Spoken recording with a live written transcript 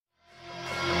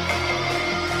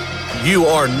You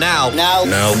are now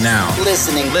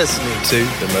listening to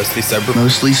the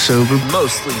Mostly Sober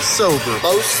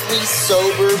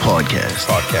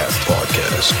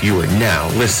podcast. You are now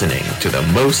listening to the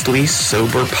Mostly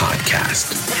Sober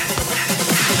podcast.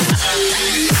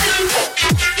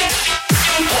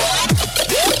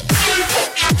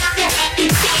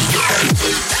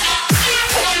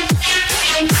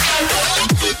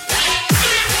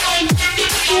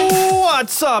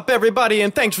 What's up, everybody,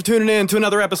 and thanks for tuning in to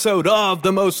another episode of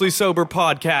the Mostly Sober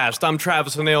podcast. I'm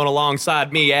Travis O'Neill, and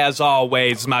alongside me, as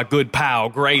always, my good pal,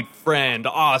 great friend,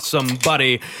 awesome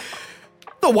buddy,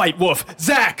 the White Wolf,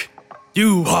 Zach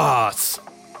Uhas.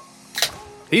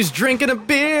 He's drinking a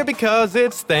beer because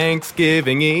it's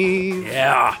Thanksgiving Eve.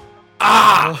 Yeah.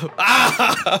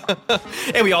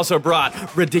 And we also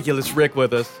brought Ridiculous Rick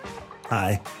with us.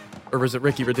 Hi. Or was it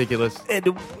Ricky Ridiculous? It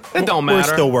don't matter. We're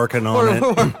still working on it.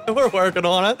 We're working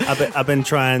on it. I've been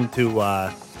trying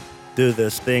to do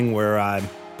this thing where I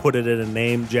put it in a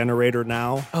name generator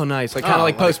now. Oh, nice. Like kind of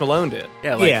like Post Malone did.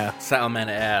 Yeah,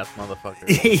 salamander ass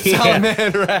motherfucker.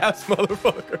 Salamander ass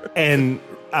motherfucker. And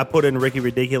I put in Ricky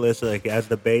Ridiculous like as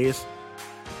the base,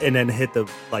 and then hit the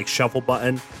like shuffle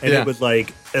button, and it was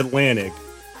like Atlantic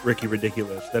Ricky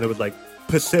Ridiculous. Then it was like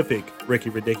Pacific Ricky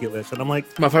Ridiculous, and I'm like,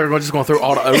 motherfucker, we're just going through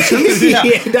all the oceans.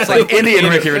 That's like Indian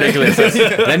Ricky Ridiculous.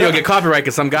 Then you'll get copyright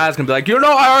because some guys can be like, I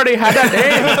already had that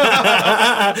name.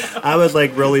 I was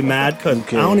like really mad because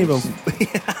I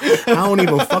don't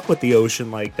even fuck with the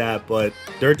ocean like that, but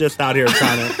they're just out here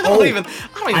trying to. I don't even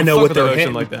I know fuck what with they're the ocean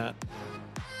hitting. like that.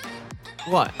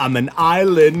 What? I'm an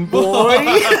island boy.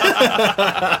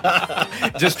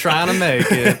 Just trying to make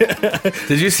it.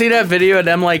 Did you see that video of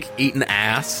them like eating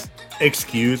ass?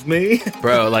 Excuse me?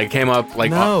 Bro, like came up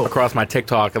like No. across my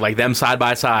TikTok, like them side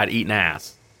by side eating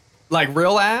ass. Like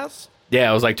real ass? Yeah,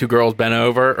 it was like two girls bent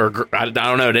over, or I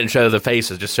don't know, it didn't show the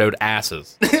faces, just showed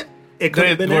asses. It could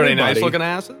have been Were they anybody. nice looking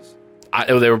asses?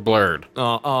 They were blurred.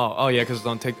 Oh yeah, because it's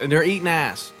on TikTok. And they're eating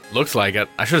ass. Looks like it.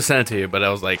 I should have sent it to you, but I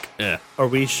was like, eh. Are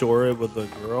we sure it was a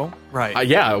girl? Right.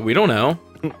 Yeah, we don't know.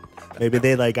 Maybe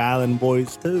they like island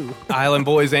boys too. Island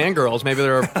boys and girls. Maybe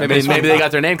they're Maybe they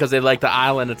got their name because they like the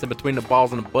island that's in between the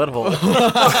balls and the butthole.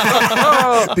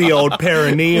 The old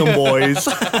perineum boys.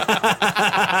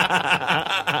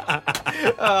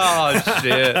 Oh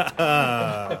shit.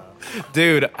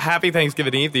 Dude, happy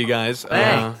Thanksgiving Eve to you guys.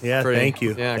 Yeah, thank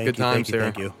you. Yeah, Thank good you, times here.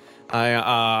 Thank you.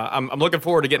 I'm looking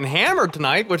forward to getting hammered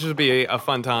tonight, which would be a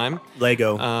fun time.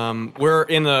 Lego. We're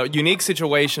in a unique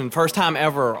situation. First time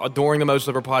ever during the Most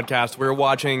Sober podcast, we're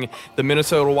watching the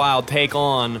Minnesota Wild take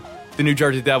on the New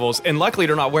Jersey Devils. And luckily,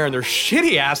 they're not wearing their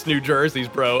shitty-ass New Jerseys,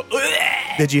 bro.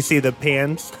 Did you see the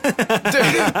pants? Dude,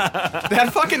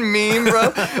 that fucking meme,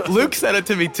 bro. Luke said it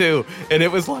to me, too. And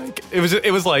it was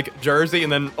like jersey,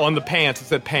 and then on the pants, it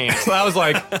said pants. So I was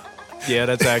like, yeah,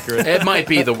 that's accurate. It might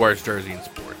be the worst jersey in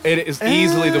sports. It is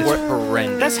easily the worst.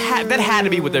 Horrendous. That had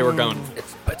to be what they were going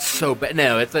for. It's so bad.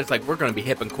 No, it's like we're going to be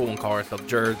hip and cool and call ourselves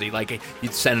Jersey. Like, you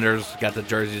Senators got the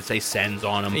jersey that say Sens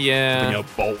on them. Yeah.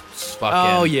 Bolts.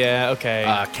 Fucking, Oh, yeah,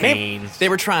 okay. Canes. They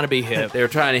were trying to be hip. They were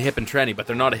trying to hip and trendy, but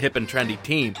they're not a hip and trendy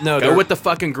team. No, Go with the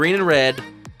fucking green and red.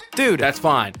 Dude. That's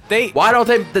fine. They- Why don't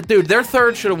they... Dude, their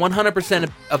third should have 100%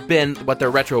 have been what their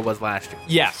retro was last year.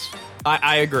 Yes,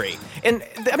 I agree. And,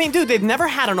 I mean, dude, they've never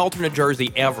had an alternate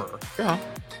jersey ever. Yeah.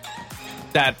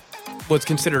 That was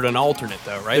considered an alternate,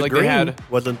 though, right? The like green they had...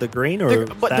 wasn't the green or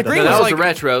The- but that the green a- that was was like- a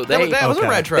retro. That was a Okay.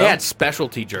 retro. They had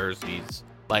specialty jerseys.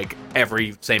 Like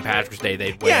every St. Patrick's Day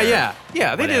they'd wear. Yeah. They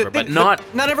whatever, did, but not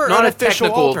ever not an a official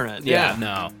technical alternate. Yeah,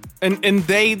 no. And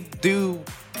they do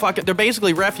fucking. They're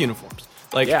basically ref uniforms.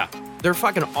 Like, Yeah. they're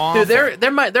fucking awful. Dude,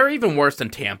 they're even worse than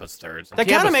Tampa's thirds. that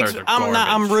kind of makes. Tampa's thirds are I'm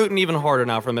garbage. rooting even harder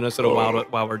now for Minnesota Wild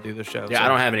while we do this show. Yeah, so. I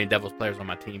don't have any Devils players on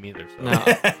my team either. So. No.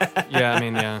 Yeah, I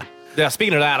mean, yeah. Yeah,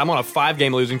 speaking of that, I'm on a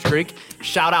 5-game losing streak.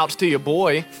 Shout outs to your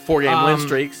boy. 4-game win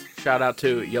streaks. Shout out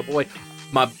to your boy.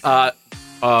 My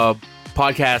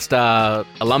podcast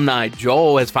alumni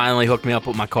Joel has finally hooked me up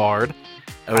with my card.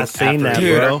 I seen that,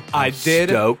 Dude, bro. I did.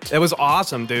 Stoked. It was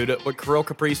awesome, dude. With Kirill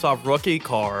Kaprizov rookie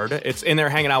card. It's in there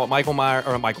hanging out with Michael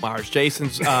Myers.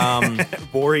 Jason's.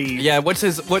 Voorhees. Yeah,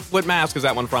 what mask is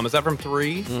that one from? Is that from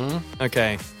 3? Mm-hmm.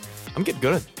 Okay. I'm getting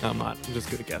good. No, I'm not. I'm just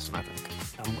good at guessing, I think.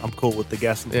 I'm cool with the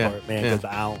guessing Yeah, part, man, yeah. because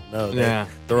I don't know. Yeah.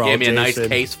 They're all Gave me a nice Jason.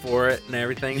 case for it and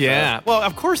everything. Yeah. So Well,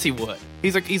 of course he would.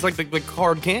 He's like the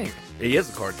card king. he is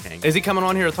a card king. Is he coming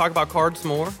on here to talk about cards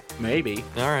more? Maybe.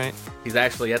 All right. He's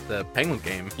actually at the Penguins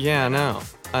game. Yeah, I know.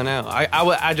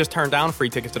 I just turned down free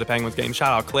tickets to the Penguins game.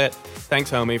 Shout out Clit. Thanks,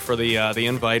 homie, for the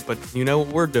invite. But you know what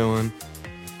we're doing.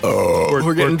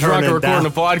 We're getting drunk and recording a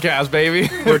podcast, baby.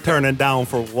 We're turning down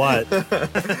for what?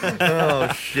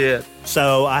 Oh, shit.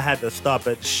 So I had to stop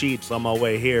at Sheetz on my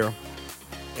way here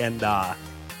and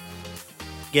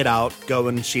get out, go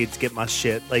in Sheetz, get my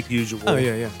shit like usual. Oh,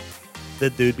 yeah. The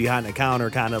dude behind the counter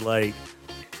kind of like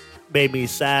made me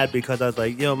sad because I was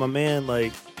like, yo, my man,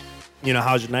 like, you know,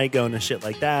 how's your night going and shit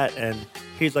like that? And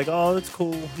he's like, oh, it's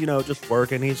cool, you know, just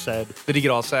working. He said, Did he get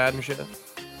all sad and shit?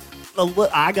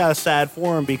 I got sad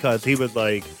for him because he was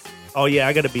like, oh, yeah,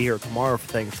 I got to be here tomorrow for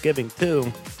Thanksgiving,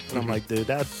 too. And I'm like, dude,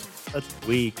 that's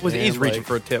weak. He's reaching like,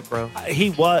 for a tip, bro.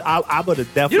 He was. I would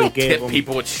have definitely You don't gave tip him.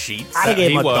 people with sheets. I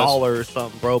gave him He was. $1 or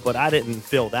something, bro, but I didn't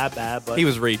feel that bad. But He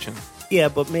was reaching. yeah,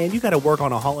 but man, you got to work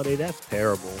on a holiday. That's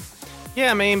terrible.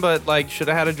 Yeah, I mean, but like, should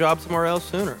have had a job somewhere else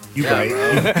sooner. You right?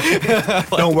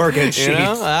 Don't work at Sheetz. You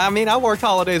know? I mean, I worked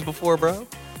holidays before, bro.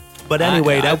 But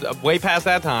anyway, I'm way past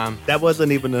that time. that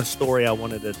wasn't even the story I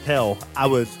wanted to tell.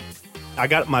 I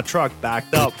got my truck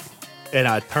backed up, and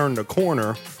I turned the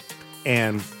corner,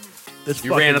 and this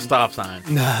You ran a stop sign.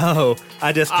 No,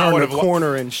 I just turned the would've-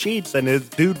 corner in Sheetz, and this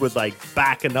dude was like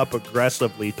backing up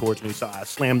aggressively towards me, so I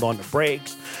slammed on the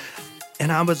brakes. And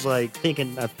I was like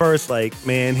thinking at first, like,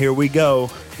 man, here we go.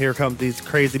 Here come these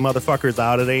crazy motherfuckers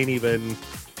out. It ain't even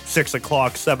 6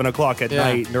 o'clock, 7 o'clock at Yeah,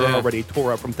 night, and they're yeah. already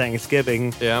tore up from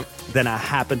Thanksgiving. Yeah. Then I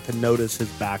happened to notice his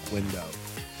back window.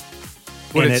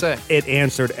 What did And it say? It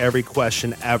answered every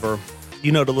question ever.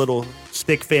 You know the little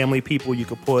stick family people you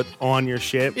could put on your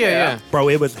shit? Yeah. Bro,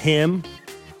 it was him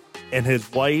and his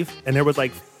wife, and there was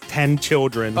like 10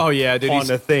 children Oh, yeah, dude. on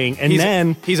the thing. And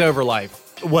then, he's over life.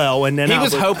 and then He I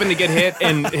was hoping to get hit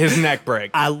and his neck break.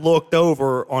 I looked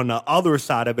over on the other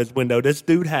side of his window. This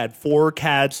dude had 4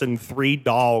 cats and 3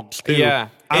 dogs, too. Yeah.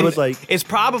 I And was like, he's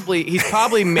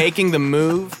probably making the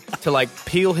move to like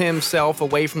peel himself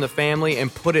away from the family and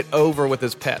put it over with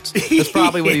his pets. That's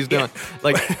probably what he's doing.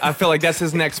 Like, I feel like that's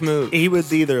his next move. he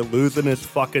was either losing his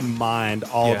fucking mind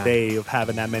all Yeah. day of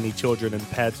having that many children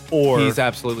and pets, or He's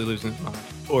absolutely losing his mind.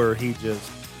 or he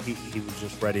was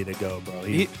just ready to go, bro.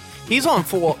 He's on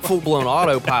full blown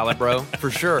autopilot, bro, for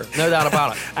sure, no doubt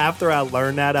about it. After I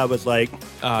learned that, I was like,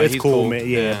 it's he's cool, cool. man.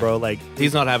 Yeah, Yeah. bro. Like,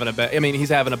 He's not having a bad. I mean, he's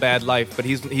having a bad life, but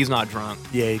he's not drunk.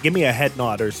 yeah, give me a head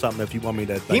nod or something if you want me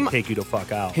to He mi- take you the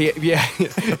fuck out. Yeah,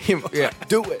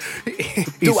 do it.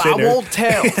 He's I sitting there. won't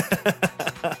tell.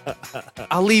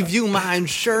 I'll leave you my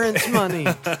insurance money,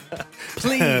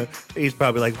 please. He's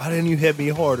probably like, why didn't you hit me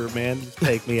harder, man? Just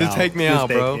take me Just out. take me Just out,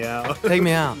 take bro. me out. Take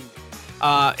me out.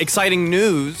 Exciting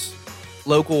news.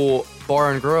 Local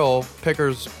bar and grill,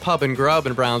 Pickers Pub and Grub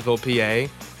in Brownsville, PA,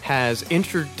 has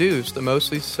introduced the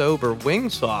Mostly Sober wing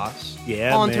sauce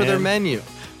Yeah, onto their man. menu.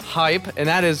 Hype, and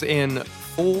that is in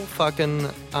full fucking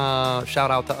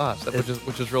shout out to us,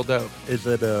 which is real dope. Is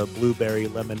it a blueberry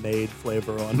lemonade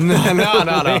flavor on? No.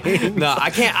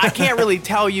 I can't really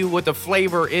tell you what the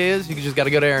flavor is. You just got to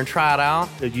go there and try it out.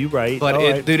 You right? But All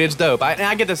right. dude, it's dope.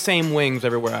 I get the same wings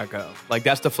everywhere I go. Like,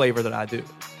 that's the flavor that I do.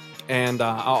 And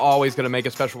I'm always going to make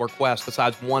a special request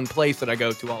besides one place that I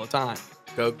go to all the time.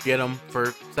 Go get them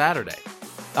for Saturday.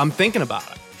 I'm thinking about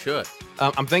it. You should.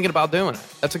 I'm thinking about doing it.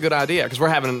 That's a good idea because we're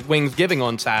having Wingsgiving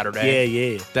on Saturday.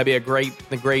 Yeah. That'd be a great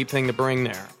thing to bring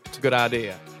there. It's a good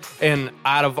idea. And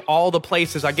out of all the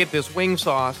places I get this wing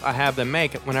sauce, I have them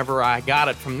make it. Whenever I got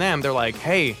it from them, they're like,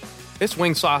 "Hey, this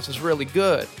wing sauce is really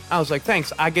good." I was like,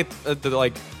 "Thanks." I get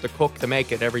the cook to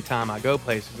make it every time I go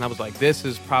places, and I was like, "This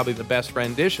is probably the best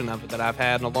rendition of it that I've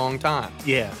had in a long time."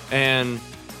 Yeah. And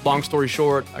long story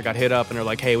short, I got hit up, and they're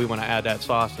like, "Hey, we want to add that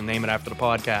sauce and name it after the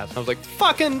podcast." And I was like,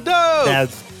 "Fucking dope!"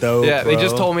 That's dope. Yeah, they just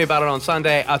bro. told me about it on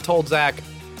Sunday. I told Zach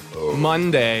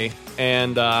Monday,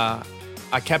 and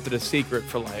I kept it a secret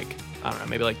for like, I don't know,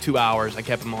 maybe like 2 hours. I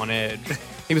kept him on edge.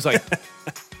 He was like,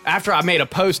 after I made a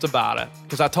post about it,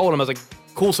 because I told him, I was like,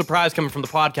 cool surprise coming from the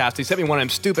podcast. He sent me one of them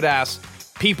stupid ass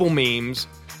people memes.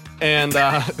 And Dude,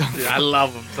 I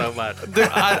love them so much. dude,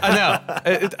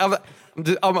 I know.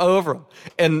 I'm over them.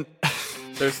 And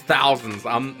There's thousands.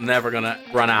 I'm never going to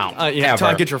run out. yeah, until I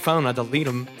Ever. get your phone, I delete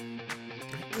them.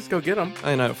 Just go get them.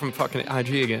 I know, from fucking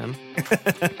IG again.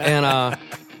 And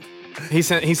he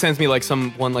sends me like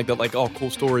one like that, like, oh, cool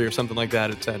story or something like that.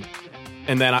 It said,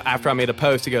 and then after I made a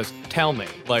post, he goes, "Tell me,"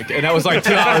 like, and that was like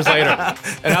 2 hours later,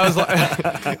 and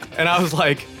I was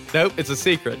like, nope, it's a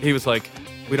secret. He was like,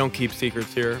 "We don't keep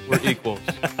secrets here. We're equals."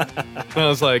 And I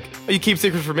was like, "You keep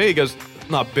secrets for me?" He goes,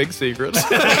 "Not big secrets."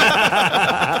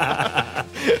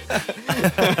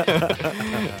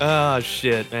 Oh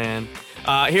shit, man.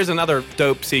 Here's another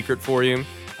dope secret for you.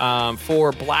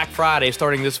 For Black Friday,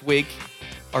 starting this week,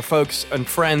 our folks and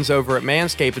friends over at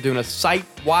Manscaped are doing a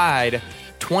site-wide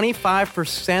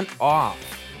 25% off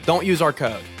Don't use our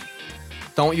code.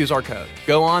 Don't use our code.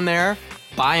 Go on there,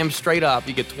 buy them straight up.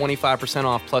 You get 25%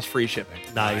 off plus free shipping.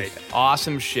 Nice.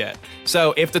 Awesome shit.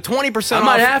 So if the 20% I off...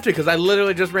 might have to because I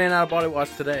literally just ran out of body wash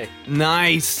today.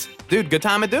 Nice. Dude, good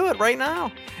time to do it right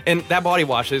now. And that body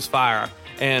wash is fire.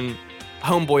 And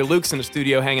homeboy Luke's in the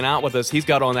studio hanging out with us. He's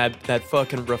got on that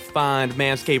fucking refined,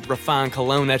 Manscaped refined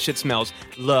cologne. That shit smells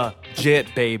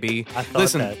legit, baby. I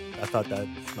thought that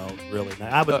smelled really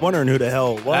nice. I was wondering who the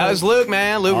hell it was. That was Luke,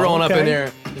 man. Luke rolling up in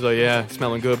there. He's like, yeah,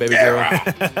 smelling good, baby girl.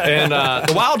 And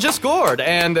the Wild just scored.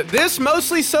 And this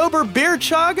Mostly Sober beer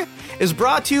chug is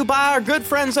brought to you by our good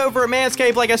friends over at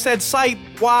Manscaped. Like I said,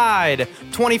 site-wide.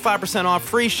 25% off,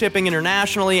 free shipping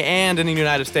internationally and in the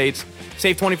United States.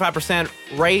 Save 25%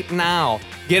 right now.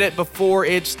 Get it before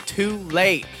it's too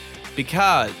late.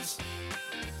 Because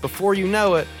before you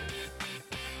know it,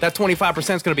 that 25% is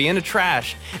going to be in the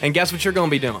trash. And guess what you're going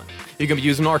to be doing? You're going to be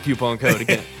using our coupon code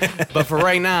again. But for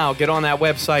right now, get on that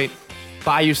website.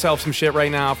 Buy yourself some shit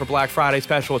right now for Black Friday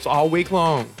special. It's all week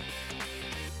long.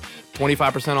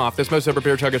 25% off. This Most Sober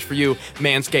Beer Chug is for you,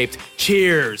 Manscaped.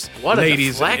 Cheers, What a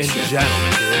ladies and deflection.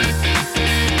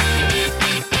 gentlemen.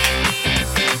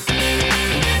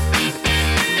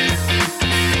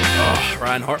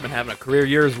 Ryan Hartman having a career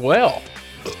year as well.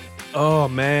 Oh,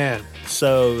 man.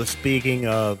 So, speaking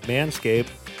of Manscaped,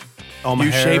 all my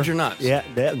You hair, shaved your nuts? Yeah,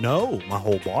 no, my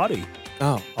whole body.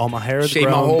 Oh. All my hair is Shave my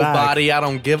growing whole back. body. I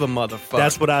don't give a motherfucker.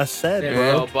 That's what I said,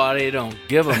 Real bro. body don't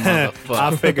give a motherfucker.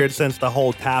 I figured since the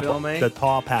whole Feel me? the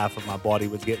top half of my body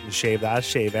was getting shaved, I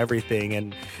shave everything.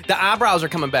 And The eyebrows are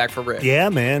coming back for Rick. yeah,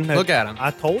 man. Look at 'em. I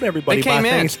told everybody They came by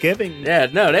in. Thanksgiving. Yeah,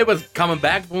 no, they was coming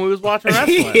back when we was watching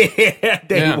wrestling. Yeah,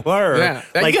 they Yeah. were. Yeah.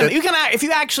 Like you can, if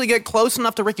you actually get close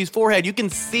enough to Ricky's forehead, you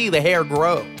can see the hair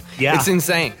grow. Yeah. It's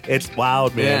insane. It's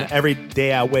wild, man. Yeah. Every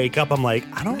day I wake up, I'm like,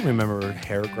 I don't remember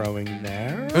hair growing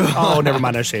there. Oh, never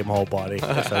mind. I shaved my whole body.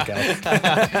 It's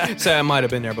okay. So I might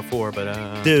have been there before,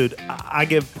 but Dude, I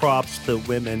give props to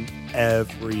women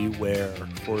everywhere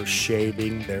for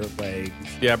shaving their legs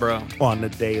yeah, bro. on the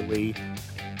daily.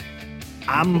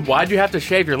 Why'd you have to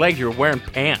shave your legs? You were wearing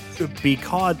pants.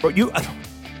 Because, bro,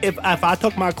 if I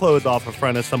took my clothes off in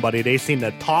front of somebody, they seen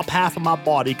the top half of my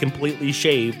body completely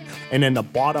shaved, and then the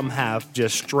bottom half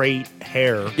just straight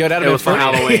hair. Yo, that'd It have was been for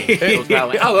funny. Halloween. It was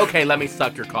Halloween. Oh, okay, let me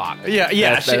suck your cock. Yeah.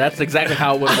 That's exactly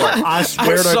how it would work. I swear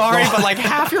I'm to sorry, God. but like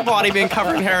half your body being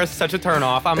covered in hair is such a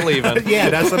turnoff. I'm leaving. Yeah,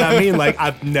 that's what I mean. Like,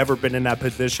 I've never been in that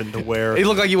position to where, You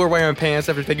look like you were wearing pants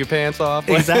after you take your pants off.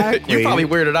 Like, Exactly. You're probably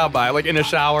weirded out by it. Like in the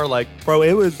shower, like, bro,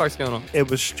 it was what's going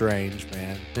on? strange,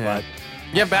 man. Yeah. But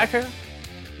You have back hair?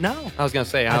 no, I was gonna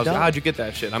say, I don't. how'd you get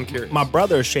that shit? I'm curious. my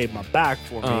brother shaved my back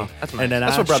for me, Oh, that's nice. and then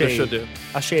That's I what brothers shaved, should do.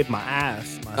 I shaved my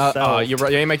ass myself. you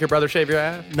ain't make your brother shave your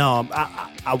ass? No,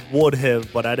 I would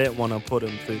have, but I didn't want to put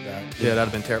him through that. Yeah, that'd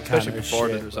have been terrible, especially if you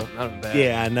Kinda farted shit, or something. That'd have been bad.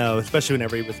 Yeah, I know. Especially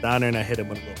whenever he was down there, and I hit him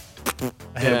with a little.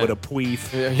 I hit Yeah. him with a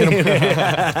queef. Yeah, hit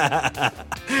him-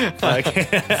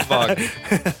 Fuck.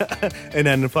 And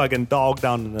then the fucking dog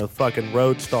down in the fucking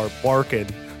road start barking.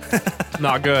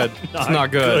 Not good. It's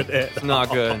not good. good at It's not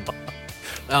good.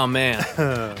 Oh man.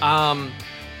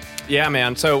 Yeah,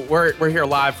 man. So we're here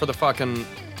live for the fucking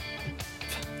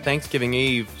Thanksgiving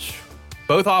Eve.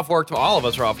 Both off work. All of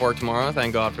us are off work tomorrow.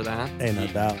 Thank God for that. Ain't no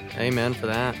doubt. Amen for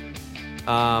that.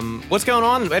 What's going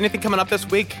on? Anything coming up this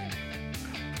week?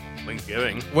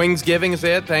 Thanksgiving. Wingsgiving is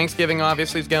it. Thanksgiving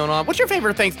obviously is going on. What's your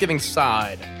favorite Thanksgiving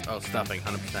side? Oh, stuffing,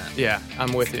 100%. Yeah,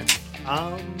 I'm with you.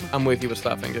 I'm with you with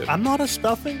stuffing, dude. I'm not a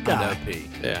stuffing guy. No P.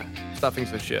 Yeah,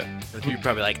 stuffing's the shit. You're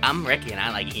probably like, I'm Ricky and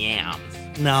I like yams.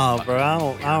 No, bro,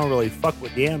 I don't really fuck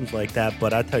with yams like that.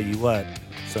 But I tell you what,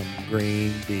 some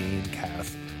green bean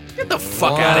casserole. Get the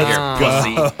fuck out of here,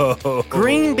 pussy. Oh,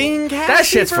 Green bean casserole. That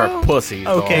shit's bro? for pussies.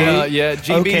 Okay. dog. Yeah,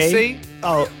 GBC.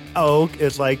 Okay. Oh,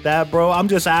 it's like that, bro. I'm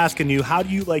just asking you, how do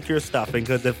you like your stuffing?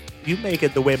 Because if you make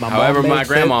it the way my However mom my makes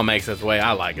grandma makes it, the way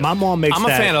I like it, it. my mom makes I'm a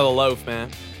that. fan of the loaf, man.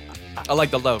 I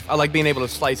like the loaf. I like being able to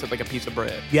slice it like a piece of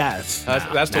bread. Yes.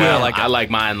 That's the way I like it. I like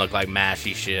mine look like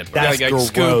mashy shit, bro. That's like gross,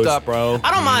 scooped up, bro.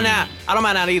 I don't mind that. I don't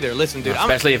mind that either. Listen, dude.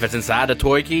 Especially if it's inside the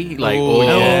toy key. Like, Ooh,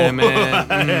 oh, yeah,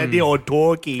 man. The old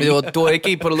turkey. A little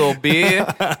toiki, put a little beer,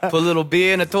 put a little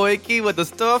beer in a toiki with the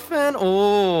stuffing.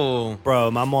 Oh,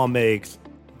 Bro, my mom makes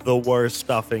the worst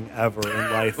stuffing ever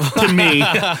in life to me.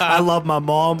 I love my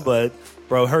mom, but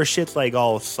bro, her shit's like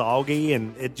all soggy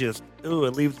and it just it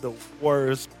leaves the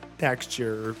worst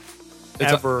texture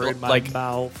It's ever in my like-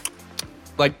 mouth.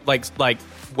 like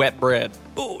wet bread.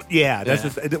 Oh, yeah, that's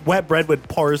Yeah. just wet bread with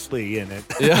parsley in it.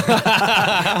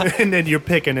 Yeah. And then you're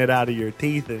picking it out of your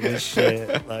teeth and this shit.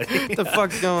 Like, What the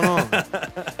fuck's going on?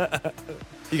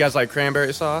 You guys like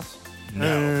cranberry sauce?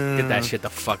 No. Get that shit the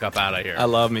fuck up out of here. I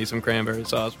love me some cranberry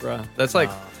sauce, bro. That's like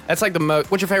the most.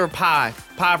 What's your favorite pie?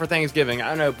 Pie for Thanksgiving.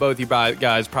 I know both you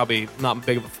guys probably not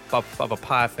big of a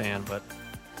pie fan, but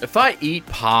If I eat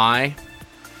pie,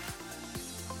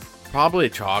 probably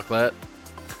chocolate.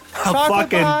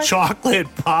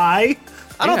 Chocolate pie?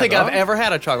 I don't think I've dog. ever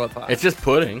had a chocolate pie. It's just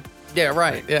pudding. Yeah,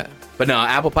 right. Yeah. But no,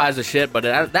 apple pie's a shit. But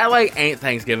that like ain't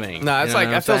Thanksgiving. No, it's You know like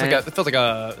what that feels I'm like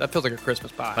saying? that feels like a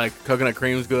Christmas pie. Like coconut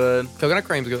cream's good. Coconut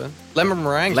cream's good. Lemon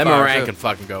meringue. Lemon meringue can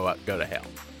fucking go to hell.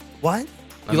 What?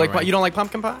 You like meringue. you don't like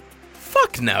pumpkin pie?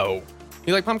 Fuck no.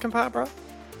 You like pumpkin pie, bro?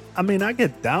 I mean, I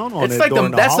get down on It's it like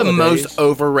during that's the holidays. most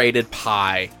overrated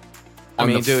pie on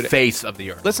mean, the dude, face of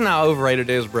the earth. Listen how overrated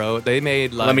it is, bro. They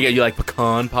made like Let me get you like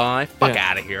pecan pie. Fuck Yeah.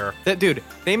 out of here. Dude,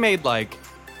 they made like,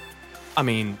 I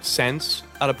mean, scents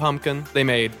out of pumpkin. They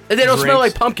made. They don't smell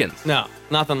like drinks. pumpkins. No,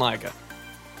 nothing like it.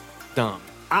 Dumb.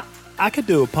 I could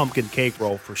do a pumpkin cake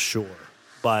roll for sure,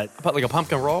 but But like a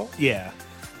pumpkin roll. yeah,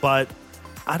 but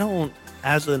I don't.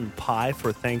 As in pie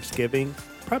for Thanksgiving,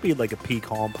 probably like a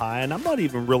pecan pie, and I'm not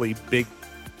even really big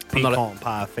I'm not a- pecan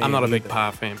pie fan. I'm not a big either.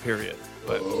 pie fan, period.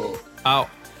 But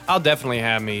I'll definitely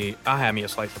have me a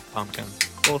slice of pumpkin.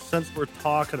 Well, since we're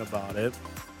talking about it,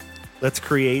 let's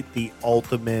create the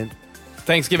ultimate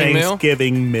Thanksgiving meal.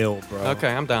 Thanksgiving meal, bro. Okay,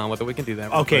 I'm down with it. We can do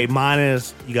that. real Okay, quick. mine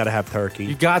is you got to have turkey.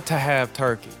 You got to have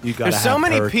turkey. You gotta There's so have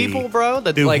many turkey. people, bro,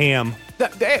 that Do like ham.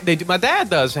 They do. My dad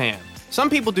does ham. Some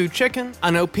people do chicken.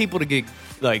 I know people to get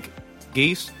like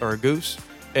geese or a goose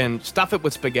and stuff it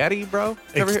with spaghetti, bro.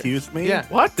 You ever hear- Excuse me? Yeah.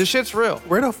 What? This shit's real.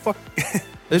 Where the fuck?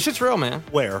 This shit's real, man.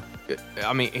 Where?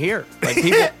 I mean, here, like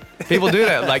people do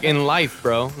that, like in life,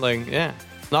 bro. Like, yeah,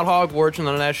 not Hogwarts and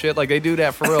none of that shit. Like they do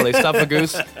that for real. They stuff a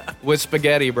goose with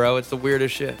spaghetti, bro. It's the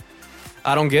weirdest shit.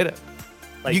 I don't get it.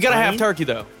 Like You gotta have plain? turkey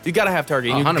though. You gotta have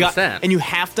turkey. And you 100%. and you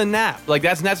have to nap. Like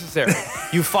that's necessary.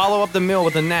 You follow up the meal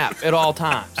with a nap at all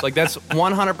times. Like that's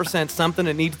 100% something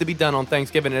that needs to be done on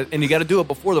Thanksgiving, and you got to do it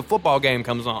before the football game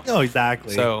comes on. Oh,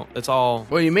 exactly. So it's all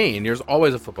What do you mean? There's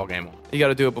always a football game on. you got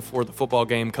to do it before the football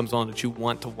game comes on that you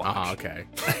want to watch. Oh, okay.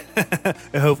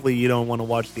 And hopefully you don't want to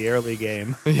watch the early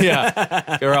game.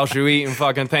 Yeah, or else you eating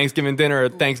fucking Thanksgiving dinner or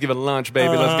Thanksgiving lunch,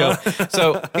 baby. Let's go.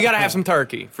 So you got to have some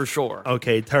turkey for sure.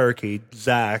 Okay, turkey.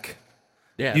 Zach,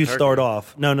 Yeah. you turkey. start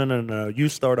off. No. You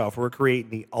start off. We're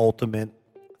creating the ultimate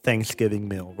Thanksgiving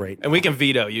meal, right? And we can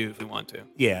veto you if we want to.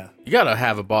 Yeah. You gotta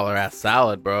have a baller ass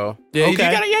salad, bro. Yeah, you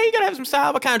Okay. gotta have some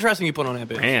salad. What kind of dressing you put on that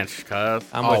bitch? Ranch, cuz.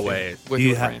 I'm Always. with Do you you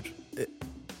with ha- ranch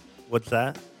What's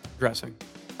that? dressing.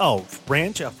 Oh,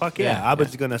 ranch? Fuck yeah. Yeah, I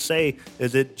was going to say,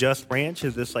 is it just ranch?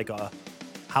 Is this like a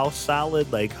house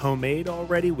salad, like homemade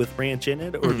already with ranch in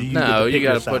it? Or do you get No, to you pick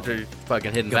gotta your put salad? your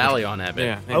fucking Hidden Valley on that bitch.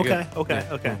 Yeah. yeah, Okay, good. okay,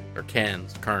 Yeah. okay, Or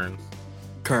kerns.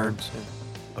 Kerns.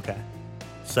 Yeah. okay.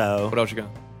 So, What else you got?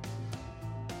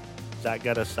 Zach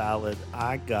got a salad.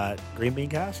 I got green bean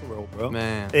casserole, bro.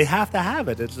 Man. They have to have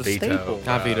it. It's a Veto. staple.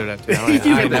 I vetoed that too.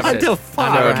 You I what never, the fuck?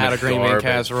 I never Garbage. had a green bean Garbage.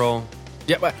 casserole.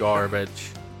 Yeah, but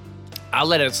Garbage. I'll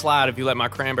let it slide if you let my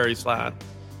cranberry slide.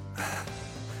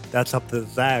 That's up to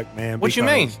Zach, man. What you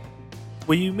mean? because-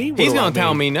 What do you mean? He's what do I gonna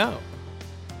tell mean? me no.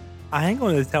 I ain't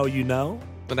going to tell you no.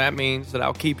 But that means that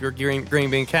I'll keep your green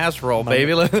bean casserole,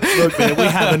 baby. Look, man, we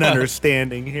have an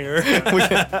understanding here.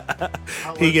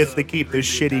 He gets to keep the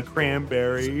shitty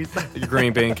cranberries. Your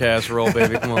green bean casserole,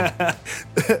 baby. Come on.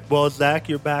 Well, Zach,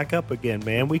 you're back up again,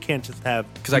 man. We can't just have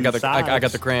Because I got two I got the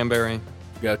sides. cranberry. You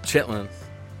got chitlins.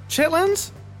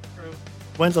 Chitlins?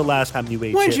 When's the last time you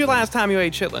ate? When's your chitlins? last time you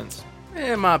ate chitlins?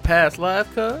 In my past life,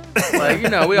 cuz. Like, you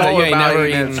know, we No, all you were ain't about never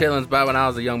eating eaten- chitlins back when I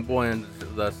was a young boy in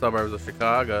the suburbs of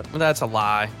Chicago. Well, that's a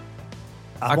lie.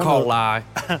 I wanna- call lie.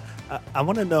 I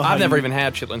want to know. How I've never you- even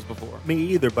had chitlins before. Me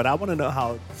either, but I want to know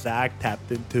how Zach tapped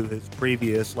into his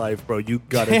previous life, bro. You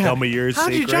gotta Yeah. tell me your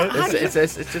How'd you secret. jump- It's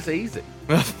just easy.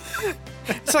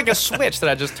 It's like a switch that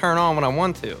I just turn on when I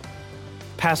want to.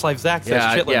 Past life Zach says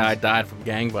chitlins. I died from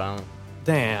gang violence.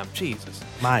 Damn, Jesus.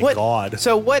 My What- God.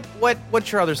 So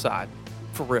what's your other side?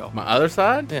 For real. My other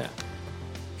side? Yeah.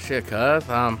 Shit, cuz.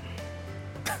 Trying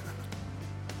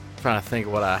to think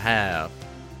of what I have.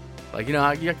 Like, you know,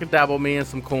 I could dabble me in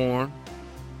some corn.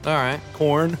 All right.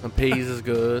 Corn, Some peas is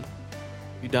good.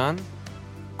 You done?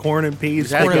 corn and peas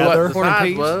Exactly what together. the Corn and size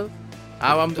peas? was.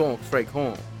 I'm going straight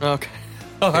corn. Okay.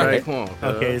 All Straight right. corn. cuz.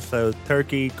 Okay, so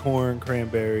turkey, corn,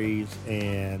 cranberries,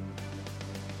 and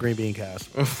green bean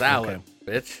casserole. Salad,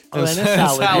 bitch. Oh, and a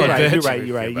salad. Salad, You're bitch. right.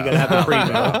 You're right. You gotta have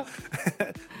the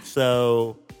pre-meal.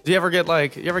 So, Do you ever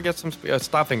get some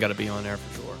stuffing? Got to be on there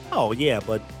for sure. oh yeah,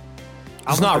 but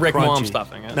I It's want not the Rick Mom crunchy.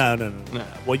 stuffing. No. No.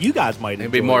 Well, you guys might.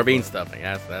 It'd be enjoy more it, bean but- stuffing.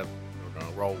 That's what we're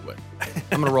gonna roll with.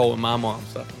 I'm gonna roll with my mom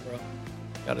stuffing, bro.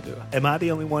 Gotta do it. Am I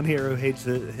the only one here who hates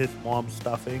his mom's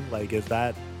stuffing? Like, is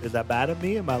that bad of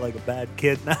me? Am I like a bad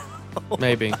kid now?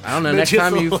 Maybe. I don't know. Next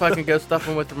time you fucking go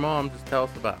stuffing with your mom, just tell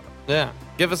us about it. Yeah.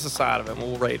 Give us a side of it, and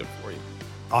we'll rate it for you.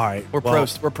 All right. We're pro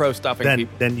stuffing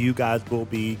people. Then you guys will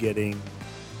be getting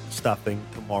stuffing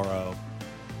tomorrow.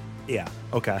 Yeah.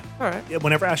 Okay. All right. Yeah,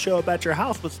 whenever I show up at your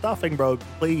house with stuffing, bro,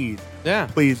 please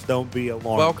don't be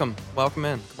alarmed. Welcome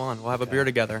in. Come on, we'll have a beer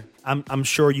together. I'm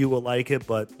sure you will like it,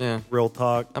 but real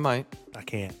talk, I might. I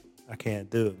can't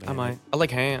do it, man. I might. I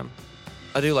like ham.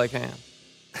 I do like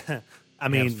ham. I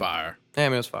mean, Ham's fire.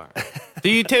 Ham is fire. Do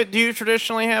you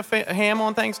traditionally have ham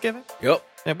on Thanksgiving? Yep.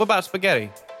 Yeah, what about spaghetti?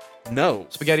 No.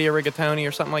 Spaghetti or rigatoni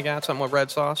or something like that? Something with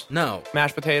red sauce? No.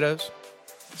 Mashed potatoes?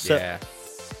 Yeah.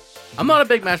 I'm not a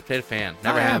big mashed potato fan.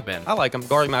 Never have been. I like them.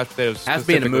 Garlic mashed potatoes. Has to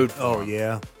be in the mood. Oh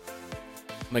yeah.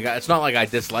 Like, it's not like I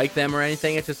dislike them or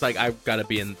anything. It's just like I've got to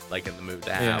be in the mood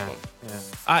to have them.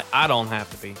 Yeah. I don't have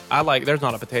to be. There's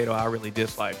not a potato I really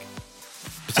dislike.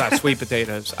 Besides sweet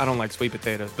potatoes. I don't like sweet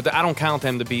potatoes. But I don't count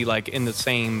them to be like in the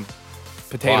same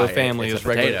potato family it's as a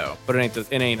regular. potato. But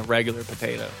it ain't a regular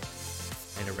potato.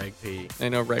 Ain't a reg pea.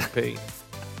 Ain't no reg pea.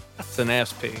 It's an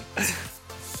SP.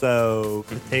 So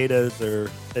potatoes are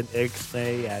an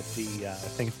ixnay at the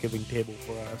Thanksgiving table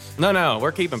for us. No,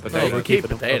 we're keeping potatoes. we're keeping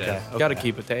potatoes. You gotta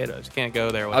keep potatoes. You can't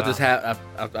go there without.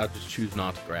 I'll just choose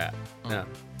not to grab. Yeah.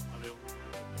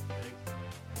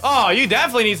 Oh, you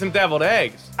definitely need some deviled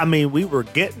eggs. I mean, we were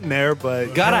getting there,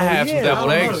 but Gotta have some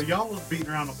deviled eggs. Y'all was beating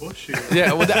around the bush here.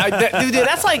 Yeah, well, dude,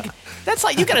 that's like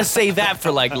you gotta save that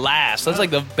for like last. That's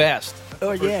like the best.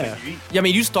 Oh yeah. Yeah, I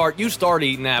mean, you start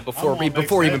eating that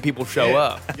before even people show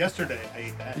up. Yesterday, I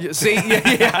ate that. Yeah, see,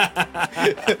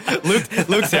 yeah.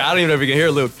 Luke's here. I don't even know if you can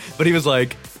hear Luke, but he was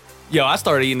like, "Yo, I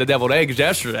started eating the deviled eggs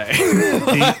yesterday."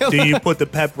 do you put the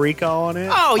paprika on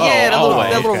it? Oh yeah, that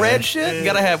little okay. red shit. You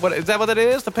gotta have what is that? What it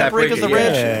is? The paprika's the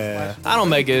red yeah. shit. I don't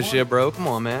make this shit, bro. Come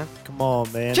on, man. Come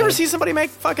on, man. Did you ever see somebody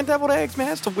make fucking deviled eggs,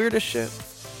 man? It's the weirdest shit.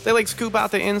 They like scoop out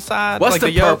the inside. What's like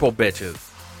the yolk. purple bitches?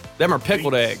 Them are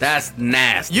pickled eggs. That's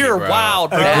nasty. You're bro. wild,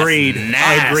 bro. Agreed. Nasty,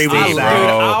 I agree with bro. that. Dude,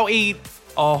 I'll eat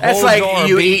a whole That's jar like of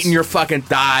you beets. eating your fucking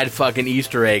dyed fucking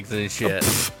Easter eggs and shit.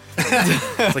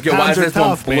 It's like, yo, why is Times are this one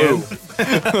tough, blue?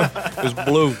 man. It was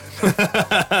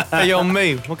blue. Hey, yo,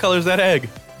 me. What color is that egg?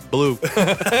 Blue.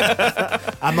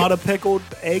 I'm not a pickled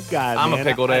egg guy. I'm man. a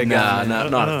pickled egg guy. Nah,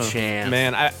 not a chance.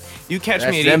 Man, you catch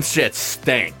me at Them shits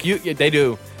stink. yeah, they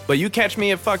do. But you catch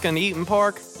me at fucking Eaton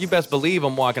Park, you best believe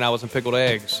I'm walking out with some pickled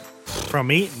eggs.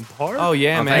 From Eaton Park. Oh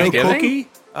yeah, On man. no Thanksgiving? cookie.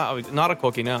 Oh, not a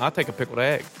cookie. No, I'll take a pickled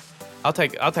egg. I'll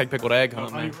take pickled egg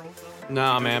home, man.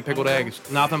 Nah, man, pickled eggs.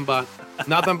 Nothing but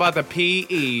the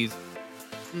PEs.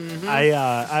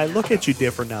 I look at you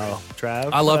different now, Trav.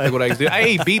 I love pickled eggs, dude. I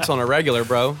eat beets on a regular,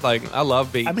 bro. Like I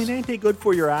love beets. I mean, ain't they good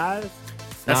for your eyes?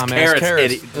 That's Nah, man, it's carrots,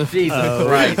 carrots. idiot. Jesus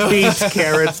Christ. Beets,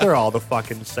 carrots, they're all the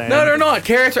fucking same. No, they're not.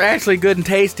 Carrots are actually good and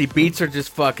tasty. Beets are just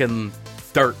fucking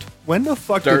dirt. When the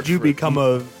fuck Dirt did you fruit. become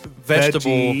a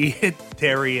Vegetable.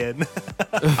 vegetarian?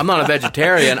 I'm not a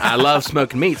vegetarian. I love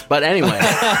smoking meats. But anyway,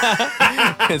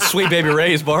 And Sweet Baby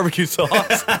Ray's barbecue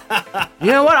sauce. you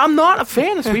know what? I'm not a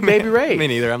fan of Sweet Baby Ray. Me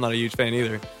neither. I'm not a huge fan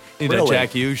either. Need Really? that Jack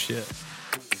Hughes shit.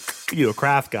 You a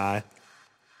craft guy?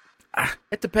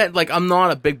 It depends. Like, I'm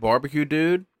not a big barbecue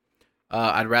dude.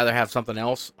 I'd rather have something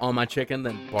else on my chicken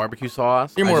than barbecue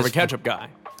sauce. You're more of a just- ketchup guy.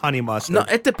 Honey mustard. No,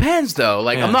 it depends though.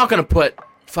 Like, Yeah. I'm not gonna put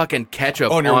fucking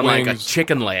ketchup On on, your like a wings.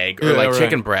 chicken leg or Yeah, like right.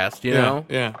 chicken breast. You know?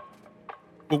 Yeah.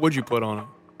 What would you put on it?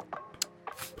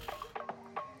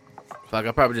 Fuck,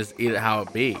 I'll probably just eat it how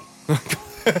it be.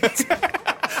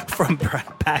 From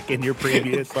back in your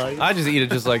previous life. I just eat it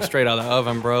just like straight out of the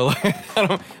oven, bro.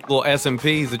 Little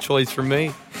S&P is a choice for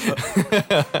me.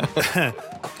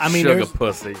 I mean, Sugar there's,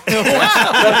 pussy. All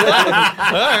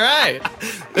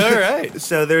right.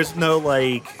 so there's no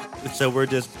like. So we're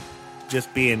just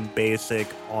being basic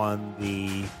on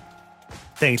the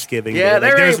Thanksgiving. Yeah, day. Like,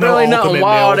 there there's ain't no really nothing ultimate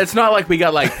wild. meal. It's not like we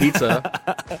got like pizza.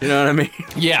 You know what I mean?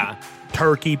 Yeah.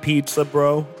 Turkey pizza,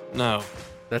 bro. No.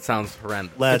 That sounds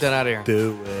horrendous. Let's that outta here.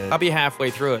 do it. I'll be halfway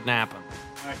through it napping.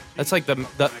 That's like the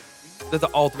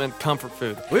ultimate comfort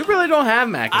food. We really don't have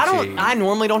mac and cheese. I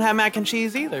normally don't have mac and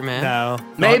cheese either, man. No,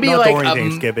 Maybe not like during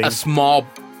Thanksgiving. a small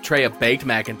tray of baked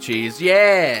mac and cheese.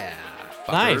 Yeah.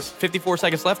 Nice. Fuckers. 54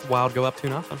 seconds left. Wild go up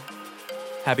 2-0.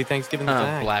 Happy Thanksgiving to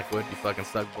Zach. Blackwood, you fucking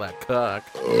suck black cuck.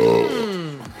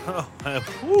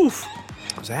 Oof.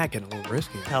 Zach getting a little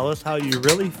risky. Tell us how you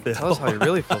really feel. Tell us how you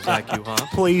really feel, Zach, you huh?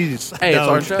 Please. Hey, it's don't.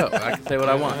 our show. I can say what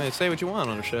I want. Hey, say what you want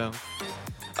on the show.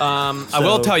 I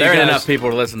will tell you There ain't guys. enough people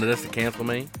to listen to this to cancel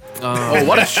me. Oh, Oh,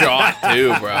 what a shot,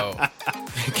 too, bro.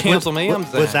 cancel me. I'm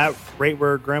Was that right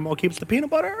where Grandma keeps the peanut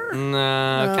butter?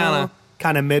 Nah,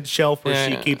 kind of mid shelf where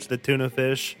she Yeah. keeps the tuna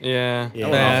fish. Yeah,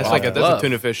 Yeah. it's like that's a Love.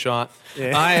 tuna fish shot.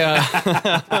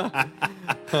 Yeah.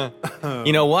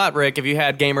 You know what, Rick? If you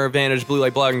had Gamer Advantage blue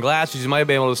light blocking glasses, you might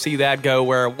be able to see that go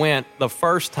where it went the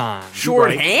first time.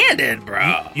 Short-handed,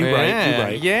 bro. You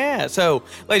right. Yeah. So,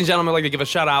 ladies and gentlemen, I'd like to give a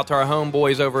shout out to our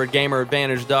homeboys over at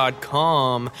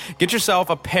GamerAdvantage.com. Get yourself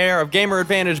a pair of Gamer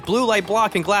Advantage blue light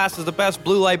blocking glasses, the best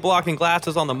blue light blocking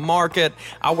glasses on the market.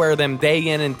 I wear them day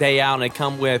in and day out, and they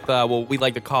come with what we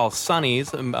like to call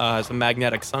sunnies, some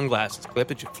magnetic sunglasses clip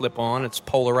that you flip on. It's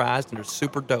polarized, and they're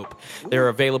super dope. They're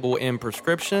available in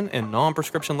prescription and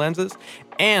non-prescription lenses.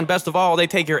 And best of all, they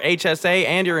take your HSA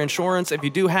and your insurance. If you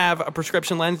do have a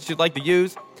prescription lens that you'd like to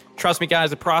use, trust me,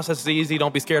 guys, the process is easy.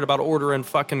 Don't be scared about ordering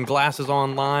fucking glasses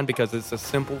online because it's a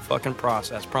simple fucking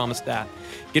process. Promise that.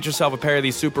 Get yourself a pair of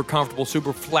these super comfortable,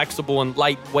 super flexible, and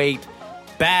lightweight,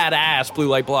 badass blue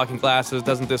light blocking glasses.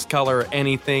 Doesn't discolor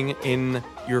anything in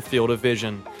your field of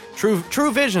vision. True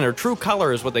vision, or true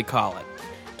color is what they call it.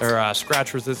 They're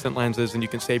scratch-resistant lenses, and you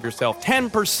can save yourself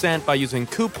 10% by using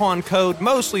coupon code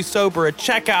Mostly Sober at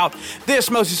checkout.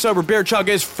 This Mostly Sober beer chug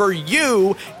is for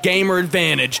you, Gamer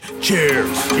Advantage.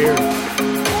 Cheers.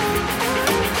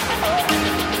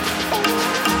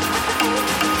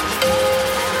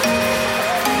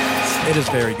 It is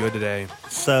very good today.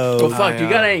 So, Well, fuck, you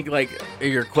got any, like,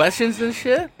 your questions and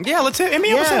shit? Yeah, let's hit me.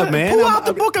 Yeah, man. Pull out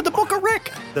the book of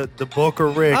Rick. the book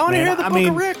of Rick. I wanna man. hear the book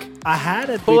of Rick. I had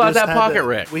it. Pull we out just that had pocket, to-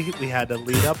 Rick. We had to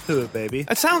lead up to it, baby.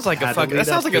 That sounds like a Had to fucking. lead That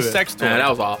sounds up like a to it. sex toy. Nah, that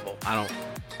was awful. I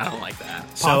don't like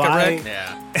that. So Pocket I, Rick?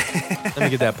 Yeah. Let me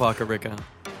get that pocket Rick out.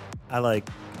 I like.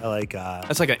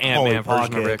 That's like an Ant-Man Polly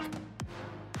version of Rick. Pocket.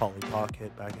 Polly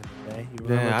Pocket back in the day.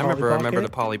 You Yeah, I Polly remember the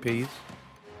Pocket? Polly P's,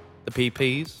 the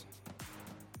PPs.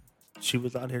 She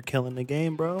was out here killing the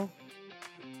game, bro.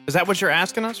 Is that what you're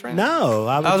asking us right now? No,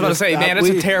 I was about to say, man, that's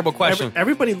a terrible question.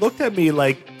 Everybody looked at me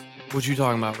like, What you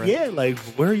talking about, Rick? yeah, like,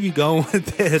 where are you going with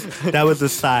this? That was a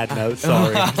side note.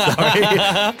 Sorry.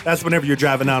 That's whenever you're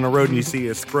driving down the road and you see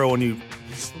a squirrel and you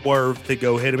swerve to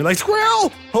go hit him. You're like,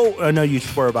 squirrel! Oh, no, you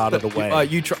swerve out of the way.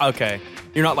 Okay.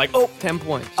 You're not like, 10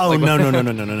 points. Oh, Like, no.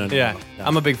 Yeah, no.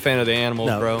 I'm a big fan of the animals,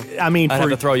 No. bro. I mean, I'd have for-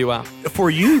 to throw you out. For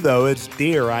you, though, it's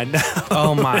deer, I know.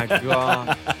 Oh my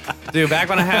god, dude! Back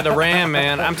when I had the Ram,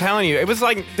 man, I'm telling you, it was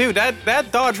like, dude,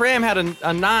 that Dodge Ram had a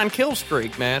 9-kill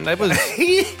streak, man. That was,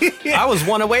 I was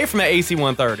one away from an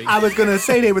AC-130. I was going to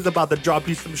say they was about to drop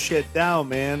you some shit down,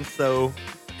 man, so...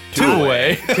 Two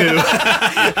away.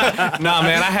 Nah,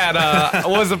 man, I had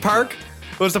what was the perk?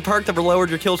 What was the perk that lowered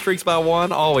your kill streaks by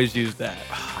 1? Always used that.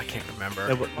 I can't remember.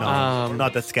 No,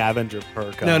 not the scavenger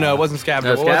perk. No, it wasn't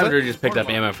scavenger. No, What was Scavenger it? just picked up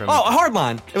ammo from. Oh,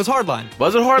 hardline. It was hardline.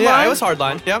 Was it hardline? Yeah, it was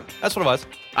hardline. Yep, that's what it was.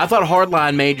 I thought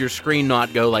hardline made your screen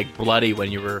not go like bloody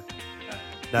when you were.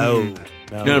 No. You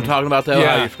know what I'm talking about though?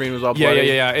 Yeah. How your screen was all Yeah, bloody.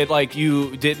 yeah. It like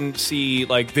you didn't see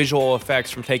like visual effects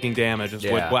from taking damage. Is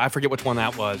Yeah. what I forget which one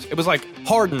that was. It was like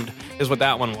hardened is what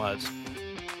that one was.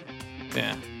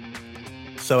 Yeah.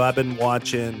 So I've been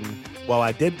watching... Well,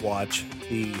 I did watch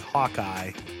the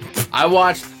Hawkeye. I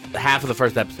watched half of the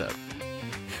first episode.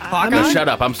 Hawkeye? No, shut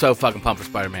up! I'm so fucking pumped for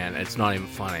Spider-Man. It's not even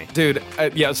funny. Dude,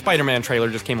 yeah, Spider-Man trailer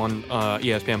just came on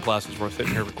ESPN Plus as we're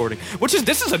sitting here recording.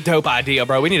 This is a dope idea,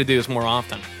 bro. We need to do this more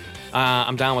often.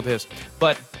 I'm down with this.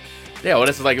 But Yeah, well,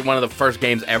 this is like one of the first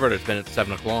games ever that's been at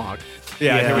 7 o'clock.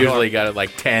 yeah, Yeah. here we Usually are. got it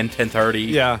like 10, 10:30.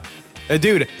 Yeah.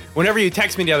 Dude, whenever you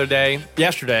text me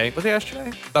yesterday, was it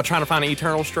yesterday? About trying to find an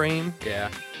Eternal stream, Yeah.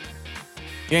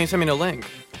 you ain't sent me no link.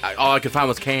 All I could find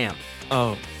was Cam.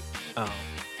 Oh.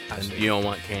 And you don't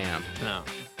want Cam. No.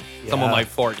 Someone might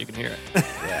fart, you can hear it.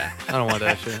 Yeah. I don't want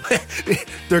that shit.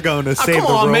 They're going to save Come the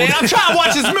on, world. man. I'm trying to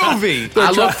watch this movie.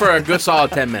 I look for a good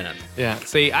solid 10 minutes. Yeah.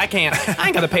 See, I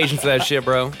ain't got the patience for that shit,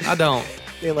 bro. I don't.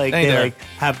 They Ain't they there. like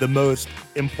have the most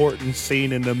important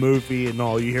scene in the movie, and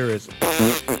all you hear is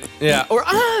Yeah. Or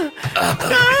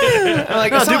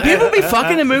like, No, some- do people be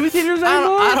fucking in movie theaters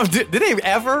anymore? I don't. Did they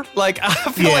ever? Like, I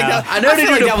feel like Yeah. that. I know they feel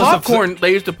do like the that was a- popcorn.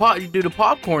 They used to do the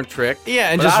popcorn trick. Yeah,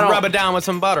 and but just I don't- rub it down with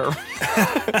some butter.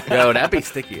 Yo, that'd be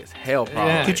sticky as hell,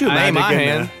 probably. Yeah. could you I ain't imagine my getting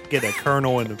hand. get a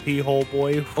kernel in the pee hole,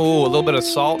 boy? Oh, a little bit of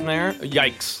salt in there.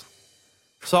 Yikes.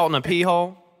 Salt in a pee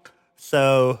hole.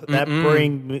 So that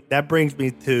brings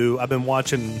me to I've been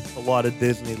watching a lot of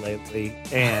Disney lately,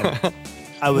 and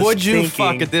I was Would you thinking,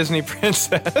 fuck a Disney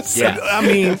princess? Yeah. I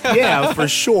mean, yeah, for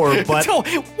sure, but So,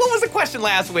 what was the question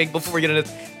last week before we get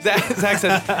into this?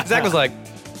 Zach was like,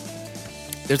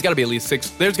 there's got to be at least 6.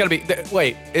 There's got to be,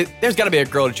 there's got to be a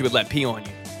girl that you would let pee on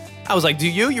you. I was like, do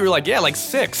you? You were like, yeah, like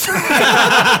 6.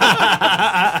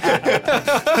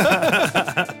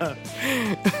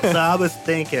 So I was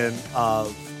thinking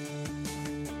of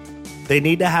they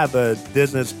need to have a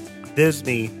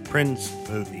Disney Prince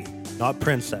movie, not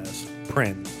princess,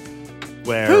 Prince.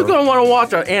 Where Who's gonna want to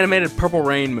watch an animated Purple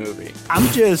Rain movie? I'm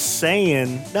just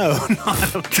saying, no,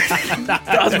 not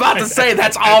I was about to say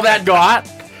that's all that got.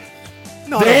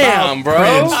 not Damn, about bro.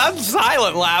 Prince. I'm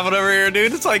silent laughing over here,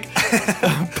 dude. It's like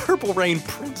a Purple Rain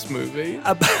Prince movie.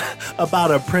 About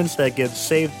a prince that gets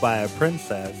saved by a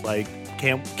princess. Like,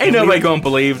 can Ain't nobody we, gonna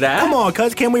believe that. Come on,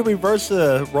 cuz can we reverse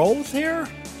the roles here?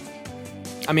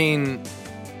 I mean,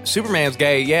 Superman's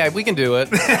gay. Yeah, we can do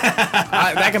it.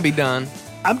 That can be done.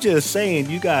 I'm just saying,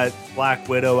 you got Black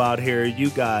Widow out here. You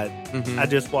got. I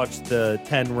just watched the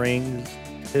 10 Rings.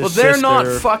 His Well, they're not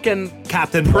sister, fucking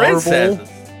Captain princesses.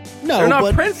 Marvel. No, They're not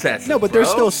but, princesses. No, but they're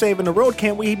bro. still saving the world.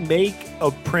 Can't we make a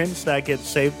prince that gets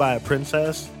saved by a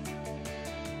princess?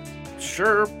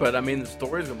 Sure, but I mean the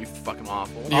story's gonna be fucking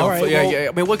awful. All right, yeah, well- yeah.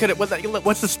 I mean, what could it?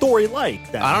 What's the story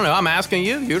like? Then? I don't know. I'm asking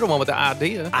you. You're the one with the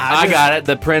idea. I got it.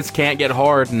 The prince can't get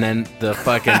hard, and then the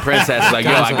fucking princess is like,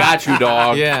 "Yo, I got you,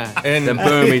 dog." Yeah, and Then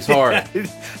boom, he's hard.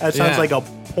 That sounds Yeah. like a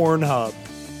Pornhub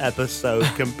episode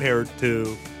compared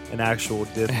to an actual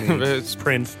Disney It's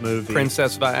Prince movie.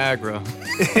 Princess Viagra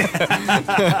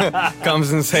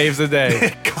comes and saves the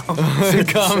day. Comes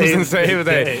and saves the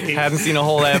day. Hadn't seen a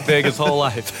hole that big his whole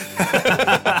life.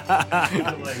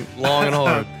 Long and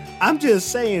hard. I'm just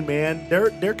saying, man,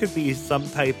 there could be some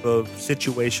type of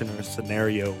situation or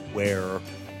scenario where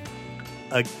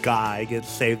a guy gets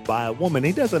saved by a woman.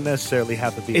 He doesn't necessarily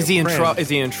have to be. Is a he in prince. trouble? Is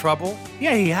he in trouble?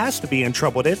 Yeah, he has to be in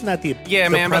trouble. Isn't that the Yeah,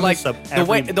 the man. But like premise of the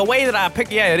way every- the way that I pick,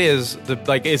 yeah, it is.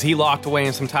 Is he locked away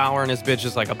in some tower and his bitch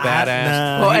is like a badass?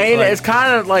 Nah, Well, he- ain't it? like- It's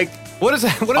kind of like What is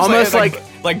that? What is Almost that?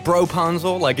 like bro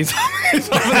Punzel. Like he's he's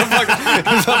up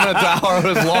in a tower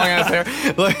with his long ass hair.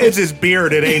 Like, it's his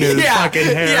beard. It ain't his yeah, fucking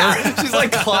hair. Yeah, she's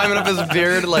like climbing up his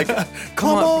beard. Like,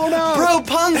 Come on up. bro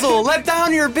Punzel, let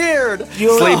down your beard.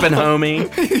 sleeping homie.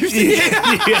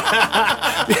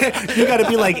 You got to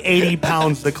be like 80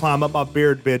 pounds to climb up my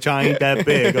beard, bitch. I ain't that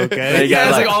big, okay? Yeah, Yeah,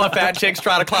 it's like- like all the fat chicks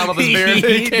try to climb up his beard.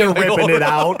 He They're can't ripping it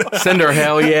out. Send her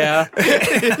hell yeah.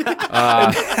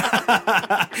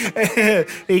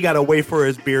 He got to wait for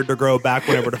his beard to grow back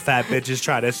whenever the fat bitches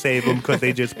try to save him because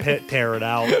they just tear it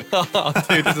out. Oh,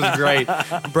 dude, this is great,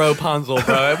 bro Punzel,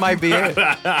 bro. It might be it.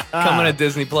 Coming to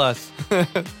Disney Plus,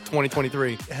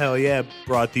 2023. Hell yeah.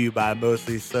 Brought to you by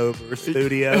Mostly Sober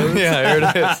Studios. Yeah, here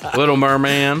it is. Little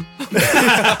Merman.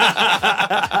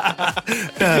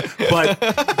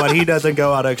 But he doesn't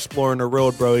go out exploring the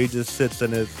world, bro. He just sits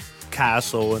in his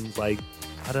castle and is like,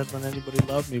 why doesn't anybody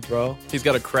love me, bro? He's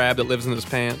got a crab that lives in his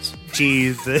pants.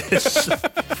 Jesus.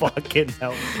 Fucking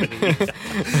help me.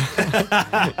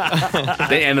 At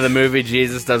the end of the movie,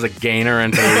 Jesus does a gainer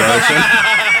into the ocean.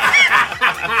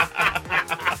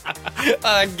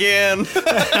 Again.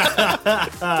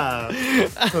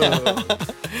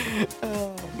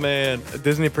 Oh, man. A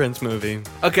Disney Prince movie.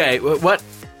 Okay, what?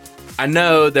 I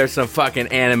know there's some fucking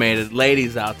animated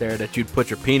ladies out there that you'd put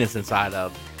your penis inside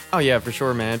of. Oh, yeah, for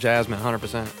sure, man. Jasmine,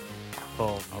 100%.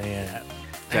 Oh, man.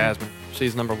 Jasmine.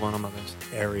 She's number one on my list.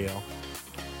 Ariel.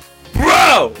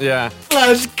 Bro! Yeah.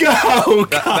 Let's go,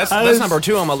 That's number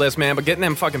two on my list, man. But getting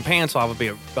them fucking pants off would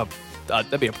be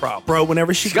that'd be a problem. Bro,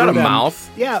 whenever she She's got a grew them-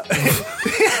 mouth. Yeah.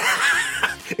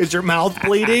 Is your mouth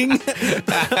bleeding?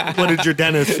 What did your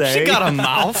dentist say? She got a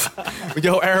mouth.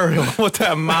 Yo, Ariel, what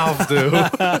that mouth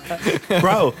do?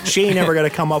 Bro, she ain't never gonna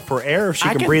come up for air if she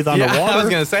can breathe underwater. Yeah, I was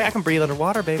gonna say I can breathe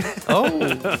underwater, baby. Oh,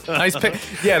 nice pick.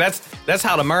 Yeah, that's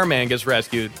how the merman gets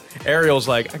rescued. Ariel's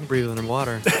like, I can breathe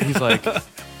underwater. He's like,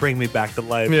 Bring me back to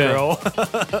life, Yeah. girl.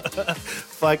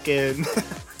 Fucking.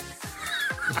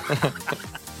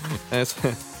 that's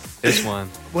this one.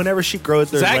 Whenever she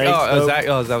grows her Zach, legs, though- Zach,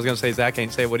 I was gonna say Zach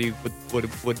can't say what he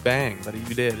would bang, but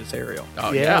you did. It's Ariel.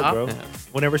 Oh, yeah, bro. Yeah.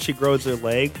 Whenever she grows her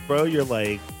legs, bro, you're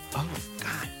like,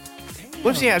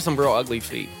 What if she had some real ugly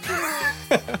feet?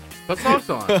 Put socks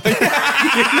on. that's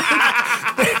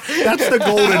the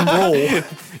golden rule.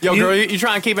 Yo, girl, you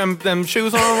try and keep them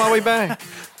shoes on while we bang?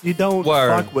 You don't Word.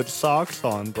 fuck with socks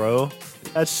on, bro.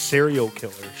 That's serial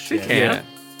killer shit. can't.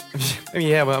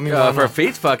 Yeah, well, I mean, why If her not?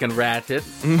 feet's fucking ratchet.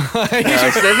 If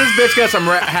this bitch got some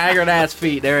haggard ass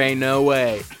feet, there ain't no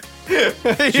way.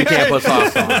 She can't put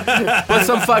socks on. Put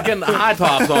some fucking high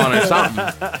tops on or something.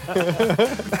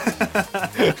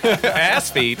 ass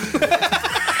feet.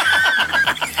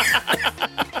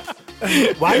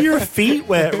 Why are your feet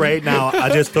wet right now? I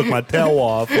just took my tail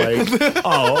off. Like,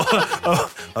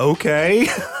 okay.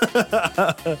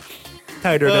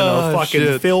 Tighter than a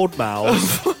fucking field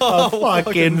mouse. A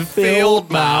fucking field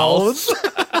mouse.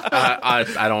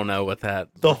 I don't know what that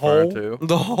The hole? to.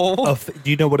 The whole.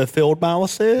 Do you know what a field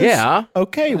mouse is? Yeah.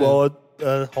 Okay, well,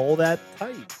 a hole that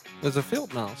tight There's a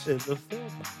field mouse. is a field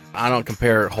mouse. I don't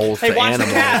compare holes Hey, to watch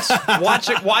animals. the cats. Watch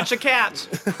it. Watch the cats.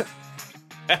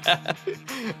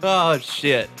 Oh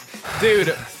shit,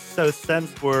 dude. So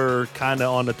since we're kind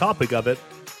of on the topic of it,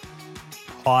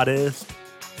 hottest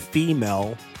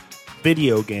female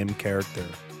video game character.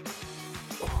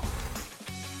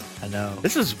 I know.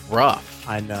 This is rough.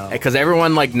 I know. Because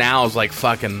everyone like now is like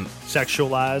fucking.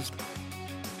 Sexualized.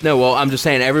 No, well, I'm just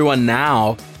saying everyone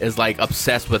now is like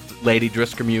obsessed with Lady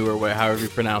Driscomew or however you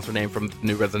pronounce her name from the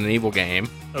new Resident Evil game.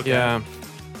 Okay. Yeah.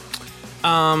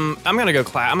 I'm gonna go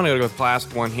with the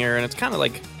classic one here, and it's kind of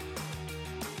like,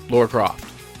 Lara Croft.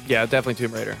 yeah, definitely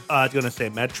Tomb Raider. I was gonna say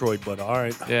Metroid, but all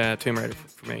right. Yeah, Tomb Raider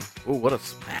for me. Ooh, what a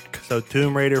smack. So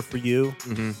Tomb Raider for you.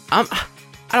 I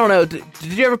don't know. Did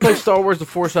you ever play Star Wars: The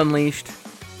Force Unleashed?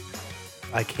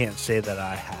 I can't say that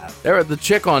I have. The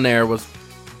chick on there was,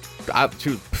 she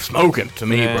was smoking to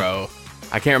me, Yeah. bro.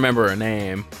 I can't remember her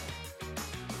name.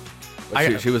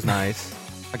 But she was nice.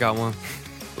 I got one.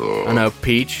 I know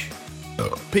Peach.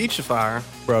 Peach of Fire.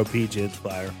 Bro, Peach is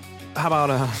fire. How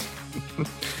about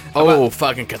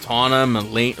Fucking Katana,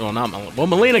 Melina. Well, not Melina. Well,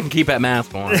 Melina can keep that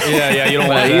mask on. yeah, you don't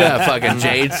Well, want you that. got fucking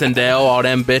Jade Sindel, all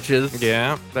them bitches.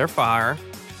 Yeah, they're fire.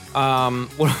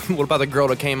 What about the girl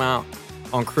that came out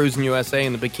on Cruising USA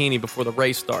in the bikini before the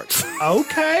race starts?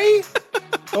 Okay.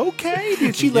 Okay.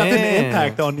 Dude, she left an Yeah.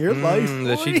 impact on your life.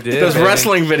 That she boy. did. Those baby.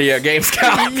 wrestling video games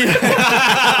count.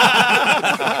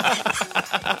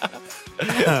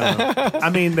 I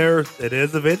mean, it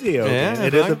is a video Yeah, game.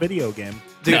 It is like- a video game.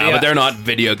 Dude, no, yeah. but they're not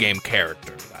video game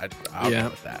characters. I'll Yeah. go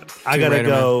with that. I Tomb gotta Raider,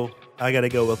 go. I gotta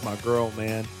go with my girl,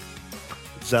 man.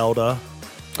 Zelda.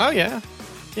 Oh yeah,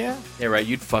 yeah. Yeah, right.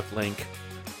 You'd fuck Link.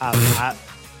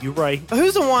 You right.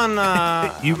 Who's the one?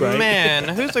 You right. Man,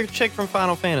 who's the chick from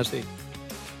Final Fantasy?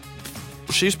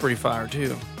 She's pretty fire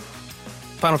too.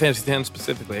 Final Fantasy X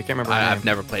specifically. I can't remember her I've name.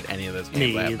 never played any of those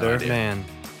games. Me I have no either. idea. Man.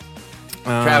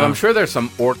 Trav, I'm sure there's some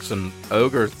orcs and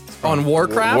ogres from On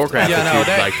Warcraft? Warcraft Yeah, that no, you'd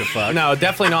they- like to fuck. No,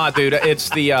 definitely not, dude. It's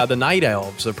the Night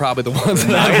Elves are probably the ones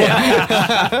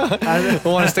that I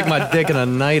want to stick my dick in a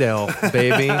Night Elf,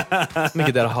 baby. Let me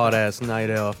get that hot ass Night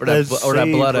Elf or that, Let's or that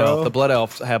see, Blood bro. Elf. The Blood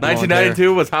Elves have long hair.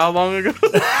 1992 was how long ago?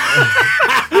 What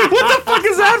the fuck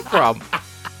is that from?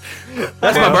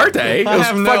 That's my birthday. It I was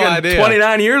have no fucking idea.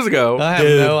 29 years ago. I have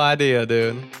Dude. no idea,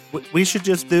 dude. We should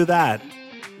just do that.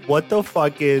 What the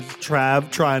fuck is Trav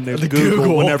trying to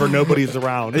Google whenever nobody's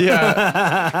around?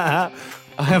 Yeah.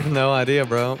 I have no idea,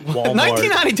 bro. Walmart.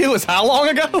 1992 is how long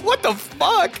ago? What the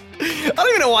fuck? I don't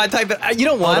even know why I typed it. You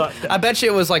know what? Hold on. I bet you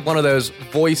it was like one of those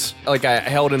voice, like I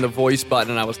held in the voice button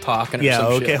and I was talking or Yeah,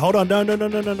 some okay. shit. Hold on. No.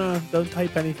 Don't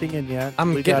type anything in yet. I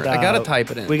gotta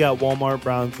type it in. We got Walmart,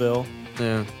 Brownsville.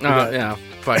 Yeah. Yeah.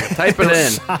 Fuck it. Type it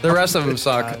in. The rest of them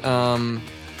suck.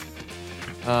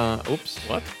 Oops.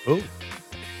 What? Oh.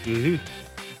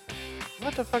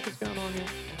 What the fuck is going on here?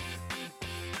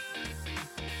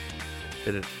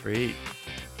 Did it free?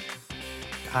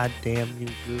 God damn you,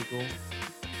 Google.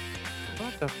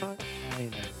 What the fuck? I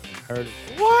ain't never heard of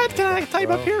it. What can I type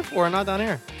Bro. up here for and not down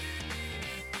here?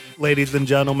 Ladies and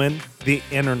gentlemen, the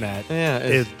internet Yeah,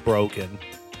 is broken.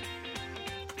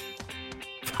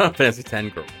 Final Fantasy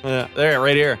X girl. Yeah, there,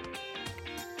 right here.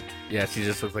 Yeah, she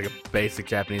just looks like a basic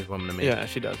Japanese woman to me. Yeah,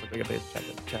 she does look like a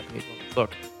basic Japanese woman.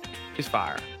 Look, she's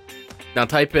fire. Now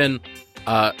type in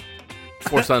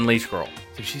Force Unleashed girl.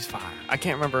 Dude, she's fire. I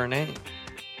can't remember her name.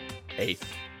 Ace.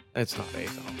 It's not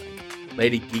Ace, I don't think.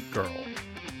 Lady Geek Girl.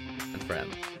 And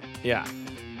friends. Yeah.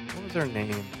 What was her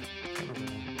name? I can't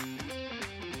remember her name.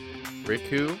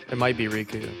 Riku. It might be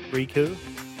Riku. Riku?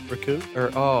 Or,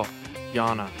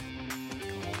 Yana.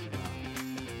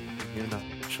 Yuna.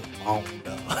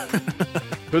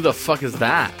 Who the fuck is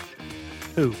that?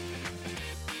 Who?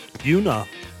 Yuna.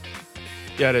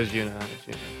 Yeah, it is Yuna. It's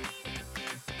Yuna.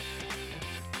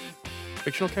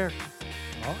 Fictional character.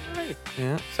 All right.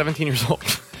 Yeah. 17 years old.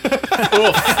 You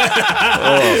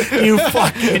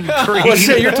fucking creep. Oh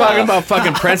shit, you're talking about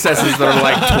fucking princesses that are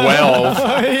like 12.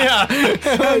 yeah.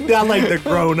 Not like the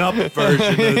grown-up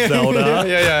version of Zelda.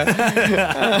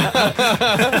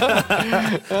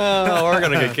 Oh, we're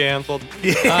gonna get canceled.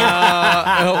 What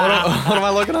am I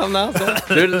looking up now?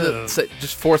 Dude,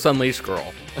 just Force Unleashed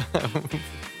girl.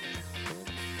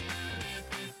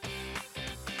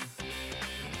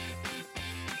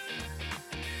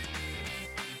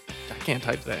 I can't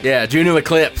type today. Yeah, Juno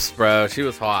Eclipse, bro. She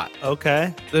was hot.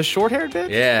 Okay. The short-haired bitch?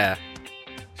 Yeah.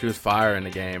 She was fire in the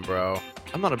game, bro.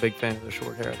 I'm not a big fan of the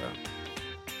short hair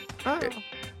though.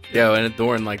 Yo, and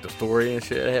during like the story and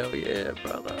shit, hell yeah,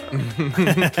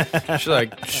 brother. She's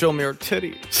like, show me her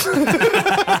titties.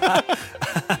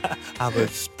 I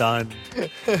was stunned.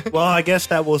 Well, I guess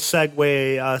that will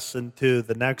segue us into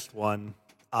the next one.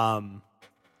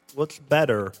 What's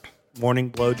better,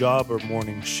 morning blowjob or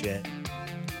morning shit?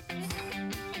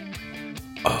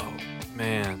 Oh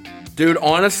man, Dude,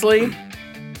 honestly,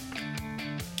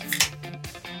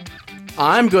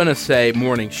 I'm gonna say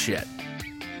morning shit.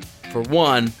 For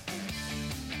one,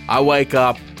 I wake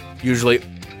up usually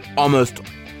almost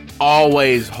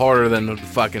always harder than the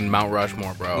fucking Mount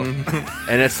Rushmore, bro.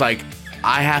 And it's like,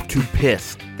 I have to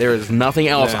piss. There is nothing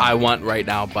else I want right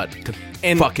now but to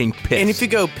fucking piss. And if you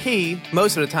go pee,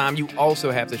 most of the time you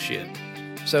also have to shit.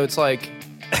 So it's like,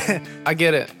 I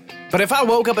get it. But if I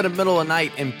woke up in the middle of the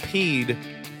night and peed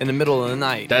in the middle of the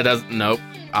night, that doesn't, nope.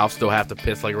 I'll still have to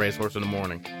piss like a racehorse in the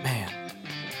morning. Man,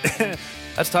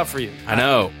 that's tough for you. I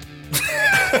know.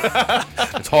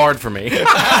 It's hard for me.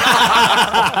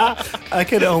 I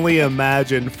can only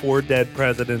imagine 4 dead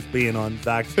presidents being on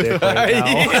Zach's dick right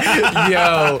now.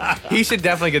 Yo, he should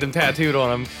definitely get them tattooed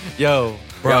on him. Yo,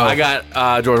 Bro, I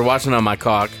got George Washington on my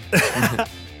cock.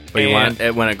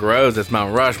 But when it grows, it's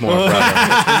Mount Rushmore,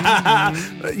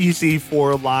 brother. You see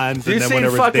 4 lines, and then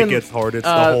whenever his dick gets hard, it's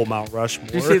the whole Mount Rushmore.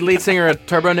 Did you see the lead singer of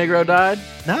Turbo Negro died?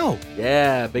 No.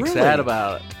 Yeah, big sad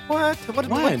about it. what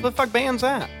the fuck band's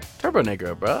that? Turbo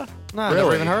Negro, bro. No, I've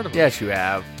never even heard of it. Yes, you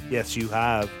have. Yes, you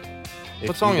have.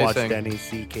 What song you you watched sing?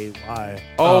 NECKY.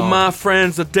 All my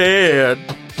friends are dead.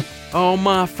 All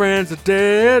my friends are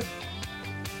dead.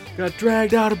 Got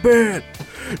dragged out of bed.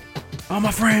 All my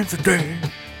friends are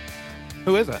dead.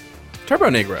 Who is that?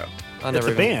 Turbo Negro. It's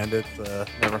a band. It's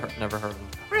Never heard of him.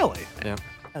 really. Yeah.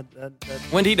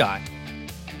 That's When did he die?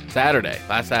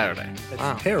 Last Saturday.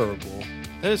 Wow. terrible.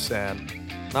 It is sad.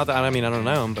 Not that I don't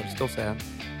know him, but it's still sad.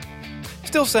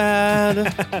 Still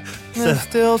sad. It's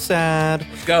still sad.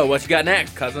 Let's go. What you got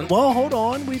next, cousin? Well, hold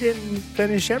on. We didn't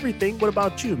finish everything. What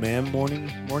about you, man? Morning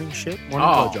shit? Morning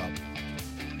blowjob.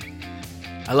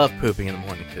 I love pooping in the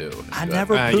morning too. I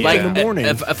never Yeah. poop in the morning.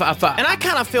 If I, And I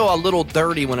kind of feel a little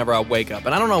dirty whenever I wake up,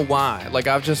 and I don't know why. Like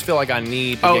I just feel like I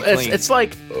need to get clean. it's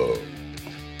like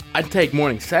I'd take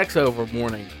morning sex over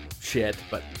morning shit,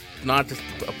 but not just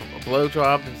a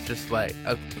blowjob. It's just like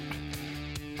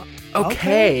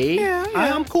okay. yeah.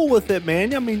 I'm cool with it,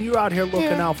 man. I mean, you're out here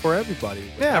looking out for everybody.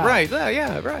 Yeah, right.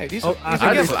 Yeah, right. These are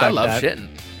I respect love that. shitting.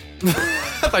 I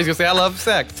thought he was gonna say I love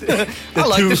sex. I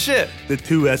like the shit. The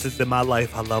 2 S's in my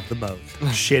life I love the most: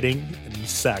 shitting and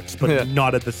sex, but Yeah.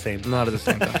 not at the same time. Not at the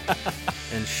same time.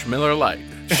 And Schmiller Light.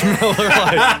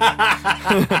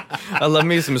 I love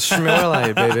me some Schmiller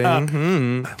Light, baby.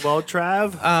 Mm-hmm. Well,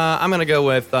 Trav, I'm gonna go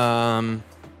with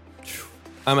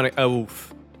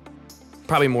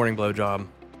probably morning blowjob.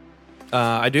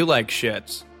 I do like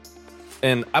shits,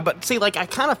 but see, like I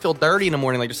kind of feel dirty in the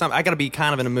morning. Like there's something I gotta be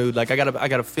kind of in a mood. Like I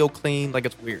gotta feel clean. Like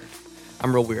it's weird.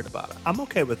 I'm real weird about it. I'm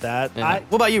okay with that. Yeah.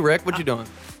 What about you, Rick? What you doing?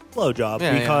 Blowjob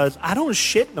Yeah, because I don't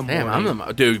shit in the morning.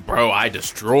 Damn, dude, bro. I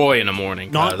destroy in the morning.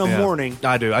 Not in the cuz. morning.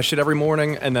 I do. I shit every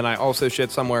morning, and then I also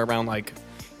shit somewhere around like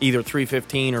either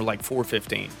 3:15 or like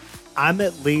 4:15. I'm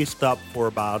at least up for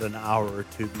about an hour or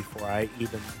 2 before I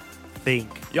even think.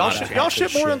 Y'all that I shit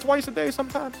have to more than twice a day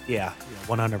sometimes. Yeah,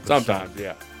 100%. Sometimes,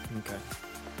 yeah. Okay.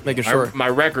 Making sure. My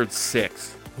record's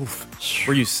 6.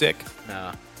 Were you sick?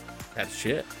 Nah, that's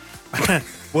shit. I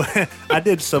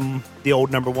did the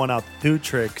old number 1 out 2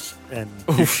 tricks, and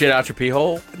You shit out your pee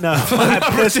hole? no, I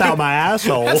pissed out my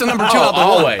asshole. That's a number 2 out the one.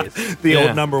 Always. The Yeah.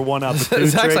 old number 1 out the 2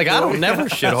 Zach's trick. like, I don't never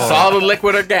shit hard. Solid,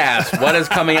 liquid, or gas? What is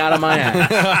coming out of my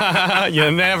ass? You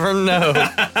never know.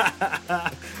 That's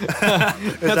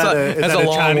a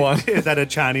long Chinese, one. Is that a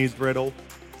Chinese riddle?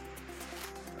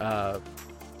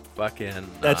 Fucking.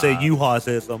 That's a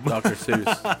Yuhasism. Dr. Seuss.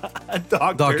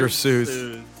 Dr.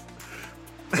 Seuss.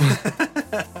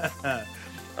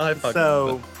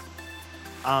 So,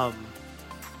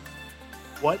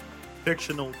 what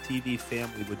fictional TV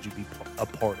family would you be a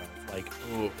part of? Like,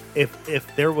 Ooh.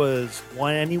 if there was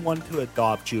anyone to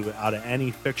adopt you out of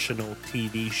any fictional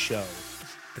TV show,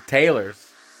 The Taylors.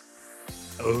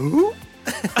 oh,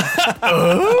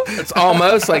 It's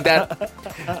almost like that.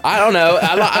 I don't know.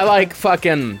 I like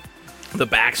fucking the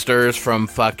Baxters from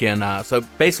fucking. So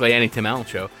basically any Tim Allen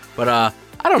show. But I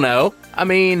don't know. I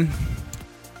mean,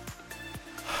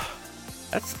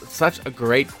 that's such a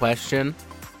great question.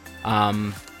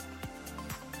 I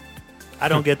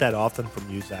don't get that often from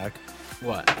you, Zach.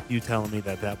 What? You telling me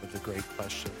that was a great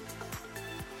question.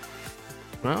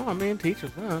 Well, I mean,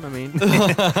 teacher's own. I mean,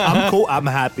 I'm cool. I'm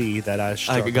happy that I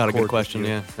got a good question.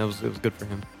 Yeah, it was good for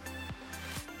him.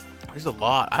 there's a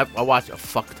lot. I watch a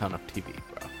fuck ton of TV,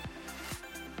 bro.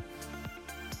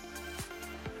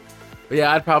 But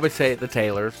yeah, I'd probably say the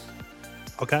Taylors.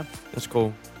 Okay. That's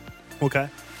cool. Okay.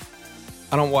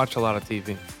 I don't watch a lot of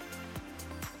TV,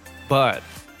 but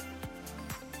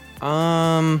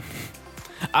I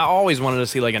always wanted to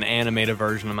see like an animated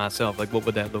version of myself. Like, what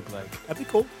would that look like? That'd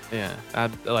be cool. Yeah,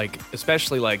 I'd like,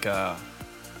 especially like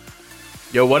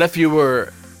Yo, what if you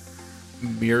were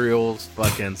Muriel's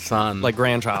fucking son? like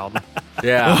grandchild,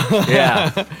 yeah, yeah.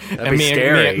 That'd and be me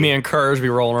scary. and me and Kurz be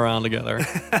rolling around together.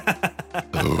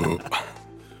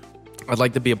 I'd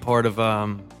like to be a part of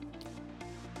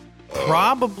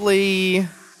probably,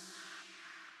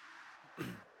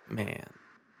 man.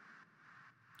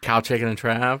 Cow, Chicken, and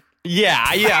Trav.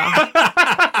 Yeah.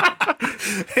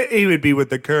 He would be with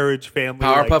the Courage family.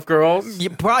 Powerpuff Girls. Yeah,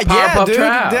 Powerpuff dude,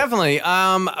 Trav. definitely.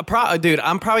 Dude,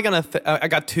 I'm probably gonna. I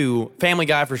got two. Family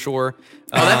Guy for sure.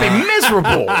 Oh, that'd be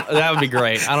miserable. That would be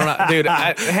great. I don't know, dude.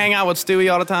 I hang out with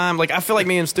Stewie all the time. Like, I feel like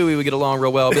me and Stewie would get along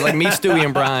real well. It'd be like me, Stewie,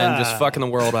 and Brian just fucking the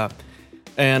world up.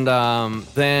 And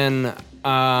then,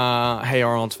 Hey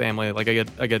Arnold's Family. Like, I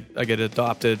get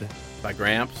adopted By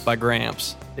Gramps. by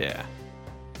Gramps. Yeah,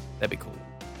 that'd be cool.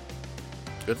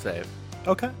 Good save.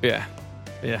 Okay. Yeah.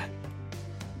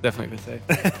 Definitely good say.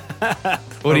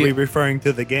 Are we referring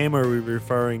to the game or are we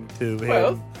referring to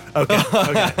him? Okay.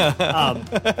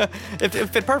 It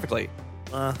fit perfectly.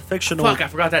 Fictional. Fuck, I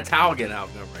forgot that towel again out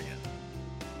and over again.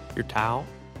 Your towel?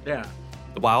 Yeah.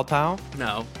 The wild towel?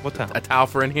 No. What towel? A towel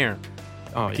for in here.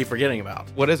 Oh, I keep forgetting about.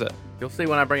 what is it? You'll see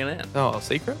when I bring it in. Oh, a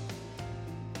secret?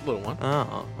 Little one.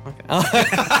 Oh, okay.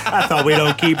 I thought we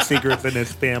don't keep secrets in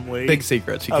his family. Big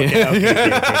secrets. You Okay,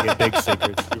 can't. big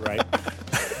secrets. You're right.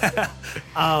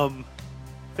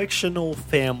 Fictional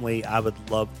family I would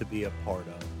love to be a part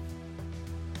of.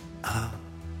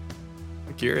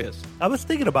 I'm curious. I was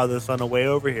thinking about this on the way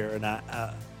over here, and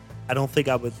I don't think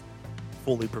I was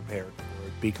fully prepared for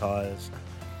it because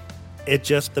it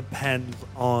just depends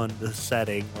on the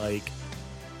setting. Like,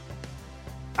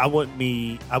 I wouldn't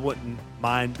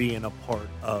mind being a part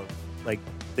of like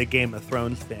the Game of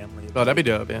Thrones family. Oh, that'd be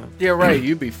dope. Yeah. Yeah, right.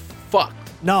 You'd be fucked.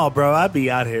 No, bro, I'd be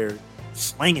out here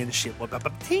slinging shit.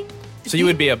 So you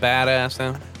would be a badass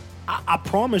then? I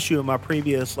promise you, in my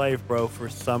previous life, bro, for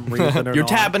some reason or You're not,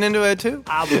 tapping into it too.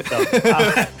 I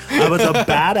was a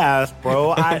badass,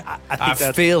 bro. I think I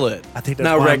that's feel it. I think that's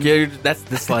No, why Rick, that's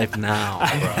this life now,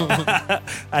 bro.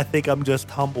 I think I'm just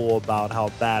humble about how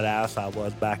badass I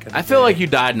was back in the I feel day. like you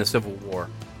died in the Civil War.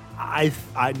 I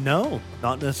know,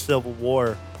 not in the Civil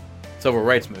War. Civil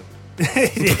rights movement.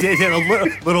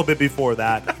 a little bit before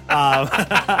that.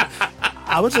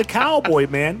 I was a cowboy,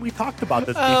 man. We talked about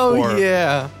this before. Oh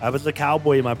yeah. I was a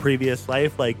cowboy in my previous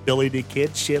life, like Billy the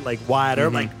Kid shit, like Wyatt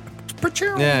Earp, like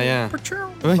Yeah.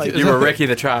 Like, You were Ricky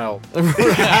the Child.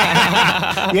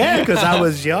 yeah, because I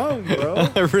was young, bro.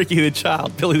 Ricky the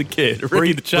Child, Billy the Kid,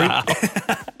 Ricky the Child.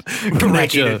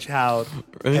 Ricky the Child.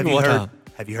 What time?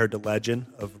 Have you heard the legend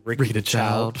of Ricky the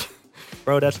Child.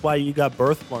 Bro, that's why you got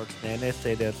birthmarks, man. They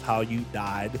say that's how you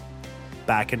died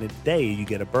back in the day. You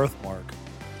get a birthmark.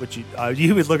 Which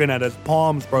you was looking at his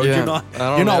palms, bro. Yeah,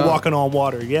 You're not walking on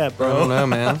water yet, I bro. don't know,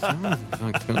 man.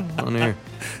 What's going on here?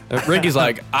 Ricky's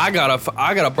like, I got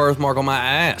a birthmark on my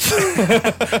ass.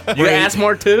 Your ass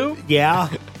mark too? Yeah,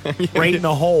 right in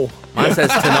the hole. Mine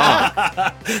says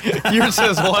Tanakh. Yours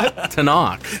says what?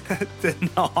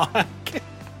 Tanakh.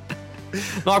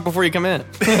 Knock before you come in.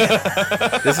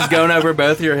 This is going over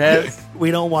both your heads.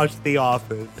 We don't watch The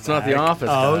Office. It's not The Office,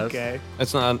 Oh, guys. okay.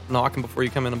 It's not knocking before you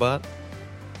come in the butt.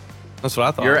 That's what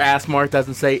I thought. Your ass mark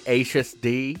doesn't say Acius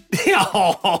D. It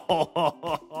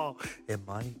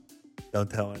might. Don't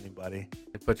tell anybody.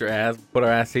 Put our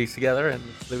ass cheeks together, and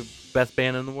it's the best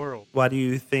band in the world. Why do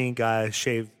you think I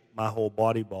shaved my whole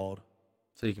body bald?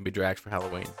 So you can be dragged for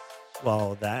Halloween.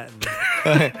 Well, that.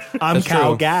 I'm That's Cal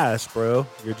true. Gas, bro.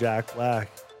 You're Jack Black.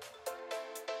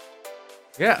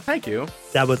 Yeah, thank you.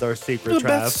 That was our secret, the Trav.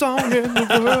 best song in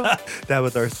the world. That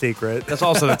was our secret. That's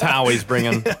also the towel he's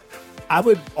bringing. I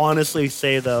would honestly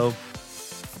say, though,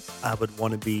 I would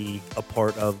want to be a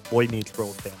part of Boy Meets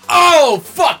World family. Oh,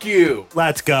 fuck you.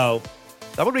 Let's go.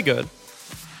 That would be good.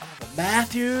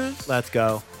 Matthews? Let's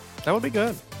go. That would be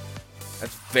good.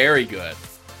 That's very good.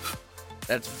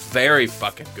 That's very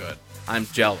fucking good. I'm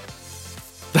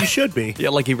jealous. You should be. Yeah,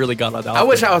 like he really got it out. I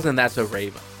wish I was in That's So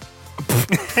Raven.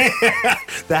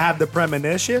 To have the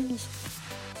premonitions.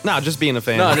 No, just being a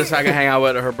fan. No, just so I can hang out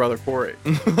with her brother Corey.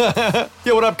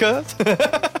 Yo, what up, cuz?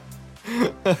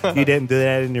 You didn't do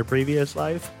that in your previous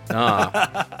life?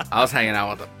 I was hanging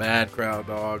out with a bad crowd,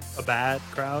 dog. A bad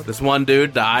crowd? This one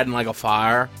dude died in like a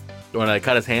fire when they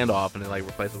cut his hand off and they like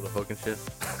replaced it with a hook and shit.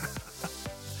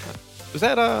 Is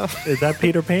that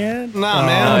Peter Pan? Nah,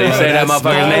 man. You say that That's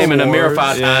motherfucker's name in the mirror Wars.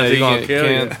 5 times, he gonna kill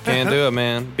you. Can't do it,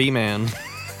 man. B-Man.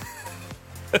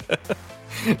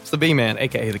 It's the B-Man,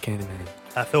 a.k.a. the Candyman.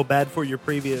 I feel bad for your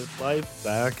previous life,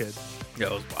 Zach. It It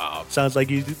was wild. sounds like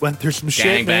you went through some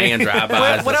Gang shit, banging, man.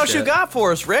 drive-bys. What and else you shit. got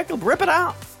for us, Rick? Rip it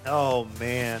out. Oh,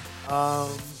 man.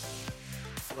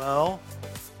 Well,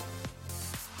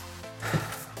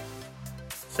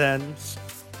 since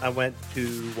I went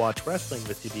to watch wrestling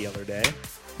with you the other day,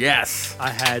 Yes. I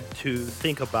had to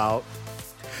think about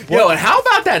Yo, and how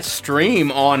about that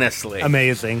stream, honestly?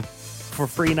 amazing for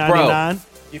free $99.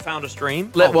 You found a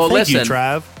stream? Well, thank you, listen,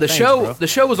 Trav. the Thanks, show bro. the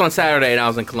show was on Saturday and I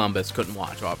was in Columbus. Couldn't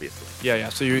watch, obviously. Yeah.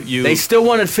 So you They still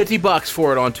wanted $50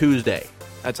 for it on Tuesday.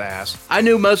 that's ass. I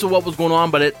knew most of what was going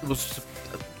on, but it was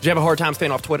Did you have a hard time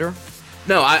staying off Twitter?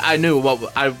 no. I knew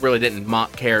what I really didn't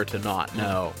care to not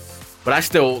know, but I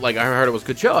still like. I heard it was a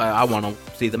good show. I want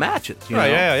to see the matches. You know?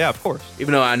 Yeah. Of course.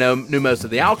 Even though I knew most of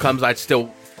the outcomes,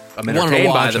 I'm Wanted to entertained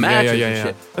by watch the them. matches Yeah. and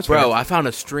shit. That's Bro, fair. I found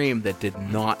a stream that did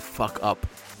not fuck up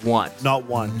once. Not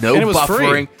one. No And it was buffering.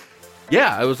 free.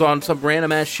 Yeah, it was on some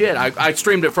random ass shit. I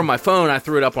streamed it from my phone. I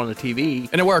threw it up on the TV.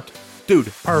 And it worked.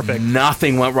 Dude, Perfect.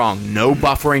 nothing went wrong. No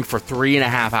buffering for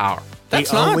 3.5 hours. That's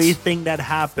the nuts. only thing that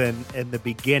happened in the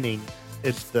beginning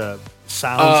is the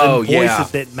sounds Oh, and voices yeah.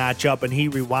 didn't match up, and he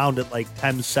rewound it like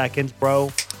 10 seconds,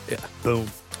 bro. Yeah. Boom.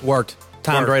 Worked.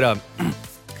 Timed Worked. right up.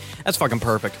 That's fucking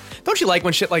perfect. Don't you like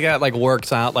when shit like that like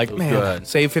works out? Like, was man, good.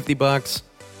 save $50.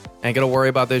 Ain't gonna worry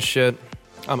about this shit.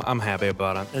 I'm happy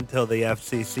about it. Until the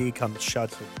FCC comes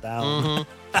shuts it down.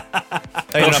 Hey,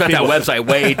 They'll enough shut people- that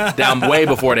website way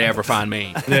before they ever find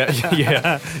me.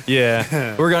 Yeah.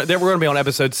 We're gonna be on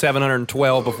episode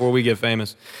 712 before we get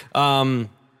famous. Heard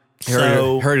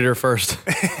it here first.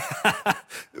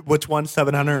 Which one?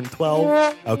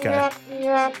 712? Okay.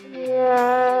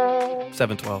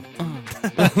 712.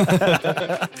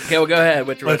 Okay, well, go ahead.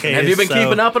 With your Okay, Have you been so-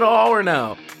 keeping up at all or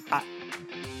no?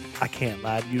 I can't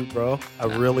lie to you, bro. I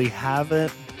really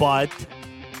haven't, but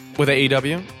With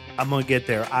AEW? I'm going to get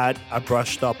there. I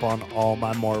brushed up on all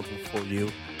my Marvel for you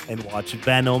and watched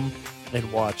Venom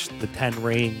and watched The Ten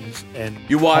Rings and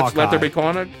You watched Let There Be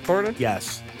Hawkeye. Carnage?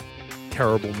 Yes.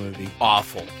 Terrible movie.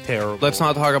 Awful. Terrible. Let's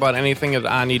not talk about anything that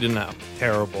I need to know.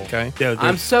 Terrible. Okay. Dude,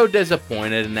 I'm so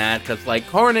disappointed in that because, like,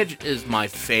 Carnage is my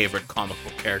favorite comic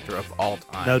book character of all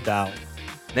time. no doubt.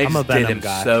 they I'm a just did Venom him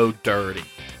guy. so dirty.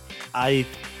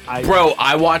 Bro,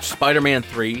 I watched Spider-Man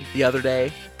 3 the other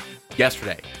day.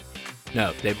 Yesterday.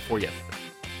 No, the day before yesterday.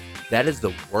 That is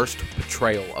the worst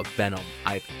portrayal of Venom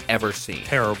I've ever seen.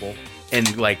 terrible.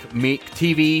 And, like,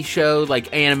 TV show,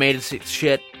 like, animated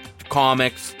shit,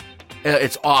 comics.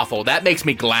 It's awful. That makes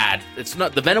me glad. It's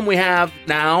not the Venom we have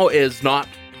now is not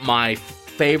my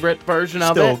favorite version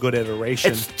of Still it. a good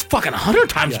iteration. It's fucking 100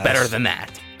 times Yes. better than that.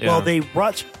 Yeah. Well, they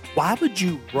rush. Why would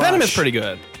you rush? Venom is pretty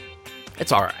good.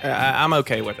 It's all right. I'm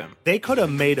okay with him. They could have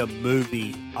made a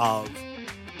movie of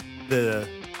the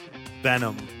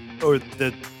Venom or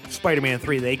the Spider-Man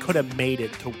 3. They could have made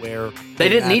it to where They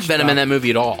didn't need matched Venom in up. that movie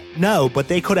at all. No, but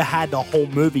they could have had the whole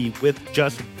movie with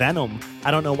just Venom.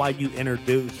 I don't know why you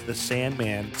introduced the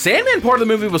Sandman, Sandman part of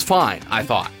the movie was fine, I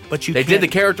thought. but you They did can't- the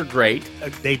character great.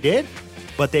 They did,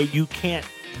 but you can't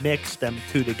mix them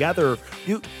two together.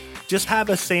 You just have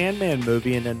a Sandman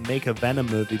movie and then make a Venom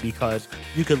movie because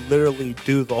you could literally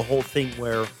do the whole thing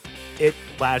where it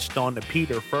latched on to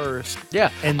Peter first.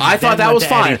 Yeah, and I thought then that went was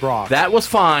to Eddie fine. Brock. That was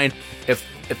fine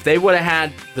if they would have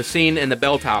had the scene in the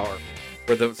bell tower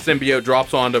where the symbiote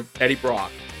drops onto Eddie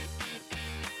Brock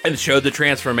and showed the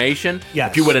transformation.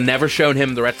 Yes. If you would have never shown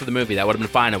him the rest of the movie, that would have been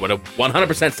fine. It would have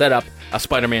 100% set up a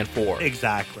Spider-Man 4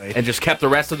 Exactly. and just kept the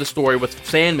rest of the story with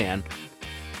Sandman.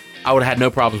 I would have had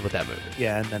no problems with that movie.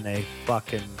 Yeah, and then they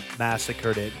fucking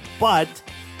massacred it. But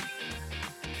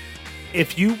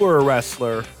if you were a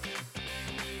wrestler,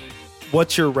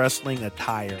 what's your wrestling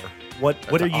attire?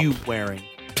 What are you wearing?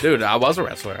 Dude, I was a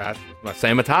wrestler. My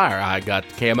same attire. I got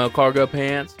camo cargo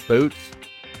pants, boots,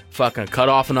 fucking cut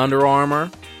off an Under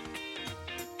Armour,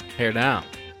 hair down,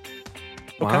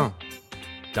 Wow.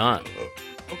 done.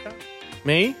 Okay.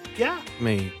 Me? Yeah,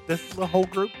 Me. this is a whole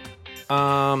group.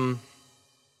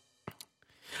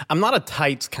 I'm not a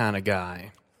tights kind of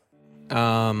guy.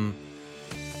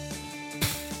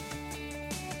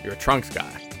 You're a trunks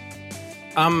guy.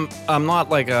 I'm not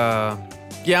like a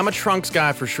I'm a trunks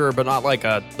guy for sure, but not like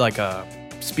a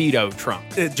Speedo trunk.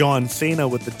 John Cena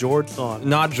with the Jorts on.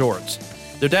 Not jorts.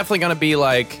 They're definitely gonna be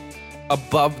like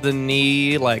above the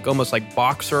knee, like almost like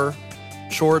boxer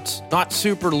shorts. Not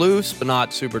super loose, but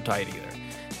not super tight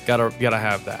either. Gotta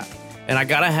have that. And I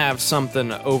gotta have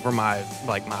something over my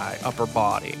upper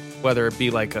body, whether it be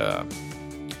like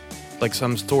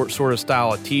some sort of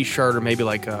style of t-shirt or maybe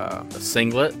like a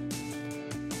singlet.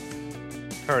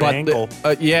 Or an ankle.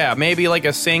 Yeah, maybe like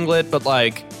a singlet, but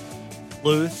like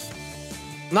Loose.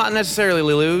 not necessarily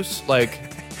loose. Like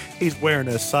He's wearing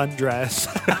a sundress.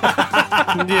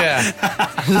 yeah,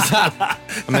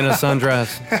 I'm in a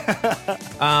sundress.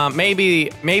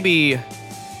 Maybe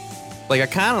like I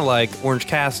kind of like Orange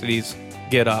Cassidy's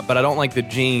get up, but I don't like the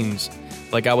jeans.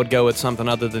 Like I would go with something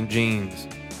other than jeans.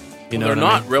 You know, they're what I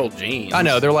not mean? real jeans. I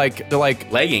know they're like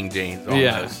legging jeans,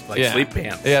 almost like sleep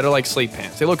pants. Yeah, they're like sleep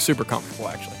pants. They look super comfortable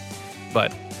actually,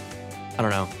 but I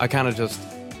don't know. I kind of just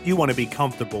You want to be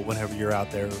comfortable whenever you're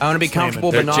out there. I want to be slamming.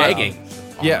 comfortable, They're but not jeggings.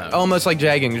 Yeah, almost like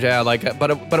jeggings. Yeah, like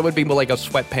but it would be more like a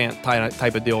sweatpant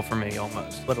type of deal for me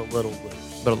almost, But a little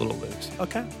loose. but a little loose.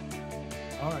 Okay.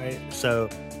 All right. So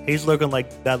he's looking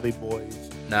like Dudley Boys.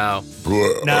 No,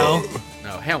 No?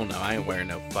 hell no. I ain't wearing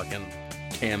no fucking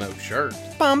camo shirt.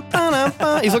 Bum, ba-dum,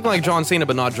 ba. He's looking like John Cena,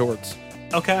 but not jorts.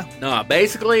 Okay. No,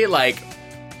 basically, like,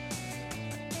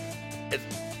 it's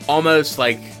almost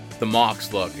like the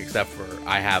Mox look, except for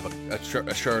I have a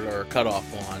shirt or a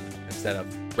cutoff on instead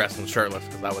of wrestling shirtless,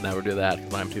 because I would never do that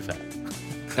because I'm too fat.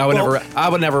 I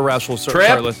would never wrestle Trip?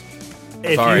 shirtless.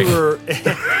 If Sorry. you were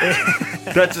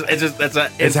That's an instinct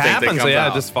It that happens, comes yeah.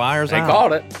 out. It just fires They out.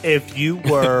 called it. if you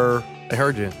were I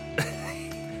heard you.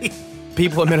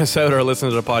 People in Minnesota are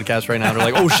listening to the podcast right now.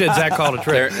 They're like, "Oh shit, Zach called a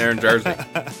trip." They're in Jersey.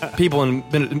 People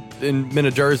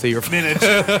in Jersey are.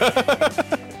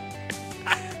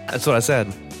 That's what I said.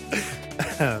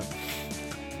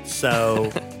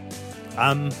 so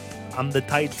I'm the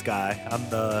tights guy. I'm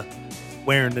the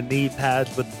wearing the knee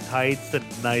pads with the tights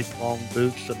and nice long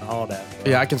boots and all that.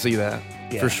 Yeah, I can see that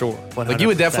Yeah, for sure. Like you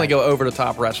would 100%. definitely go over the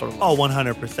top wrestler. Oh,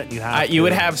 100%. You have to. You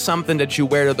would have something that you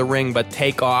wear to the ring, but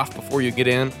take off before you get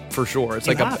in for sure. It's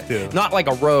You like have to. not like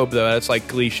a robe though. It's like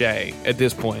cliche at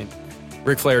this point.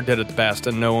 Ric Flair did it the best,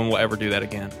 and no one will ever do that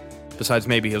again, besides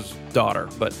maybe his daughter.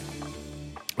 But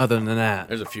other than that,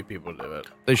 There's a few people who do it.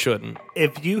 they shouldn't.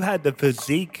 If you had the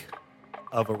physique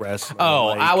of a wrestler. Oh,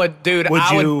 like, I would, dude. would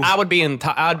you- I would be in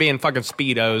fucking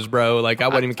speedos, bro. Like I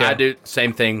wouldn't even care. I do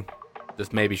same thing,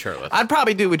 just maybe shirtless. I'd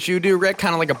probably do what you do, Rick.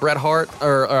 Kind of like a Bret Hart,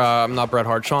 or not Bret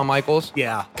Hart, Shawn Michaels.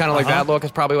 Yeah. Kind of like Uh-huh. that look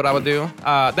is probably what I would do.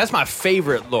 That's my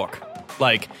favorite look,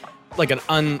 like an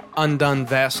undone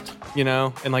vest, you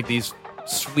know, and like these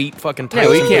sweet fucking. yeah, tights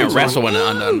we and can't boots. wrestle in an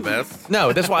undone vest.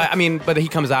 No, that's why. I mean, but he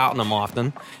comes out in them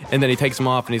often, and then he takes them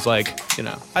off, and he's like, you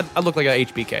know, I look like a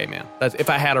HBK man. That's if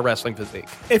I had a wrestling physique.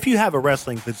 If you have a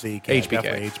wrestling physique, yeah, HBK.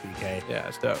 definitely HBK. Yeah,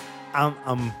 it's dope.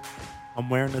 I'm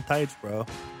wearing the tights, bro.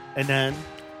 And then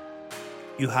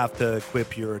you have to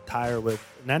equip your attire with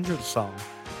an entrance song.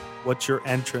 What's your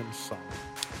entrance song?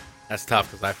 That's tough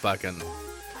because I fucking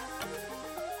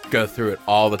go through it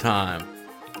all the time.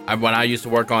 When I used to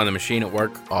work on the machine at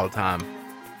work all the time,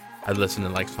 I'd listen to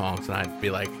like songs and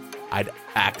I'd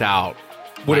act out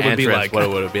What my it would be entrance, like. what it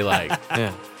would be like.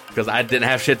 Yeah. Because I didn't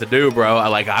have shit to do, bro.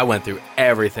 I went through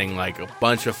everything, like a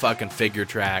bunch of fucking figure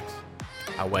tracks.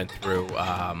 I went through,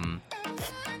 I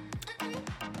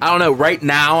don't know. Right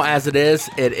now, as it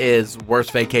is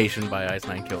Worst Vacation by Ice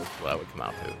Nine Kills. What I would come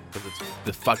out to because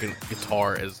the fucking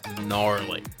guitar is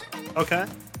gnarly. Okay.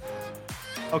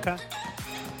 I'm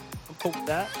cool with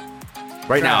that.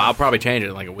 Right now, I'll probably change it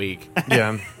in like a week.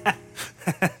 Yeah.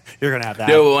 You're gonna have that.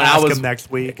 Dude, when Ask I was him next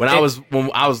week. when I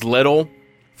was little,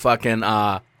 fucking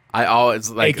I always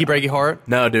like Achy breaky heart.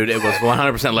 No, dude, it was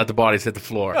 100% let the bodies hit the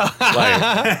floor. Like,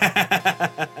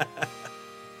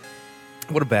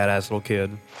 What a badass little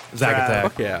kid. Zack Trav. Attack.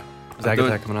 fuck yeah, Zack I'm doing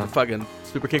Attack coming up. Fucking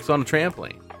super kicks on the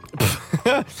trampoline.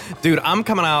 Dude, I'm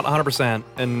coming out 100%,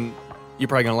 and you're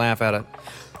probably going to laugh at it.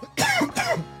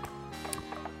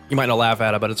 You might not laugh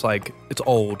at it, but it's like, it's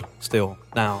old still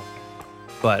now.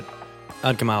 But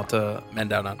I'd come out to, Men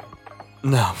down under.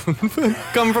 no.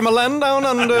 Come from a land down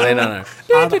under. I don't know.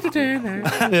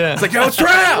 Yeah. It's like, yo, it's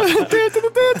Trav!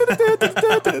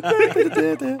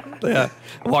 Yeah.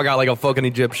 Walk out like a fucking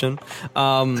Egyptian.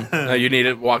 No, you need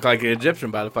to walk like an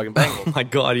Egyptian by the fucking Bengals. Oh my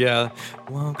God, yeah.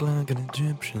 Walk like an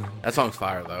Egyptian. That song's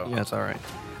fire, though. Yeah, it's all right.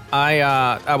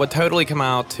 I would totally come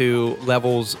out to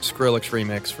Level's Skrillex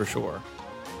remix for sure.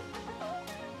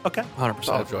 Okay. 100%.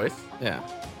 Solid choice. Yeah.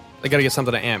 They got to get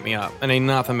something to amp me up. And ain't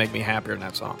nothing make me happier than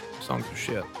that song. The song's are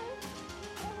shit.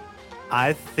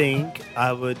 I think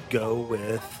I would go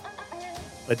with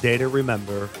A Day to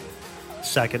Remember.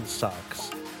 Second Sucks.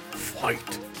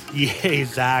 Fight. Yeah,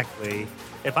 exactly.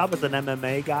 If I was an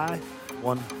MMA guy,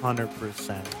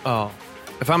 100%. Oh,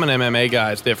 if I'm an MMA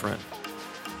guy, it's different.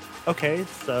 Okay,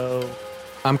 so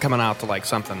I'm coming out to like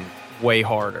something way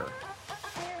harder.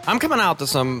 I'm coming out to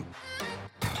some.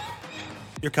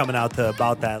 you're coming out to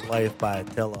About That Life by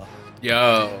Attila.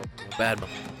 Yo, bad one.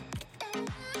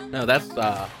 No, that's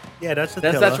Yeah, that's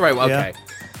Attila. that's right. Okay.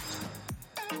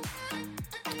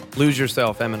 Lose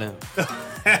Yourself, Eminem.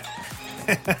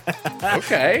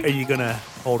 Okay. Are you gonna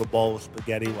hold a bowl of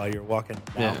spaghetti while you're walking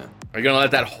down? Yeah. Are you gonna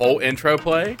let that whole intro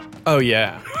play? Oh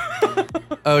yeah.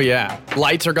 Oh yeah.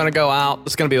 Lights are gonna go out.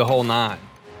 It's gonna be the whole 9.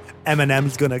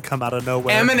 Eminem's gonna come out of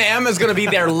nowhere. Eminem is gonna be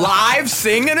there live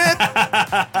singing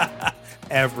it.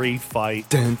 Every fight.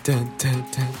 Dun, dun, dun,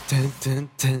 dun, dun, dun,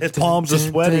 dun, His palms are dun,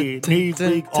 sweaty, dun, knees dun,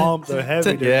 weak, dun, arms are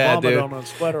heavy. There's Yeah, vomit dude. on a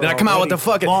sweater Then I come out with the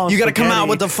already. fucking. You gotta come out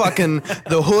with the Spaghetti. fucking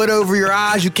the hood over your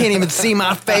eyes. You can't even see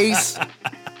my face.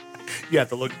 You have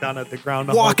to look down at the ground.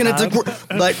 The Walking whole at the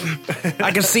time. like,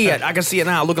 I can see it. I can see it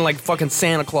now. Looking like fucking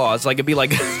Santa Claus. Like it'd be like,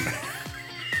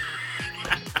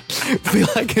 be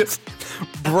like this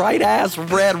bright ass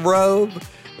red robe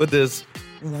with this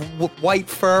white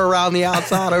fur around the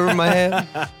outside over my head.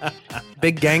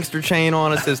 Big gangster chain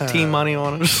on it. Says T Money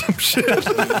on it or some shit.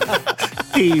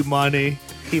 T-Money.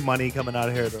 T-Money coming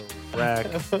out here to wreck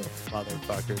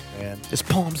motherfuckers, man. His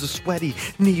palms are sweaty,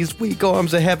 knees weak,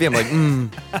 arms are heavy. I'm like,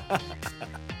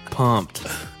 pumped.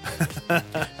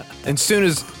 And soon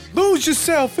as lose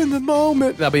yourself in the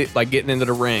moment, I'll be like getting into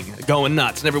the ring, going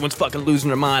nuts, and everyone's fucking losing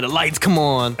their mind. The lights come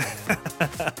on.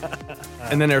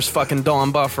 And then there's fucking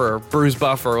Dawn Buffer, or Bruce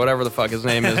Buffer, or whatever the fuck his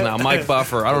name is now. Mike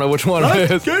Buffer. I don't know which one it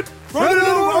is. Get ready to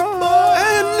rumble!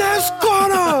 And this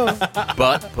corner!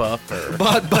 Butt buffer.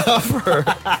 Butt Buffer.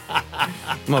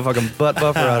 Motherfucking Butt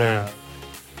Buffer out here.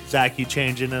 Zach, you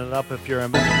changing it up if you're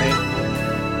an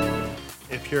MMA?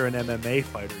 If you're an MMA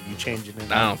fighter, you changing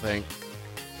it up? I don't think.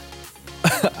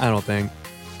 I don't think.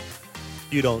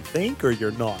 You don't think, or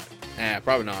you're not?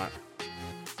 Probably not.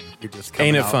 You're just coming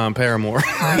Ain't it out, fun, Paramore?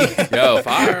 Yo,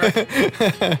 fire.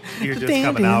 You're just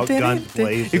coming out guns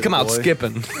blazing. You come out boy.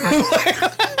 skipping.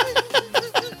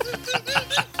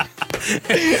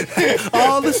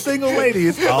 All the single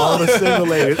ladies. All the single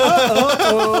ladies.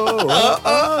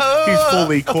 He's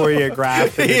fully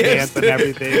choreographed and He is, dance and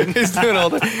everything. He's doing all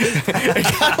the.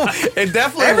 It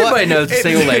definitely. Everybody knows the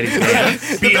single ladies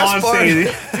dance. Beyonce.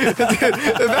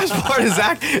 The best part is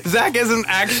Zach isn't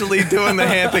actually doing the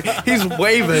hand thing. He's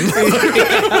waving.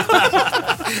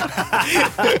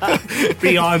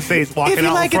 Beyonce's walking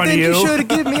out in front of you. have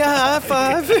given me a high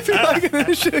five. If you like it, then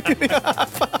you should have given me a high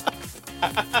five.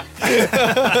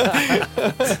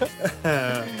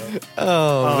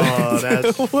 Oh,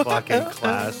 that's fucking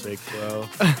classic, bro.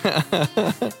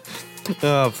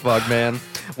 Oh fuck, man!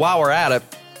 While we're at it,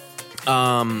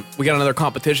 we got another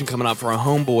competition coming up for our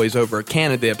homeboys over at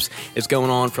Canadips. It's going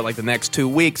on for like the next 2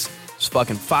 weeks. It's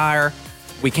fucking fire.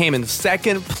 We came in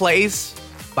second place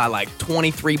by like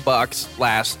 $23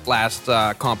 last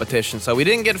competition. So we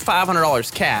didn't get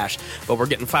 $500 cash, but we're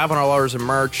getting $500 in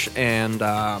merch and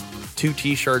 2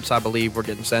 T-shirts, I believe, were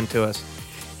getting sent to us.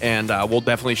 And we'll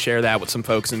definitely share that with some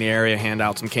folks in the area, hand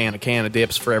out some can of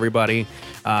dips for everybody.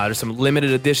 There's some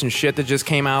limited edition shit that just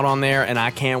came out on there, and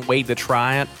I can't wait to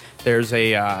try it. There's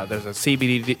a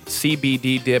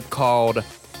CBD dip called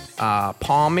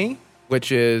Palmy,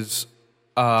 which is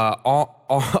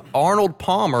Arnold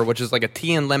Palmer, which is like a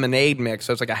tea and lemonade mix.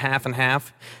 So it's like a half and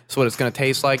half. That's what it's going to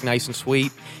taste like, nice and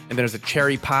sweet. And there's a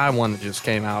cherry pie one that just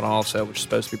came out also, which is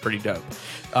supposed to be pretty dope.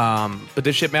 But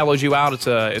this shit mellows you out. It's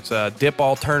a dip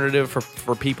alternative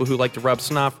for people who like to rub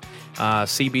snuff.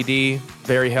 CBD,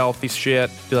 very healthy shit.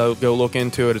 Go look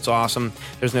into it. It's awesome.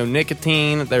 There's no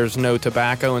nicotine. There's no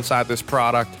tobacco inside this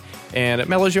product. And it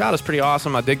mellows you out. It's pretty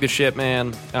awesome. I dig the shit,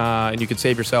 man. And you can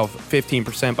save yourself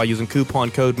 15% by using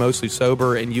coupon code Mostly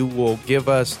Sober, and you will give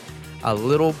us a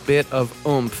little bit of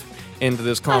oomph into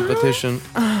this competition.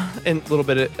 And a little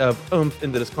bit of oomph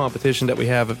into this competition that we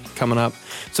have coming up.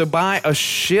 So buy a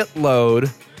shitload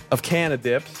of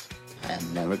Canadips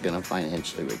I'm never gonna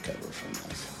financially recover from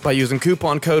this. by using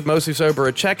coupon code Mostly Sober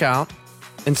at checkout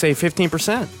and save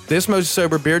 15%. This Mostly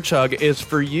Sober beer chug is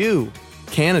for you.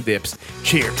 Canadips.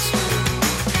 Cheers.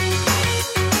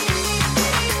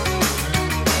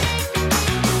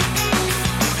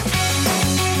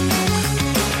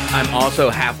 I'm also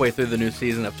halfway through the new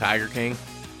season of Tiger King.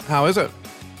 How is it?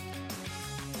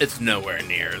 It's nowhere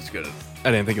near as good as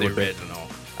I didn't think it the would be. original.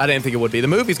 I didn't think it would be. The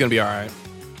movie's going to be all right.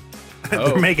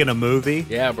 They're making a movie.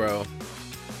 Yeah, bro.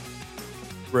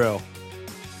 Real.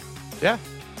 Yeah.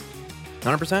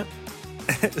 100%.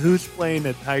 Who's playing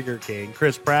the Tiger King?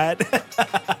 Chris Pratt?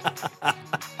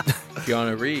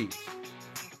 Keanu Reeves.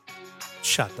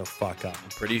 Shut the fuck up.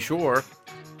 Pretty sure.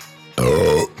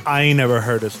 I ain't never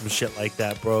heard of some shit like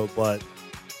that, bro, but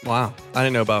Wow. I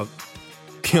didn't know about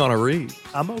Keanu Reeves.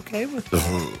 I'm okay with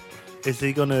it. Is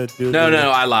he gonna do No, the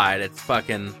I lied. It's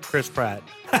fucking Chris Pratt?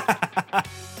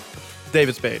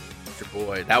 David Spade. your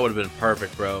boy. That would have been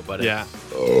perfect, bro. But Yeah.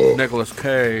 it's Nicolas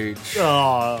Cage.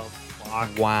 Oh, fuck.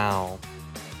 Wow.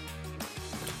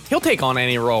 He'll take on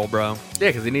any role, bro. Yeah,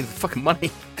 because he needs the fucking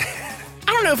money.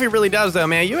 I don't know if he really does, though,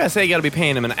 man. USA got to be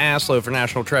paying him an assload for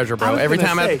National Treasure, I bro. was Every gonna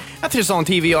time say- that's just on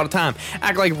TV all the time.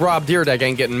 Act like Rob Dyrdek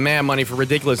ain't getting mad money for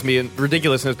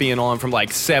ridiculousness being on from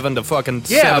like 7 to fucking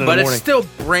 7 Yeah, in but the it's morning. still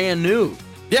brand new.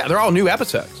 Yeah, they're all new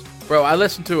episodes. Bro, I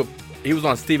listened to he was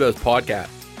on Steve-O's podcast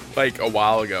like a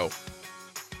while ago.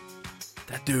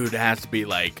 That dude has to be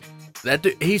like, that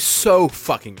dude, he's so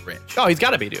fucking rich. Oh, he's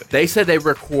got to be, dude. They said they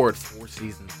record 4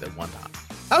 seasons at one time.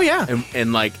 Oh, yeah.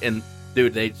 And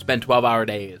dude, they spend 12-hour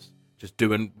days just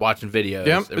watching videos.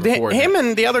 Yeah, and recording him it.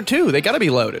 and the other two, they got to be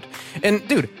loaded. And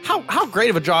dude, how great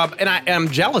of a job, and I am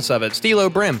jealous of it, Stilo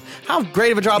Brim. How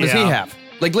great of a job does he Yeah. have?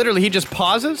 Like literally, he just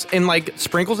pauses and like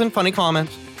sprinkles in funny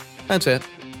comments. That's it.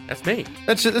 That's me.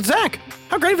 That's Zach.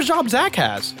 How great of a job Zach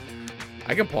has.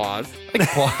 I can pause Like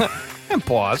pause and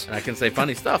pause. and I can say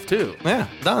funny stuff too. Yeah,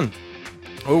 done.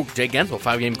 Oh, Jay Gensel,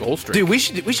 5-game goal streak. Dude, we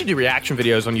should do reaction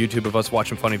videos on YouTube of us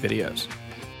watching funny videos.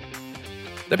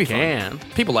 That'd be fun.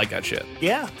 People like that shit.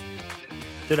 Yeah.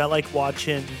 Dude, I like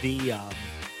watching the,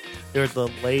 there's a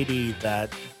lady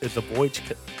that is a voice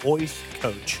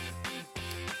coach,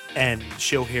 and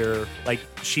she'll hear, like,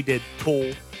 she did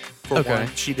Tool for Okay. one.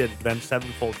 She did Avenged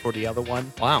Sevenfold for the other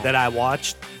one. Wow. That I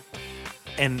watched.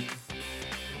 And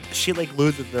she, like,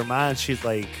 loses her mind. She's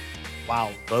like,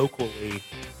 wow, locally,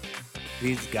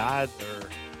 these guys are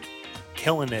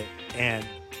killing it. And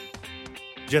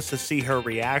just to see her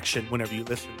reaction whenever you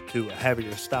listen to a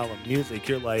heavier style of music,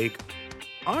 you're like,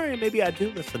 all right, maybe I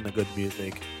do listen to good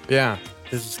music. Yeah.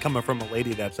 This is coming from a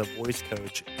lady that's a voice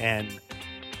coach, and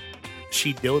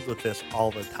she deals with this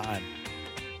all the time.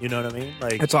 You know what I mean?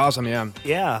 Like, It's awesome, yeah.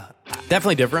 yeah,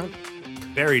 Definitely different.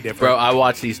 very different. Bro, I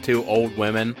watch these 2 old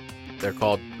women.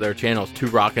 Their channel's 2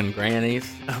 Rockin'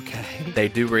 Grannies. okay. They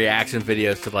do reaction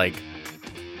videos to like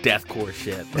deathcore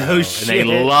shit, bro. No And shit. they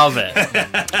love it.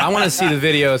 I want to see the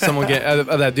video of someone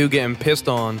of that dude getting pissed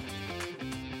on.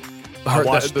 I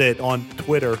watched it on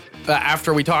Twitter.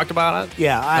 After we talked about it.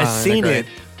 Yeah, I Oh, seen they're it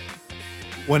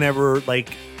whenever, like,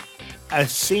 I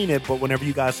seen it, but whenever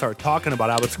you guys started talking about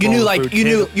it, I was You knew, scrolling like, through you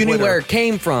knew Twitter. where it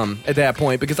came from at that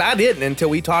point, because I didn't until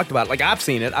we talked about it. Like, I've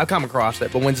seen it, I've come across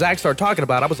it, but when Zach started talking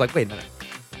about it, I was like, wait a minute,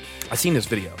 I seen this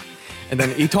video, and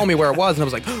then he told me where it was, and I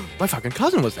was like, oh, my fucking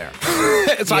cousin was there.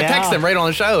 So I Yeah. texted him right on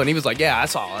the show, and he was like, yeah, I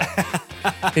saw it.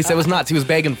 He said it was nuts. He was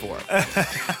begging for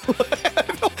it.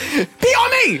 Pee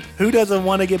on me. Who doesn't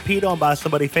want to get peed on by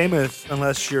somebody famous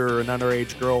unless you're an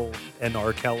underage girl and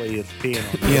R. Kelly is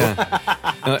peeing on you?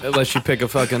 Yeah, unless you pick a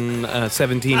fucking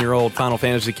 17-year-old Final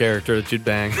Fantasy character that you'd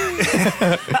bang.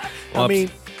 I mean,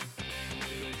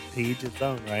 to each his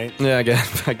own, right? Yeah, I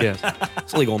guess.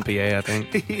 It's legal in PA, I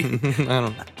think. I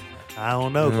don't know. I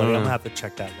don't know, but I'm gonna have to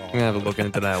check that law. I'm gonna have to look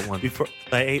into that one. Before,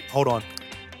 hey, hold on.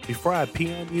 Before I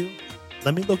pee on you,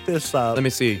 let me look this up. Let me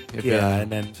see. If,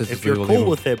 and then this is if you're legal, cool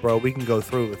legal. with it, bro, we can go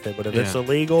through with it. But if it's Yeah.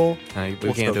 illegal, we we'll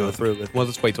still can't do go it. through with Well, it.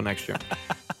 let's wait till next year.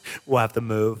 We'll have to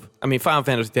move. I mean, Final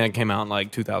Fantasy X came out in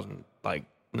like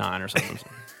 2009 or something.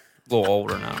 A little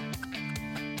older now.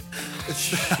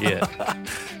 Shit.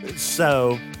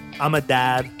 So, I'm a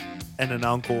dad and an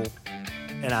uncle,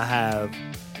 and I have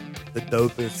the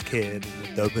dopest kid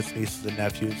and the dopest nieces and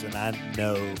nephews, and I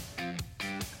know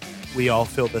we all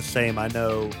feel the same. I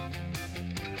know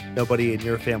nobody in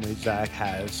your family, Zach,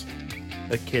 has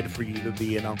a kid for you to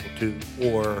be an uncle to,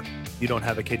 or you don't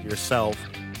have a kid yourself.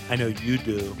 I know you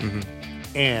do. Mhm.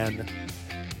 And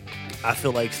I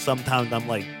feel like sometimes I'm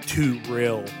like too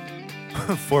real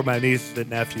for my nieces and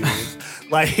nephews.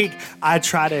 Like, I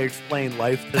try to explain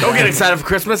life to them. Don't get excited for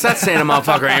Christmas. That Santa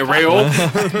motherfucker ain't real.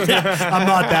 I'm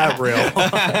not that real.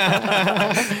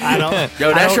 I don't.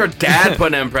 Yo, I that's don't- your dad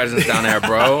putting them presents down there,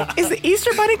 bro. Is the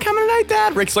Easter Bunny coming tonight,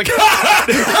 Dad? Rick's like,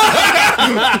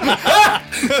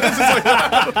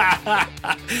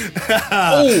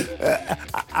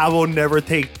 I will never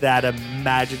take that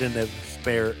imaginative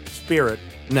spirit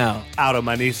no. out of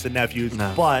my nieces and nephews.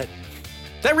 No. But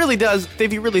That really does,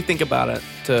 if you really think about it,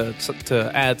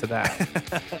 to add to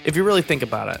that, if you really think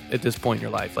about it at this point in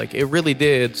your life, like, it really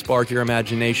did spark your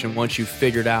imagination once you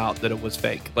figured out that it was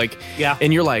fake. Like, Yeah.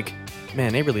 And you're like,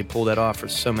 man, they really pulled that off for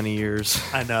so many years.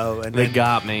 I know, and They then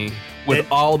got me with It-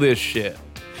 all this shit.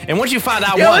 And once you find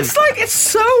out Yo, one, it's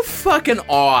so fucking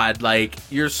odd. Like,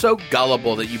 you're so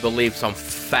gullible that you believe some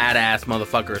fat ass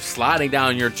motherfucker is sliding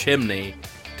down your chimney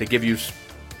to give you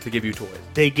toys.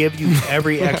 They give you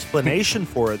every explanation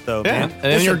for it, though, yeah. man. And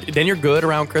then Listen, you're good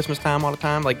around Christmas time all the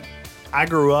time. Like, I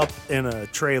grew up in a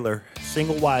trailer,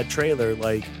 single wide trailer.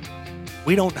 Like,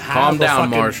 we don't have. Calm a down,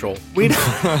 fucking, Marshall. We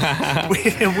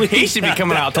don't. he should be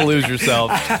coming out to lose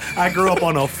yourself. I grew up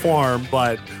on a farm,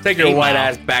 but Take your 8 white Mile.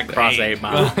 ass back across 8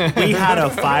 Mile. we had a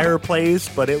fireplace,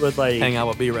 but it was like Hang out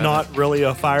with B-Rad. not really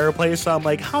a fireplace. So I'm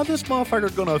like, how this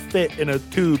motherfucker gonna fit in a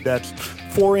tube that's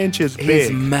 4 inches It's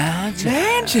big?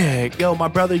 magic. Yo, my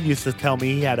brother used to tell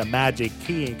me he had a magic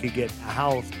key and could get a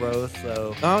house, bro.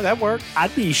 So Oh, that worked.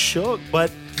 I'd be shook,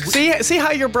 but See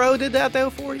how your bro did that though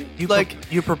for you?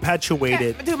 you perpetuate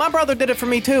it. Dude, my brother did it for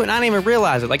me too, and I didn't even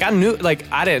realize it. Like, I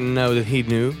didn't know that he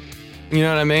knew. You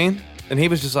know what I mean? And he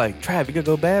was just like, Trav, you gotta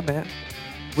go to bed, man.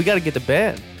 We gotta get to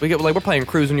bed. We're playing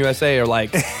Cruising USA or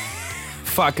like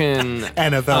fucking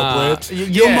NFL Blitz. yeah.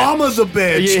 Your mama's a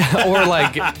bitch. Yeah, or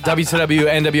like WCW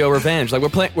NWO Revenge. Like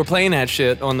we're playing that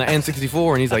shit on the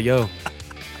N64, and he's like, "Yo,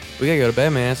 we gotta go to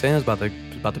bed, man. Santa's about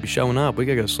to be showing up. We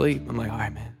gotta go to sleep." I'm like, "All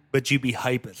right, man." But you be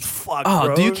hype as fuck, Oh,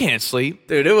 bro. dude, you can't sleep,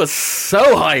 Dude, it was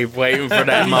so hype waiting for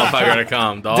that motherfucker to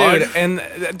come, dog. dude. And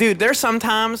dude, there's some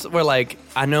times where like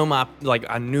I knew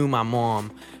my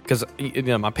mom because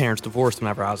my parents divorced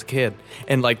whenever I was a kid,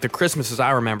 and like the Christmases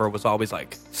I remember was always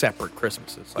like separate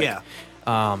Christmases. Like, Yeah.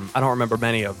 I don't remember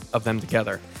many of them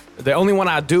together. The only one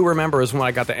I do remember is when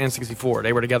I got the N64.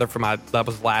 They were together that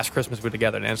was the last Christmas we were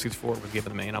together. The N64 was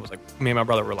given to me, and I was like, me and my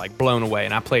brother were like blown away.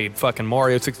 And I played fucking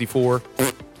Mario 64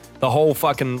 the whole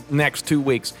fucking next 2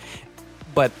 weeks.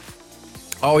 But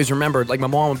I always remembered, like, my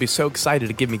mom would be so excited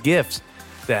to give me gifts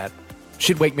that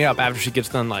she'd wake me up after she gets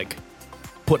done, like,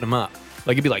 putting them up.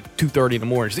 Like, it'd be like 2:30 in the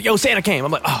morning. She's like, yo, Santa came.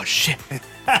 I'm like, oh, shit.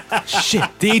 Shit.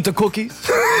 Did he eat the cookies?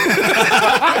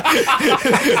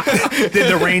 Did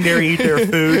the reindeer eat their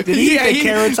food? Did he Yeah, eat the he-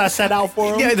 carrots I set out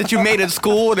for him? Yeah, that you made at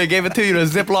school and they gave it to you in a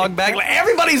Ziploc bag. Like,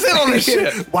 everybody's in on this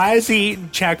shit. Why is he eating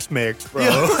Chex Mix, bro?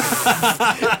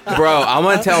 Bro, I'm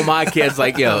gonna tell my kids,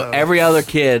 like, yo, every other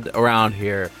kid around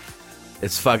here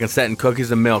is fucking setting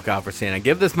cookies and milk out for Santa.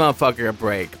 Give this motherfucker a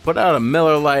break. Put out a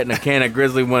Miller Lite and a can of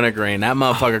Grizzly Wintergreen. That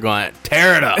motherfucker going to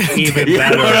tear it up. Even You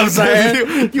better. know what I'm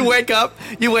saying? You wake up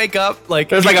like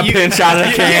There's like a pinch out of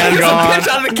the can there's going. a pinch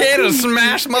out of the can and a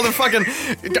smash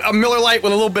motherfucking a Miller Lite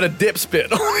with a little bit of dip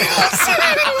spit.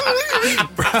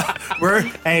 we're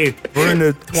in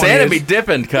the 20th, Santa be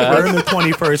dipping, we're in cuz. the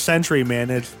 21st century,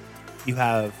 man. You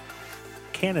have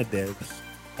Canna Dibs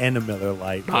and a Miller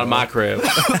Lite. Out of my crib.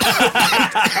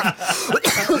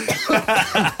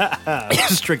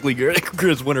 Strictly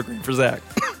Grizz Wintergreen for Zach.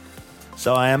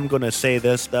 So I am going to say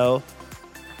this, though.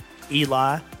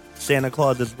 Eli, Santa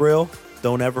Claus is real.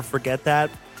 Don't ever forget that.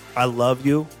 I love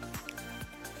you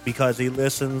because he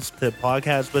listens to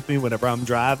podcasts with me whenever I'm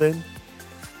driving.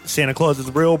 Santa Claus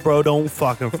is real, bro. Don't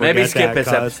fucking forget Maybe skip that, this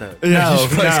cuz. episode. Yeah, you No,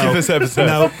 should probably no, skip this episode.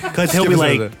 No, because he'll Skip be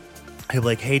this like,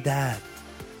 episode. hey, Dad,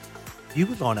 you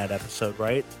was on that episode,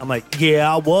 right? I'm like,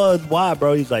 yeah, I was. Why,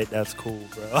 bro? He's like, that's cool,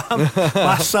 bro.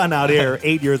 My son out here,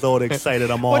 8 years old, excited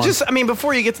I'm on. Well,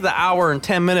 before you get to the hour and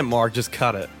 10 minute mark, just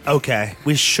cut it. Okay,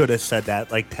 we should have said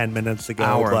that like 10 minutes ago.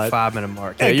 Hour but and 5 minute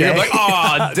mark. Yeah, Okay. you're like,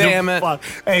 oh, damn it. Fuck.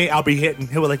 Hey, I'll be hitting.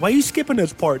 He'll be like, why are you skipping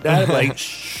this part, Dad? I'm like,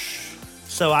 shh.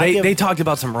 So They talked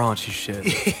about some raunchy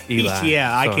shit. Eli.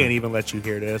 yeah, I So, can't even let you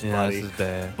hear this, Yeah, buddy. this is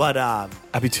bad. But I'd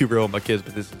be too real with my kids,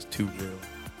 but this is too real.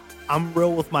 I'm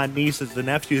real with my nieces and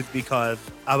nephews because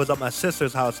I was at my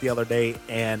sister's house the other day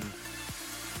and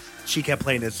she kept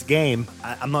playing this game.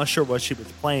 I'm not sure what she was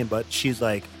playing, but she's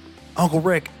like, Uncle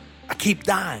Rick, I keep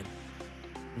dying.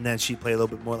 And then she played a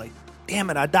little bit more like, damn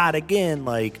it, I died again.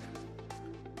 Like,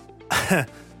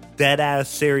 dead ass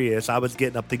serious. I was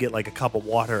getting up to get like a cup of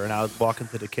water and I was walking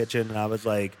to the kitchen and I was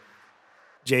like,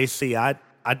 JC,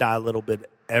 I die a little bit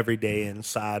every day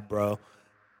inside, bro.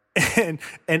 And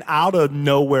out of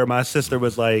nowhere, my sister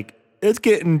was like, it's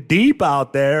getting deep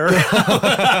out there.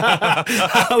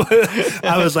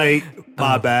 I was like,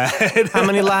 my bad. How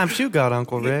many lives you got,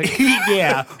 Uncle Rick?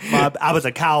 Yeah, I was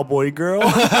a cowboy girl.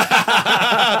 Ricky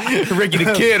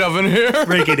the kid up in here.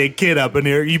 Ricky the kid up in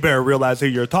here. You better realize who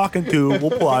you're talking to.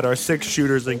 We'll pull out our 6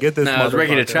 shooters and get this No, it's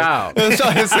Ricky the motherfucker. Child. That's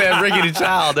what I said, Ricky the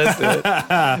Child. That's it.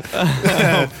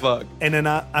 Oh, fuck. And then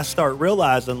I start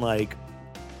realizing, like,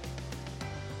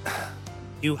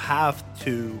 you have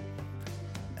to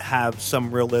have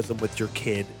some realism with your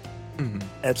kid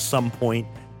at some point,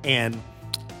 and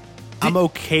I'm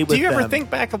okay with Do you ever them. think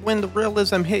back of when the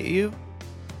realism hit you?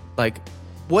 Like,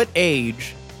 what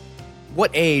age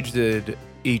did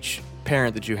each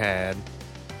parent that you had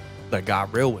that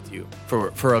got real with you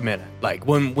for a minute? Like,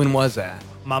 when was that?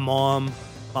 My mom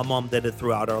did it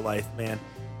throughout our life, man.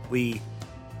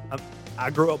 I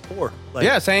grew up poor. Like,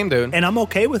 Yeah, same, dude. and I'm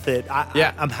okay with it.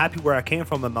 Yeah. I'm happy where I came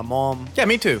from, and my mom. Yeah,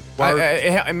 me too. Work.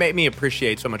 It made me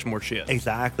appreciate so much more shit.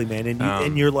 Exactly, man.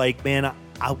 And you're like, man,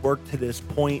 I worked to this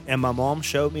point, and my mom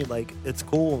showed me, like, it's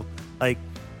cool. Like,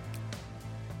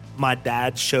 my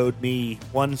dad showed me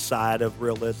one side of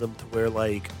realism to where,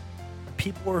 like,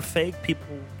 people are fake. People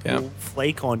will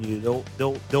flake on you.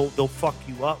 They'll fuck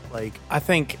you up. Like, I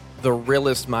think the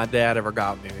realest my dad ever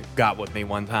got with me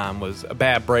one time was a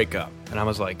bad breakup, and I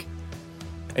was like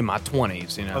in my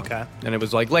 20s, you know. Okay. And it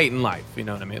was like late in life, you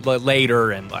know what I mean?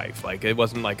 Later in life, like it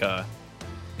wasn't like a,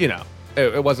 you know,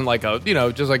 it wasn't like a, you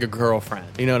know, just like a girlfriend,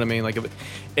 you know what I mean? Like,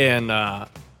 and I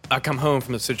come home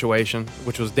from the situation,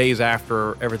 which was days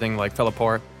after everything like fell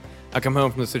apart. I come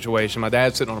home from the situation. My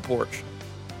dad's sitting on a porch.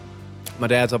 My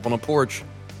dad's up on a porch.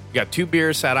 You got 2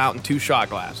 beers sat out and 2 shot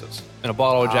glasses and a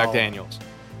bottle of Jack Wow. Daniels.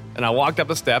 And I walked up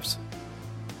the steps.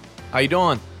 How you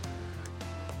doing?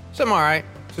 I said, I'm all right.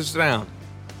 Just sit down.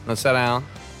 And I sat down,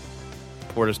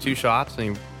 poured us 2 shots,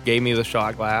 and he gave me the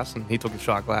shot glass, and he took the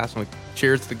shot glass, and we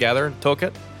cheers together and took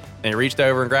it. And he reached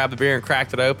over and grabbed the beer and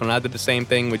cracked it open, and I did the same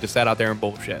thing. We just sat out there and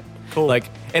bullshit. Cool. Like,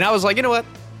 and I was like, you know what?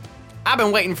 I've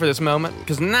been waiting for this moment,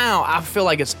 because now I feel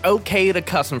like it's okay to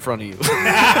cuss in front of you.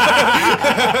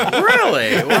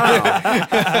 Really? Wow.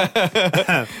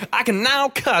 I can now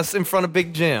cuss in front of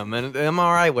Big Jim, and I'm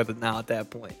all right with it now at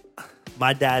that point.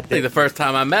 my dad I think did. the first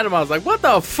time I met him, I was like, what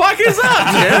the fuck is up,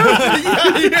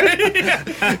 Jim?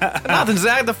 Nothing,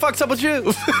 Zach. The fuck's up with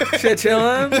you? Shit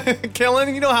chilling?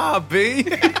 Killing, you know how I be.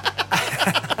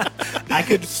 I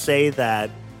could say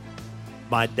that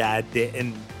my dad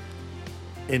didn't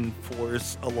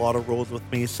enforce a lot of rules with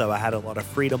me, so I had a lot of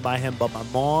freedom by him. But my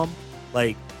mom,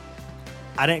 like,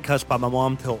 I didn't cuss by my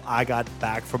mom till I got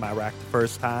back from Iraq the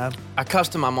first time. I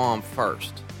cussed to my mom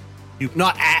first.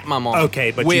 Not at my mom. Okay,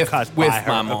 but you cussed with by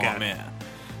her. my mom. Okay.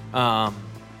 Yeah.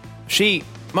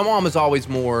 My mom is always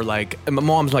more like. My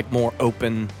mom's like more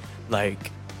open,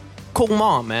 like cool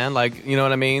mom, man. Like, you know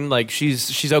what I mean? Like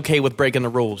she's okay with breaking the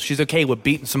rules. She's okay with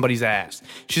beating somebody's ass.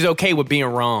 She's okay with being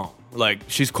wrong. Like,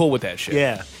 she's cool with that shit.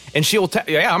 Yeah. And she'll tell,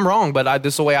 yeah, I'm wrong, but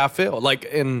this is the way I feel.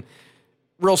 Like, and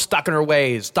real stuck in her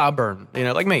ways, stubborn, you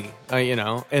know, like me, you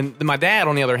know. And my dad,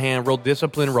 on the other hand, real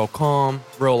disciplined, real calm,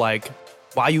 real like,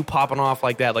 why you popping off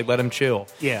like that? Like, let him chill.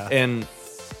 Yeah. And,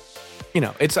 you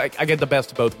know, it's like I get the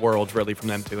best of both worlds really from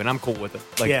them two, and I'm cool with it.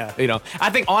 Like, Yeah. you know, I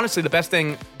think honestly the best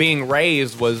thing being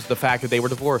raised was the fact that they were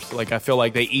divorced. Like, I feel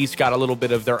like they each got a little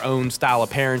bit of their own style of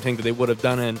parenting that they would have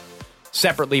done in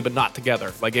separately but not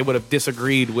together. Like, they would have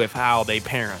disagreed with how they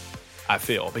parent, I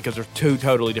feel, because they're two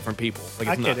totally different people. Like,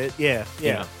 I it's get nuts, it. Yeah. you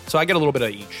Yeah. know? So I get a little bit of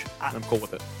each. I'm cool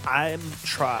with it. I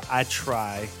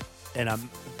try, and I'm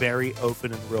very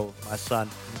open and real with my son.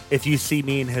 If you see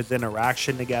me and his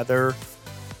interaction together,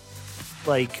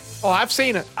 like, Oh, I've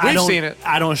seen it. I We've don't, seen it.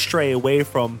 I don't stray away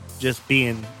from just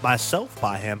being myself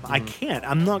by him. I can't.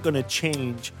 I'm not going to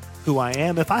change who I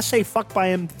am. If I say fuck by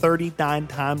him 39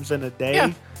 times in a day,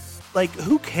 Yeah. like,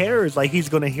 who cares? Like, he's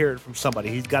going to hear it from somebody.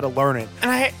 He's got to learn it.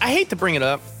 And I hate to bring it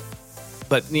up,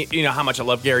 but you know how much I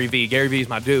love Gary Vee. Gary Vee's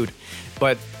my dude,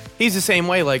 but he's the same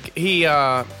way. Like, he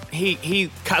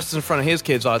cusses in front of his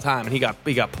kids all the time, and he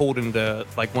got pulled into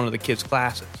like one of the kids'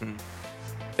 classes, and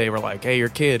they were like, "Hey, your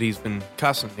kid, he's been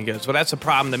cussing." He goes, "Well, that's a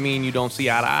problem that me and you don't see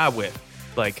eye to eye with.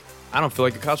 Like, I don't feel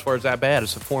like a cuss word's that bad.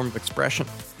 It's a form of expression."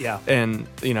 Yeah. And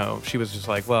you know, she was just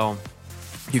like, "Well,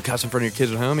 you cuss in front of your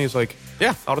kids at home?" He was like,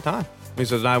 "Yeah, all the time." He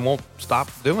says, "I won't stop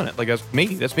doing it. Like, that's me.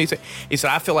 That's me." He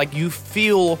said, "I feel like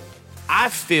I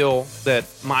feel that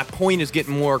my point is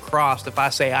getting more across if I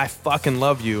say I fucking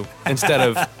love you instead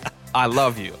of I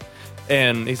love you."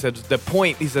 And he said the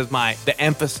point, he says, the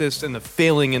emphasis and the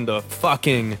feeling and the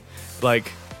fucking,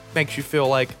 like, makes you feel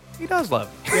like he does love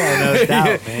you. Yeah, no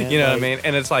doubt, man. You know what I Like, mean?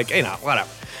 And it's like, you know, whatever.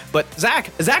 But Zach,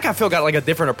 I feel got like a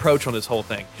different approach on this whole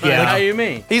thing. Yeah. How you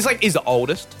mean? He's the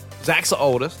oldest. Zach's the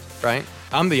oldest, right?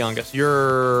 I'm the youngest.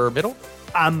 You're middle?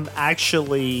 I'm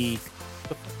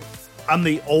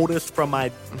the oldest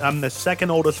I'm the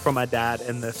second oldest from my dad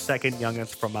and the second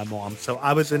youngest from my mom. So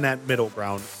I was in that middle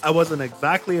ground. I wasn't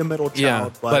exactly a middle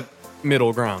child, but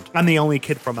middle ground. I'm the only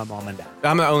kid from my mom and dad.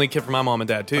 I'm the only kid from my mom and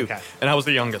dad, too. Okay. And I was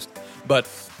the youngest. But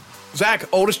Zach,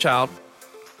 oldest child,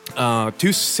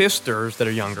 2 sisters that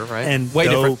are younger, right? And way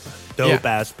dope different.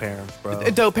 ass parents, bro.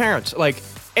 Dope parents. Like,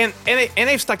 and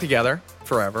they've stuck together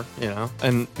forever, you know,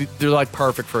 and they're like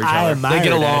perfect for each I other. admire They get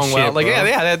that along well. shit, Like, bro.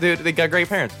 yeah, they got great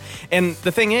parents. And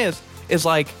the thing is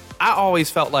like, I always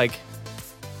felt like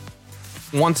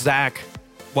once Zach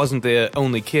wasn't the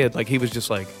only kid, like he was just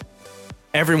like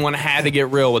everyone had to get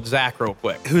real with Zach real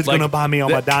quick. Who's Like, gonna buy me all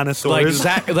my dinosaurs? Like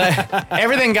Zach,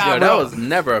 everything got Yo, that real. was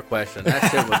never a question. That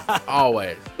shit was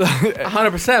always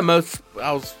 100%.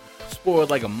 I was spoiled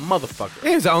like a motherfucker.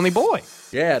 He was the only boy.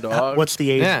 Yeah, dog. What's the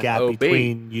age Yeah. gap OB.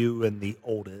 between you and the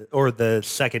oldest, or the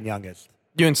second youngest,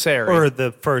 You and Sarah. or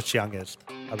the first youngest?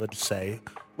 I would say.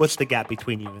 What's the gap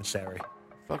between you and Sari?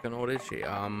 fucking old is she?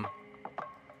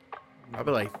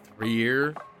 Probably like 3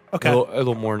 years. Okay. a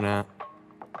little more than that.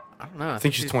 I don't know. I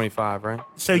think she's 25, right?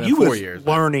 So Been you 4 was years.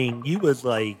 learning. You was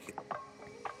like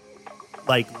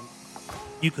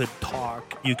you could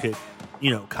talk. You could,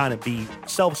 kind of be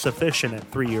self-sufficient at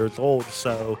 3 years old.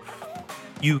 So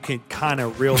you could kind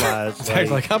of realize Zach's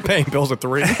like, I'm paying bills at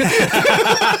 3.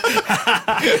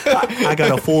 I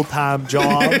got a full-time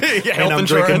job and health I'm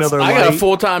drinking insurance. Miller I Lite. got a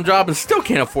full-time job and still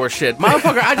can't afford shit.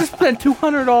 Motherfucker, I just spent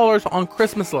 $200 on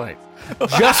Christmas lights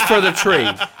just for the tree.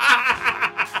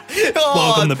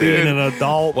 Welcome to being an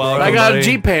adult. Well, bro. I got a buddy.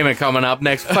 Jeep payment coming up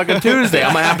next fucking Tuesday.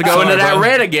 I'm going to have to go into that bro.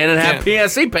 red again and have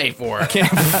PNC pay for it.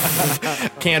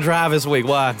 Can't drive this week.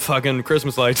 Why? Fucking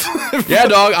Christmas lights. Yeah,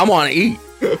 dog, I'm on to eat.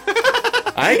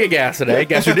 I ain't get gas today.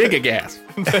 Guess who did get gas?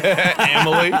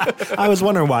 Emily. I was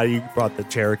wondering why you brought the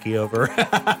Cherokee over.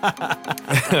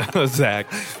 Zach.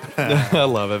 I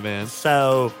love it, man.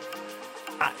 So,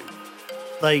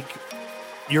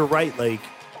 you're right. Like,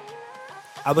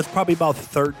 I was probably about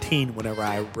 13 whenever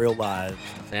I realized.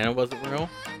 Santa wasn't real?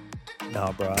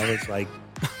 No, bro, I was like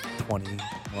 21.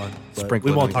 But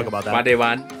Sprinkle we won't it talk again. about My that. day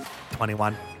one.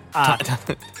 21.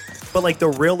 But like the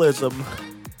realism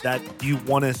that you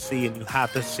want to see and you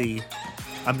have to see,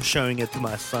 I'm showing it to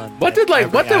my son. What did in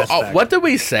every aspect. what did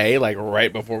we say like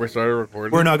right before we started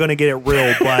recording? We're not going to get it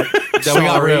real, but That we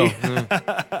got sorry. real.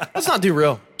 Let's not do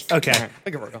real. Okay.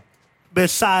 Make it real.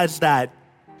 Besides that,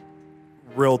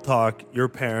 real talk, your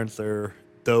parents are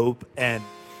dope, and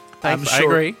Thanks, I'm I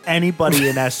sure agree. anybody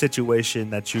in that situation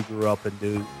that you grew up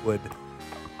in would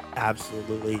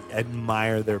absolutely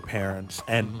admire their parents,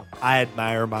 and I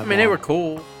admire my. I mean, they were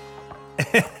cool. I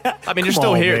mean, they're Come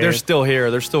still on, here. man. They're still here.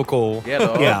 They're still cool. Yeah,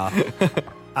 dog. Yeah,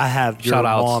 I have your Shout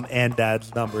outs. mom and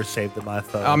dad's number saved in my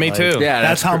phone. Oh, me too. Yeah,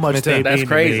 that's how much me too. they That's mean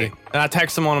crazy. To me. And I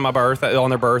text them on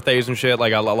their birthdays and shit.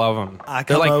 Like I love them. I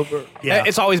come over. Yeah,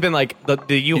 It's always been like the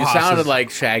You U-Haus sounded is- like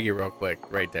Shaggy real quick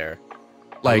right there.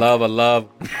 Like- I love.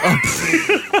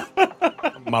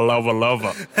 my lover,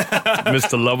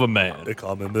 Mr. Lover Man. they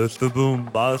call me Mr.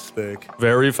 Boombastic.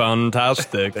 Very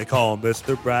fantastic. They call him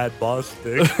Mr. Brad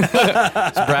Bostic.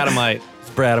 It's Bradamite. It's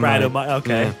Bradamite. Brad,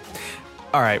 okay. Yeah.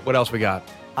 All right, what else we got?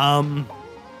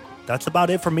 That's about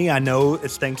it for me. I know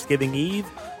it's Thanksgiving Eve.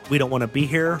 We don't want to be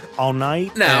here all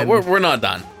night. No, and- we're not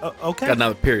done. okay. Got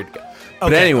another period to go. But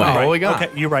Okay, anyway, all right. what we got?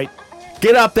 Okay, you're right.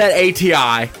 get up that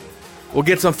ATI. We'll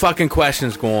get some fucking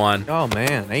questions going. Oh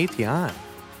man, ATI.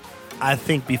 I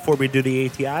think before we do the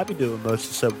ATI, we do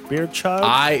most of beer chug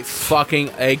I fucking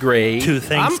agree. to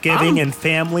Thanksgiving I'm- and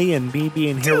family, and me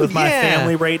being here Dude, with my yeah.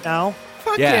 family right now.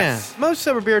 Fuck Yes. yeah. Most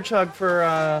sober beer chug for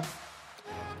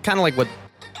kind of like what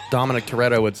Dominic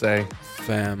Toretto would say.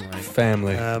 Family.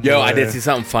 Family. Yo, I did see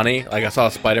something funny. Like I saw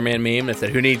a Spider-Man meme that said,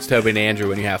 "Who needs Toby and Andrew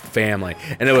when you have family?"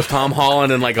 And it was Tom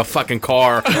Holland in like a fucking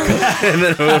car. And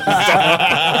then it was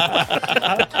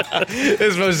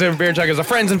This most sober beer chug is a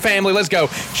friends and family. Let's go.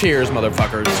 Cheers,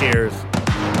 motherfuckers. Cheers.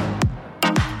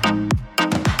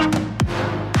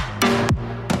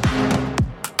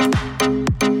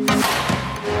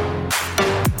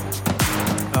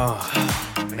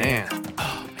 Man.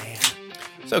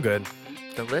 So good.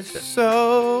 delicious.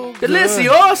 So good.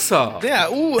 Delicioso. Yeah.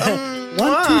 Ooh.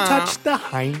 Want to touch the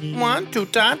hiney? Want to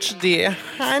touch the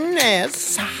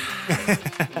harness. All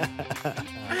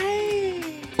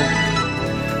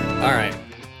right.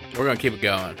 We're gonna keep it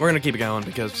going. We're going to keep it going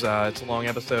because it's a long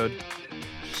episode.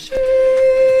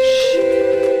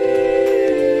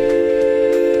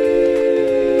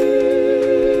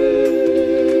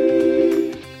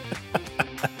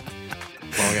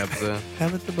 Long episode.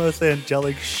 That was the most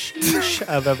angelic shh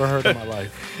I've ever heard in my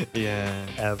life. Yeah.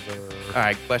 Ever. All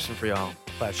right. Question for y'all.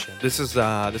 Question. This is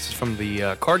from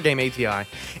the card game ATI,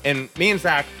 and me and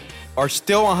Zach are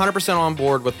still 100% on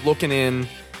board with looking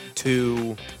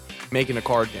into making a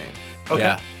card game. Okay.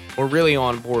 Yeah. We're really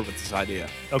on board with this idea.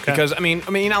 Okay. Because I mean,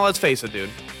 now let's face it, dude.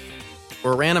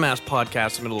 We're a random ass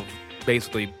podcast in the middle of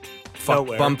basically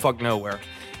Nowhere. bumfuck nowhere,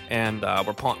 and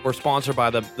we're sponsored by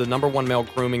the number one male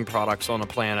grooming products on the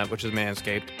planet, which is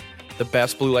Manscaped. The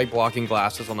best blue light blocking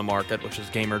glasses on the market, which is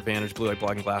Gamer Advantage blue light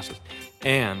blocking glasses,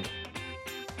 and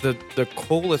the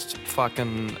coolest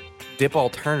fucking dip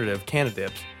alternative, Canada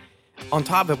Dips. on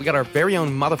top of it, we got our very own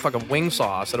motherfucking wing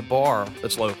sauce at a bar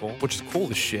that's local, which is cool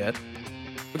as shit.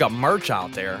 We got merch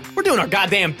out there. We're doing our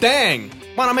goddamn thing.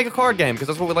 Why not make a card game? Because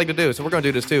that's what we like to do. So we're going to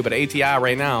do this too. But ATI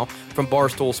right now from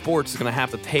Barstool Sports is going to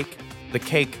have to take the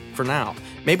cake for now.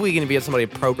 Maybe we can get somebody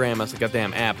to program us a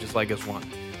goddamn app just like this one.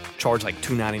 Charge like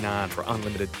 $2.99 for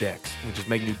unlimited decks. And just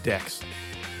make new decks.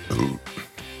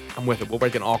 I'm with it. We're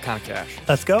making all kind of cash.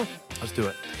 Let's go. Let's do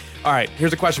it. All right,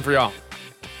 here's a question for y'all.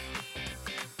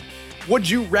 Would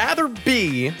you rather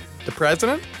be the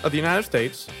President of the United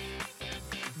States,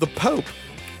 the Pope,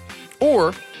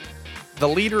 or the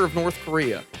leader of North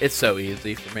Korea? It's so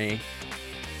easy for me.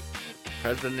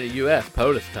 President of the U.S.,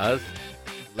 POTUS does.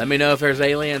 Let me know if there's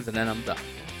aliens, and then I'm done.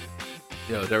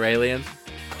 They're aliens.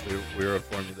 We were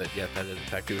informed that, yes, that is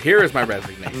effective. Here is my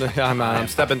resignation. I'm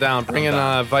stepping down. Bring in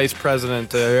Vice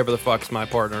President, whoever the fuck's my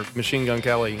partner, Machine Gun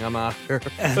Kelly. I'm out here.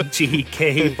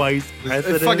 MGK Vice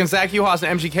President. Fucking Zach Uhas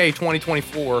and MGK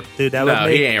 2024. Dude, that No, would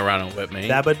make, he ain't running with me.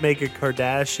 that would make a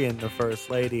Kardashian the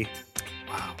first lady.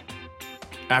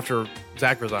 After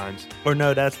Zach resigns. Or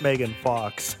no, that's Megan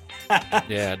Fox.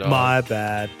 Yeah, dog. My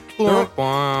bad.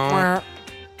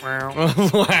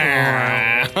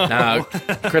 Now,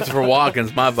 Christopher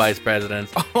Walken's my vice president.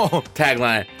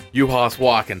 Tagline, Uhas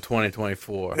Walken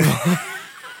 2024.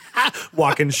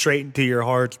 Walking straight into your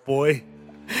hearts, boy.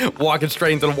 Walking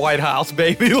straight into the White House,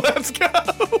 baby. Let's go.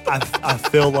 I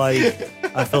feel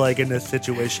like in this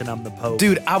situation I'm the Pope.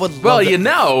 Dude, I would love Well, to- you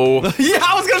know, Yeah,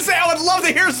 I was going to say, I would love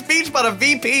to hear a speech about a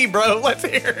VP, bro. Let's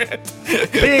hear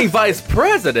it. being vice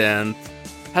president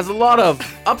has a lot of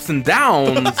ups and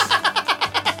downs.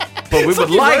 But we would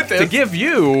you like wrote to this. give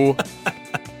you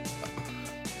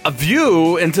a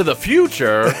view into the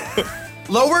future.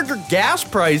 Lower your gas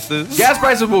prices. Gas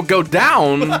prices will go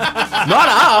down,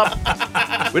 not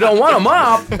up. We don't want them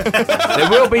up. They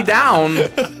will be down.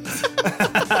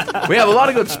 We have a lot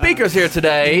of good speakers here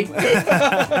today.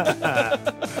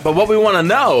 But what we want to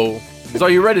know is, are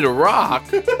you ready to rock?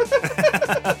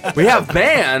 We have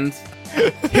bands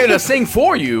here to sing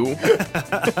for you.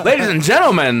 Ladies and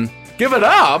gentlemen, give it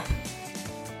up.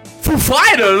 Foo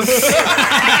Fighters.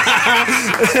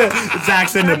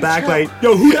 Zach's in the back like,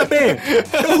 yo, who that band?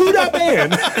 Yo, who that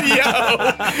band?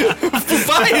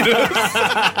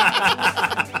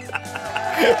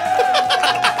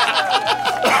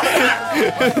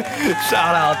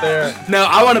 Shout out there. No,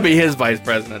 I want to be his vice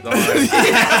president. Don't worry.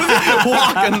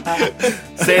 Walking.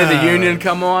 State of the Union,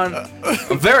 come on.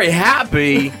 I'm very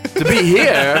happy to be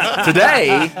here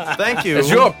today Thank you. as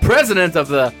your president of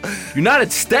the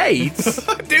United States.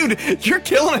 Dude, you're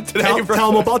killing it today, Tell, bro. tell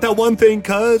him about that one thing,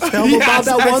 cuz. Tell him about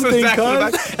that one thing,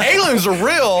 cuz. Aliens are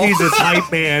real. He's his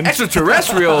hype man.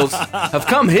 Extraterrestrials have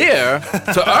come here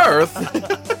to Earth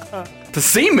to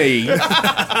see me.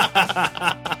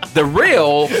 They're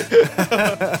real.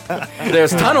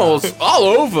 There's tunnels all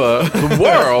over the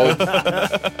world.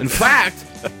 In fact,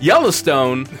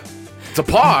 Yellowstone, it's a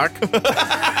park.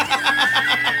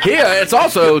 Here, it's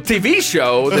also a TV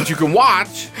show that you can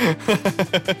watch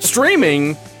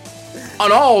streaming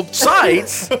on all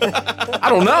sites. I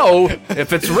don't know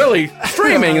if it's really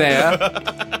streaming there,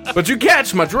 but you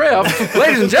catch my drift.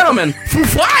 Ladies and gentlemen, Foo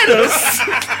Fighters!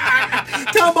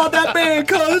 Tell him about that band,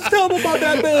 cuz. Tell him about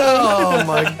that band. Oh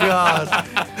my god.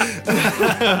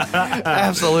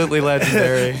 Absolutely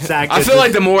legendary. Zach I did feel this-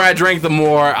 like the more I drink, the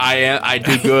more I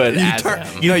do good as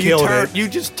him. You killed it. You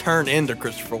just turn into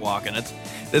Christopher Walken.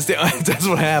 That's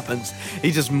what happens.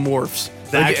 He just morphs.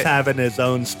 Zach's Like, having his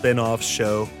own spin-off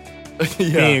show.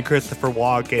 yeah. Me and Christopher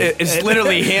Walken. It's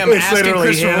literally him It's asking literally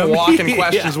Christopher him. Walken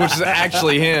questions, which is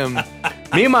actually him.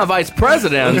 Me and my vice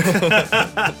president,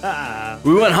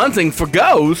 we went hunting for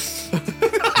ghosts.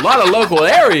 A lot of local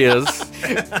areas.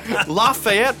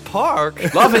 Lafayette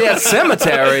Park. Lafayette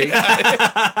Cemetery.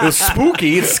 It was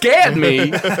spooky. It scared me.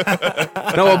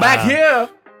 Now we're back here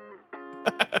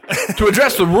to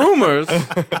address the rumors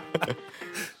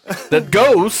that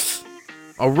ghosts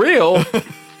are real.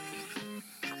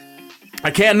 I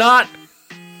cannot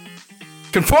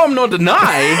confirm nor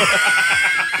deny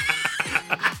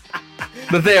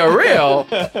that they are real.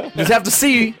 You just have to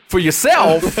see for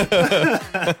yourself.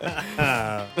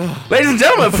 Ladies and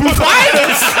gentlemen, Foo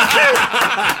Fighters!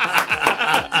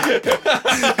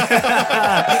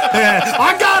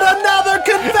 I got another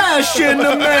confession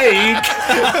to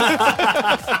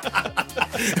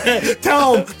make.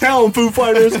 Tell him, Foo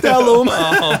Fighters, tell him.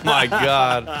 Oh my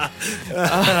god.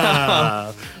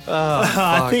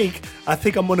 I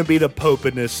think I'm gonna be the Pope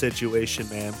in this situation,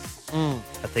 man.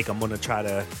 I think I'm gonna try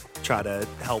to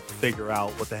help figure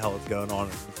out what the hell is going on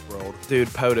in this world. Dude,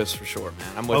 POTUS for sure, man.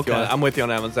 I'm with you. Okay. I'm with you on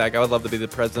that one, Zach. I would love to be the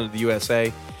president of the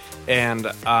USA. And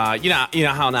you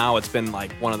know how now it's been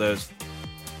like one of those,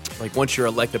 like once you're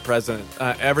elected president,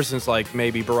 ever since like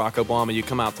maybe Barack Obama, you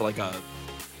come out to like an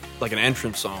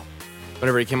entrance song.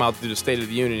 Whenever he came out to do the State of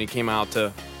the Union, he came out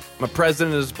to "My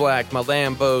president is black, my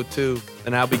Lambo too,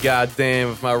 and I'll be goddamn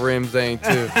if my rims ain't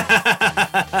too."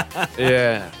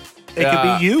 Yeah, It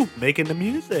could be you making the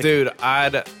music, dude.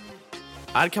 I'd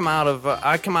come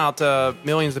out to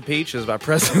 "Millions of Peaches" by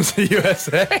Presidents of the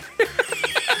USA.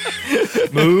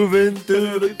 Moving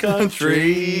through the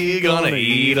Country, gonna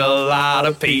eat a lot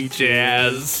of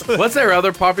peaches. What's their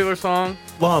other popular song?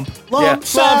 lump. Yeah.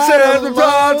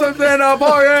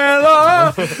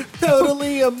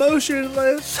 Totally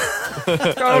emotionless.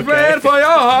 Plan for your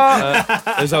heart.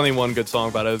 There's only one good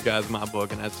song by those guys in my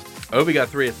book, and that's Obi got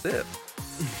 3 assists.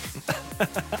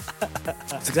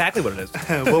 exactly what it is.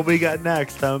 What we got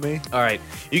next, homie? All right.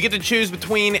 You get to choose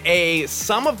between a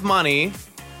sum of money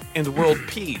and world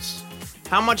peace.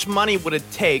 How much money would it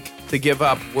take to give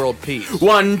up world peace?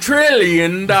 $1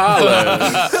 trillion.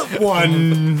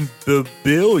 $1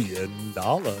 billion.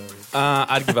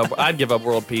 I'd give up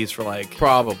world peace for like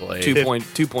Probably.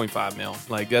 2.5 mil.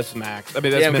 Like that's max. I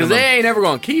mean that's Yeah, because minimum. they ain't ever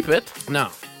gonna keep it. No,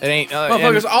 it ain't.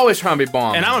 Motherfuckers always trying to be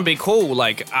bombed. And I'm gonna be cool.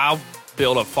 Like I'll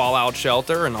build a fallout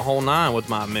shelter and the whole nine with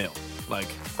my mill. Like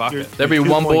fuck it. There'd be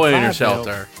one boy in your 2.5 mil.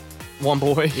 shelter. One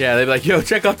boy. Yeah, they'd be like, yo,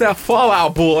 check out that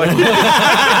Fallout boy. We're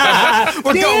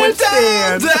going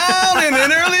down in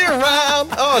an earlier round.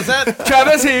 Oh, is that?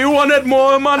 Travis, he wanted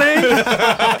more money.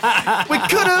 We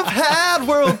could have had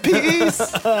world peace.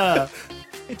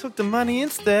 They took the money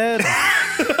instead.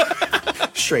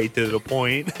 Straight to the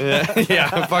point.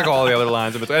 Yeah, fuck all the other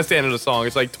lines. That's the end of the song.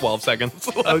 It's like 12 seconds.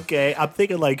 Okay, I'm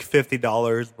thinking like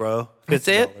 $50, bro. That's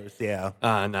it? $50, yeah.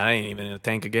 No, I ain't even in a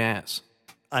tank of gas.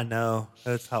 I know.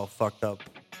 That's how fucked up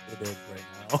it is right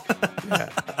now.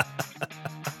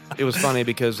 It was funny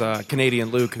because Canadian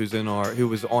Luke, who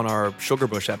was on our Sugar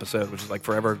Bush episode, which is like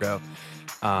forever ago,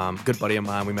 good buddy of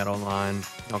mine. We met online,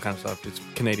 all kind of stuff. It's a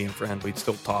Canadian friend. We'd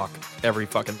still talk every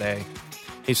fucking day.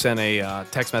 He sent a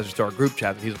text message to our group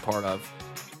chat that he's a part of,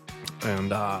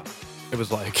 and it was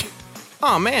like,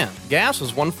 "Oh man, gas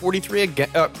was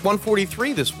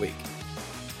 $1.43 this week."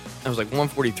 I was like,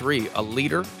 "$1.43 a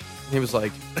liter?" He was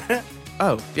like,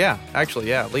 "Oh yeah, actually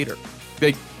yeah, a liter."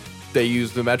 They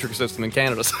use the metric system in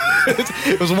Canada. So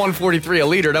it was $1.43 a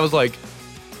liter. And I was like,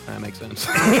 that makes sense.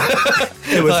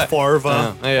 It was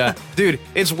Farva. Yeah, dude,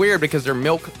 it's weird because their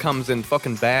milk comes in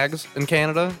fucking bags in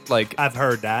Canada. Like, I've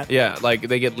heard that. yeah, like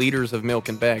they get liters of milk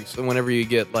in bags. So whenever you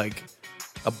get like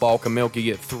a bulk of milk, you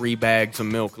get 3 bags of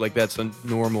milk. Like that's a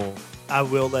normal. I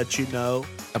will let you know.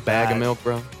 A bag that- of milk,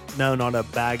 bro. No, not a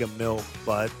bag of milk,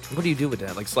 but What do you do with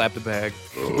that? Like slap the bag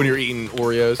when you're eating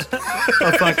Oreos?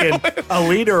 a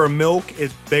liter of milk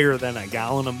is bigger than a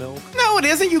gallon of milk. No, it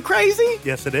isn't. You crazy?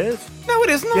 Yes, it is. No, it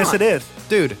is not. Yes, it is.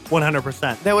 Dude,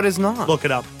 100%. no, it is not. Look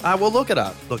it up. I will look it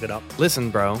up. Look it up.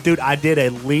 Listen, bro. Dude, I did a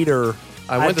liter.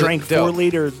 I drank 4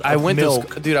 liters of I went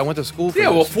milk. to I went to school for Yeah,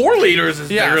 well, this. 4 liters is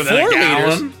Yeah, bigger than 4 a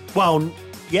gallon. liters. Well,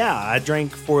 yeah, I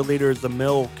drank 4 liters of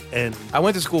milk and I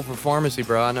went to school for pharmacy,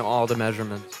 bro. I know all the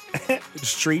measurements.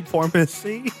 street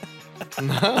pharmacy.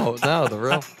 No, the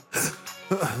real.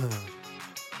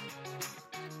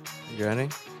 You ready?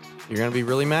 You're gonna be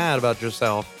really mad about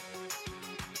yourself.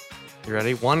 You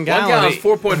ready? 1 gallon. 1 gallon is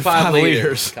 4.5 5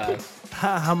 liters.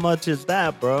 How much is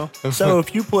that, bro? So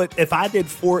if I did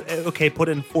 4, okay, put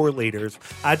in 4 liters.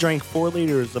 I drank 4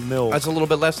 liters of milk. That's a little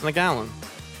bit less than a gallon.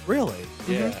 Really?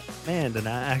 Yeah. Man, then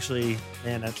that's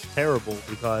terrible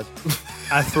because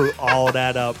I threw all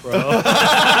that up, bro.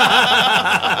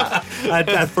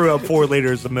 I threw up 4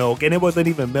 liters of milk, and it wasn't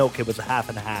even milk; it was half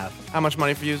and half. How much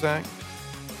money for you, Zach?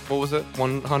 What was it?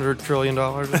 $100 trillion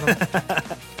or something?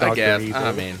 I Dr. guess. Evil.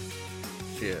 I mean,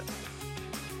 shit.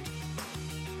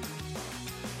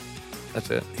 That's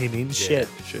it. He means shit.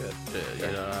 Shit. You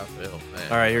know how I feel,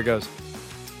 man. All right, here goes.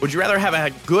 Would you rather have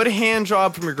a good hand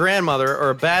job from your grandmother or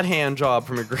a bad hand job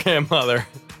from your grandmother?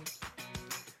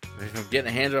 If I'm getting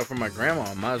a hand job from my grandma,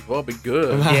 I might as well be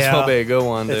good. Might as Yeah. well be a good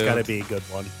one, dude. It's got to be a good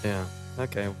one. Yeah.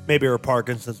 Okay. Maybe her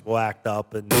Parkinson's will act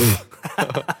up, and Or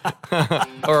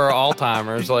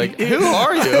Alzheimer's. Like, who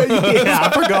are you? yeah,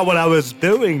 I forgot what I was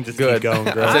doing. Just Good. keep going,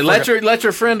 Say, girl. let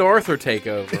your friend Arthur take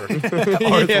over.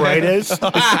 Arthritis.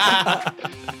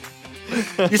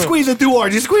 You squeeze it too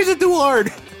hard. You squeeze it too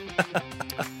hard.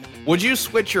 Would you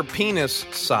switch your penis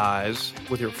size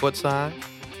with your foot size?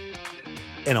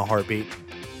 In a heartbeat.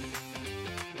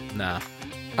 Nah.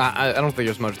 I don't think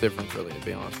there's much difference, really, to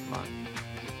be honest with mine.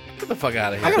 Get the fuck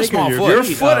out of here. I got a small your- foot. Your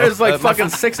foot is like my fucking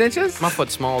foot- 6 inches? My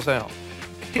foot's small as hell.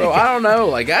 Bro, I don't know.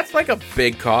 Like, that's like a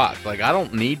big cock. Like, I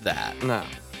don't need that. No.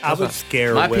 I would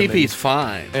scare My women. pee-pee's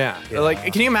fine. Yeah.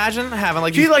 Like, can you imagine having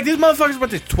like Dude, these, like these motherfuckers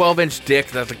with this 12-inch dick.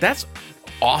 That's like that's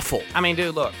awful. I mean,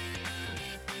 dude, look.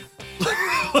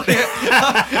 Like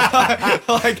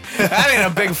that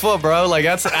ain't a big foot, bro. Like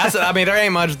that's. I mean, there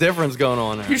ain't much difference going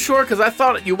on there. You sure? Because I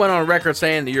thought you went on record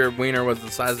saying that your wiener was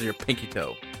the size of your pinky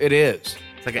toe. It is.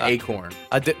 It's like an acorn.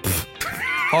 I did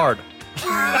hard.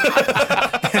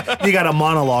 You got a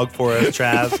monologue for us,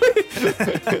 Trav.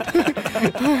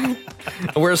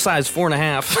 We're a size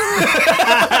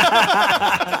 4.5.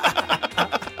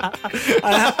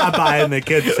 I buy in the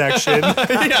kids section.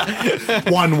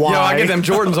 One wide. Yo, I get them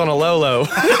Jordans on a Lolo.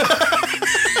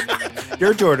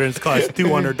 Your Jordans cost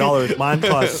 $200. Mine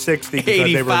cost $60 because they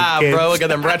were 85, kids. bro. Look at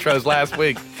them retros last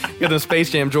week. Got them Space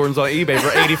Jam Jordans on eBay for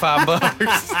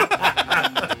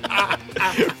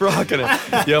 $85. Rocking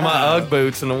it. Yo, my Ugg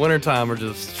boots in the wintertime are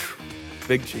just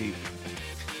big cheap.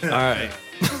 All right.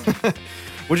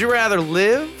 Would you rather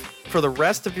live for the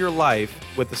rest of your life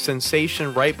with the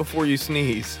sensation right before you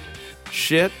sneeze,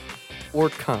 shit, or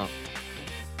cum?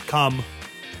 Come.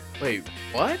 Wait,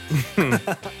 what?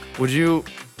 Would you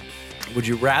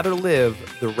rather live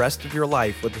the rest of your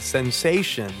life with the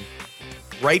sensation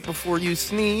right before you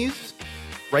sneeze,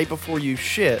 right before you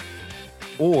shit,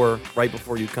 or right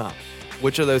before you come?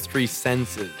 Which of those three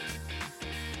senses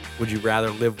would you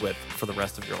rather live with for the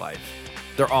rest of your life?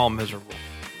 They're all miserable.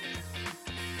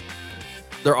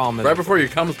 They're all miserable. Right before you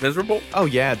come is miserable? Oh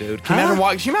yeah, dude. Can you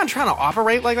imagine trying to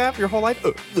operate like that for your whole life?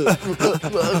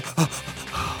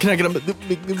 Can I get a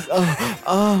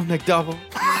McDouble?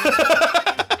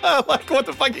 Like, what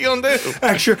the fuck are you gonna do?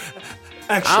 Extra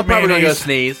I'm probably gonna go mayonnaise.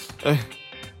 sneeze.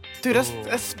 Dude,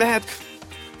 that's bad.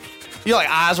 You like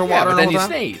eyes are Yeah, watering but then all you the time?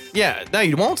 sneeze. Yeah, no,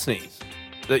 you won't sneeze.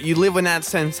 You live in that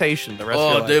sensation the rest of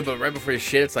your Oh, life. dude, but right before you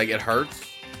shit, it's like it hurts.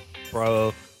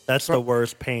 Bro, that's the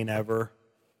worst pain ever.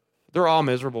 They're all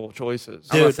miserable choices.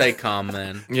 I'm gonna say come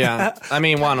then. Yeah, I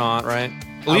mean, why not, right?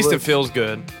 At least it would- feels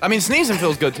good. I mean, sneezing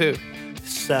feels good too.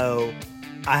 So,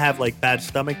 I have like bad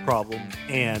stomach problems,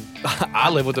 and I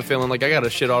live with the feeling like I got to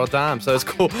shit all the time, so it's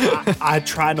cool. I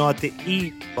try not to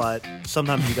eat, but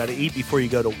sometimes you got to eat before you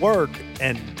go to work.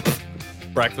 And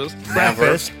Breakfast?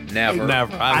 breakfast, Never.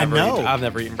 Never. I know. I've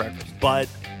never eaten breakfast. but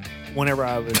whenever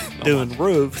I was doing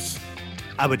roofs,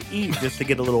 I would eat just to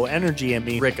get a little energy in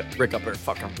me. Rick up there,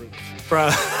 fucking roofs. Bro,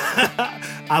 I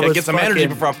Yeah, was get some energy fucking-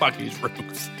 before I fuck these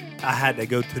roofs. I had to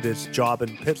go to this job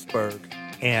in Pittsburgh,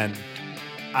 and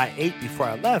I ate before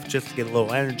I left just to get a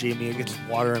little energy in me, get some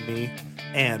water in me,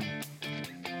 and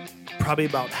probably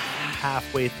about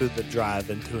halfway through the drive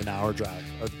into an hour drive,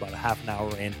 I was about a half an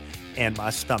hour in, and my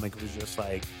stomach was just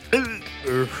like,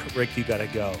 Rick, you gotta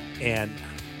go, and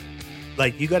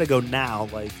like you gotta go now,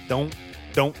 like don't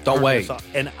turn wait. this off.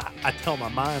 And I tell my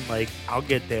mind like I'll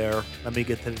get there. Let me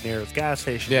get to the nearest gas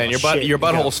station. Yeah, I'll and your shit and go.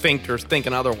 butthole sphincter's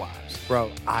thinking otherwise.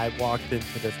 Bro, I walked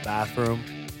into this bathroom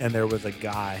and there was a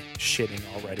guy shitting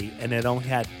already, and it only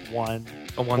had one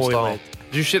On one toilet. stall.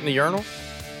 Did you shit in the urinal?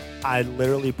 I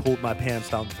literally pulled my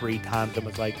pants down 3 times and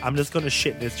was like, I'm just going to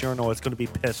shit in this urinal. It's going to be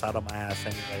piss out of my ass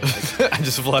anyway. Like, I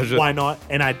just flushed it. why not?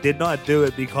 And I did not do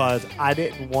it because I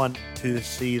didn't want to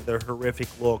see the horrific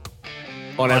look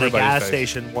On on a everybody's gas face.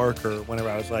 station worker whenever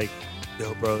I was like,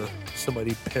 yo, bro,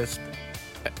 somebody pissed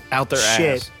Out their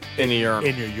shit ass in the urinal.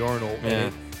 in your urinal. Yeah.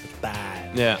 And it's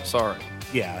bad. Yeah, sorry.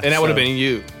 Yeah. And that would have so- been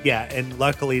you. Yeah, and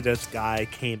luckily this guy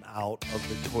came out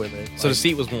of the toilet. So the like-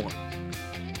 seat was warm.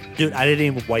 Dude, I didn't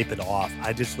even wipe it off.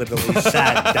 I just literally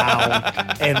sat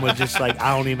down and was just like,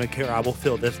 I don't even care. I will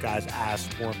feel this guy's ass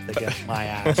warmth against my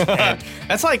ass. And,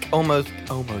 That's like almost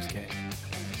gay.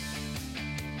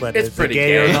 but It's is it pretty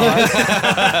gay or gay.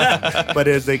 not? But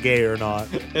is it gay or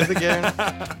not? Is it gay?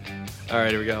 All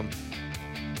right, here we go.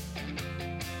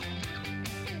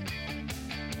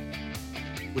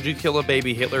 Would you kill a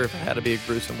baby Hitler if it had to be a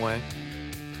gruesome way?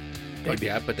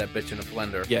 Maybe I put that bitch in a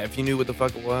blender. Yeah, if you knew what the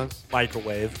fuck it was.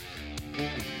 Microwave.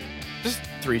 Just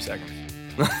 3 seconds.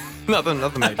 nothing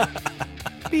major.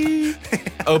 Beep.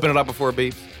 Open it up before it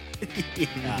beeps.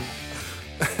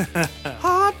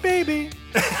 Hot baby.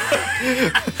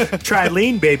 Try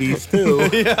lean babies too.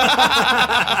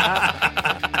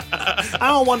 I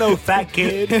don't want no fat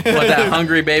kid. What, that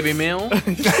hungry baby meal?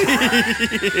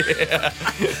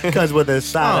 Because with a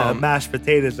side of mashed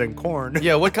potatoes and corn.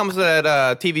 Yeah, what comes with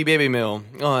that TV baby meal?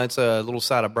 Oh, it's a little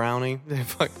side of brownie.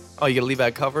 Fuck. Oh, you gotta leave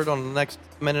that covered on the next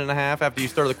minute and a half after you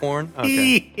stir the corn?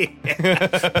 Okay.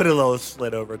 Put a little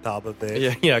slit over top of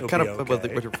it. Yeah, It'll cut be up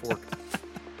okay. with your fork.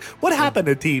 What happened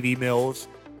to TV meals?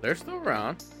 They're still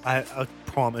around. I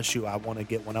promise you, I want to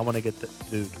get one. I want to get the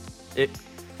dude. It,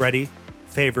 Ready?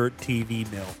 Favorite TV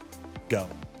meal? Go.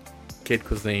 Kid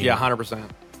cuisine. yeah, 100%.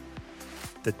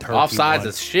 The turkey Offsides one.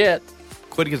 is shit.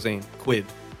 Quid cuisine. Quid.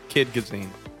 Kid cuisine.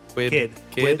 Quid. Kid.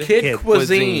 Kid. Quid. Kid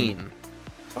cuisine.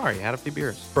 Sorry, had a few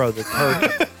beers. Bro, the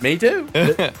turkey. Me too.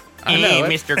 I know it.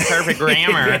 Mr. Perfect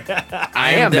Grammar.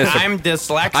 I am Mr. I'm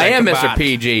dyslexic. I am Mr. but-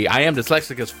 PG. I am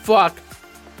dyslexic as fuck.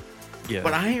 Yeah.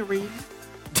 But I ain't reading.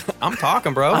 I'm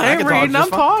talking, bro. I ain't can talk reading,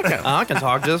 just I'm fine. talking. I can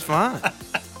talk just fine.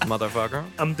 Motherfucker.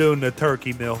 I'm doing the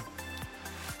turkey meal.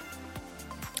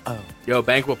 Yo,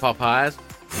 banquet Popeyes.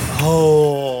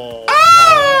 Oh.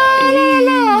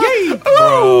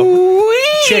 Bro.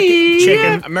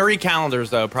 Chicken. Marie Callender's,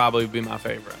 though, probably would be my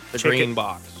favorite. The Chicken. green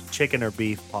box. Chicken or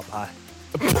beef Popeye.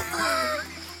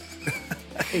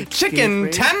 Chicken me.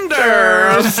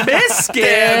 tenders.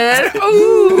 Biscuit.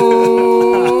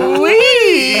 Ooh.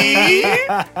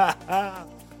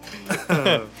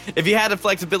 If you had the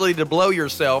flexibility to blow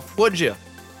yourself, would you?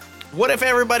 What if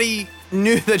everybody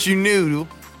knew that you knew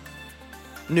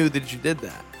that you did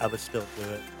that? I would still do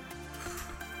it.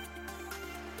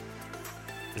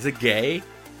 Is it gay?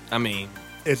 I mean,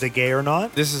 Is it gay or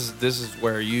not? this is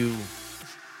where you.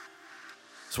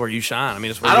 It's where you shine. I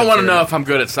mean, it's where I don't you want to get know if I'm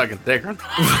good at sucking dick or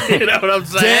not. You know what I'm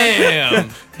saying? Damn.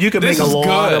 You could This make a is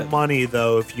lot good. of money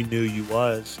though if you knew you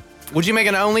was. Would you make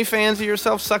an OnlyFans of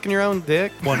yourself sucking your own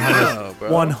dick? 100. No, bro.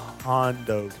 One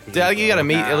Hondo. Yeah, you gotta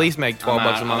meet at least make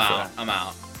 $12 a month. for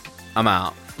that. I'm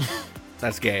out.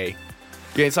 That's gay.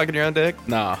 You ain't sucking your own dick?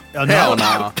 No. No. Hell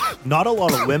no. Not a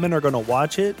lot of women are gonna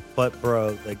watch it, but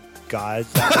bro, the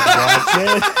guys that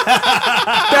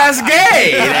That's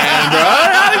gay, then, bro.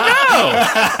 I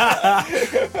don't know.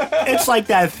 watch it, it's like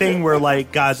that thing where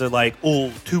like guys are like,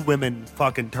 "Oh, 2 women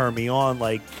fucking turn me on."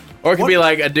 Like, Or it could What? be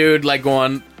like a dude like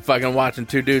going fucking watching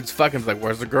 2 dudes fucking like,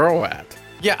 where's the girl at?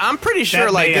 Yeah, I'm pretty sure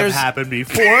that like may have there's happened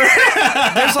before.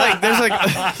 there's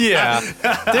like yeah.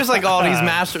 There's like all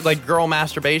these girl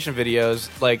masturbation videos.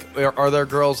 Like are there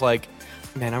girls like,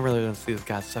 man, I really want to see this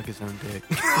guy suck his own dick.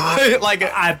 Like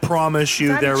I promise you,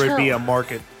 Daddy, there would be chill. a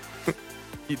market.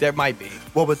 there might be.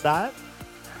 What was that?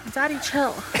 Daddy,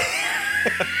 chill.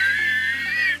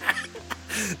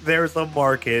 There's a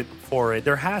market for it.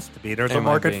 There has to be. There's There a might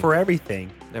market be. for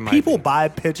everything. There might People be. buy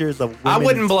pictures of I women's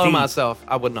wouldn't blow feet. myself.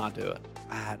 I would not do it.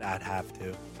 I'd have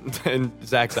to. And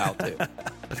Zach's out too.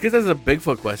 Let's get this a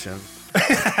Bigfoot question.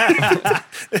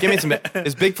 Give me some.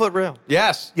 Is Bigfoot real?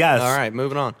 Yes. Yes. All right,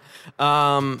 moving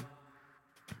on.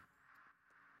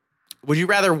 Would you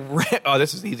rather? Oh,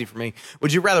 this is easy for me.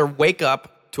 Would you rather wake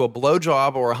up to a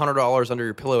blowjob or $100 under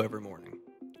your pillow every morning?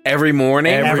 Every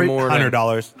morning? Every morning. $100.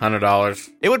 $100.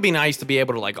 It would be nice to be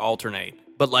able to like alternate,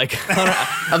 but like,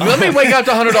 Let me wake up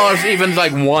to $100 even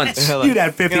like once. like, You'd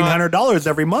have you know what? $1,500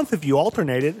 every month if you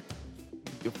alternated.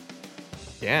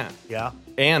 Yeah, Yeah.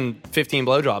 and 15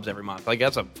 blowjobs every month. Like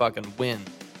that's a fucking win.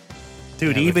 Dude,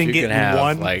 Yeah, but even you getting can have,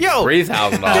 one. like Yo.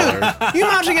 $3,000. You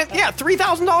imagine it? Yeah,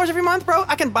 $3,000 every month, bro.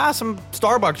 I can buy some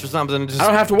Starbucks or something and just I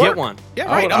don't have to get work. one. Yeah,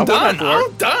 I right. would- I'm I wouldn't done. have to work.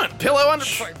 I'm done. Pillow under.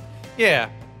 Yeah.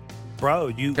 Bro,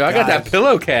 you Yo, I got that guys-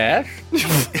 pillow cash. You know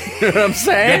what I'm Get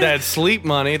saying? that sleep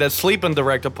money, that sleeping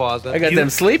direct deposit. I got them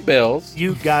sleep bills.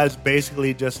 You guys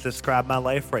basically just described my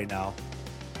life right now.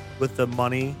 With the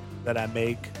money that I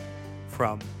make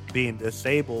from being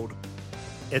disabled,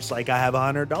 it's like I have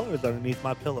 $100 underneath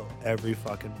my pillow every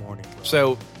fucking morning. Bro.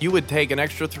 So you would take an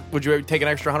extra? Would you take an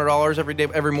extra $100 every day,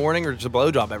 every morning, or just a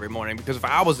blowjob every morning? Because if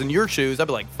I was in your shoes, I'd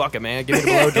be like, "Fuck it, man, give me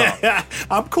the blowjob."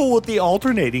 I'm cool with the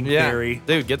alternating Yeah, theory.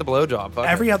 dude, get the blowjob. Fuck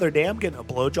Every it. other day I'm getting a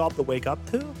blowjob to wake up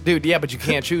to. Dude, yeah, but you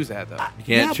can't choose that though. You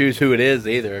can't Yeah. choose who it is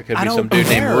either. It could I be some don't dude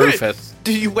named care. Rufus.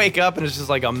 Do you wake up and it's just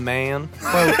like a man?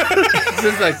 It's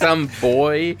just like some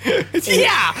boy.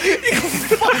 Yeah.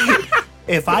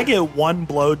 If I get one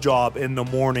blowjob in the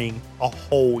morning a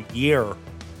whole year,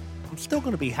 I'm still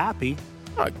going to be happy.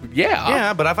 Yeah.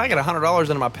 Yeah, but if I get $100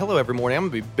 into my pillow every morning, I'm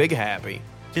gonna be big happy.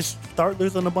 Just start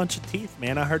losing a bunch of teeth,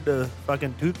 man. I heard the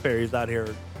fucking tooth fairies out here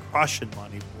crushing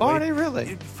money. Boy. Are they really?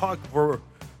 Dude, fuck, we're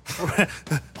hold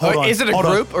Oh, on, is it a hold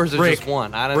on. group or is it Rick, just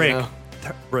one? I don't Rick, know.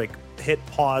 Rick, hit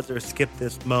pause or skip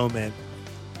this moment.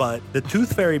 But the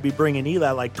tooth fairy be bringing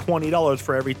Eli like $20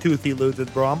 for every tooth he loses,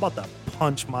 bro. I'm about to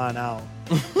punch mine out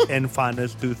and find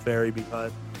this tooth fairy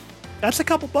because that's a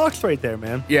couple bucks right there,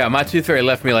 man. Yeah, my tooth fairy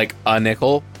left me like a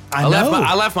nickel. I I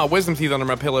know. left my wisdom teeth under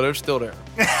my pillow. They're still there.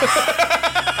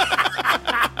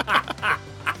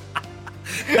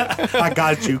 I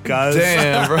got you, guys.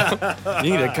 Damn, bro.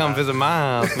 You need to come visit my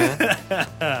house, man.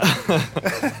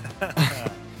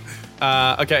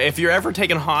 Okay, if you're ever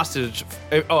taken hostage,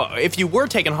 if you were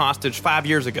taken hostage 5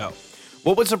 years ago,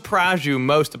 what would surprise you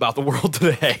most about the world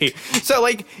today? So,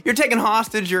 like, you're taken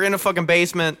hostage, you're in a fucking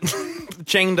basement,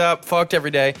 chained up, fucked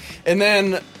every day, and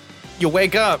then you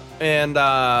wake up and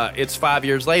it's 5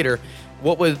 years later.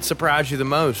 What would surprise you the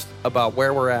most about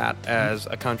where we're at as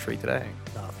a country today?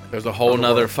 There's a whole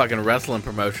nother fucking wrestling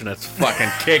promotion that's fucking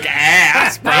kick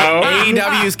ass, bro.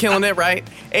 AEW's killing it, right?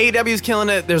 AEW's killing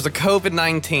it. There's a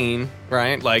COVID-19,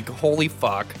 right? Like, holy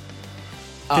fuck.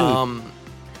 Dude, 5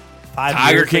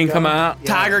 Tiger years King ago? come out. Yeah.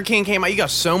 Tiger King came out. You got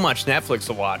so much Netflix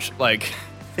to watch. Like,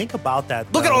 Think about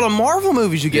that. look at though. all the Marvel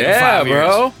movies you get in Yeah, 5 years.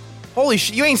 bro. Holy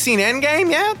shit. You ain't seen Endgame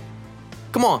yet?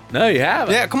 Come on. No, you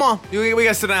haven't. Yeah, come on. We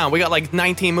gotta sit down. We got like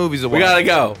 19 movies to watch. We gotta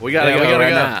go. We gotta go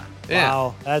right now. Yeah.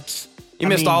 Wow, that's. You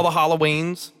missed all the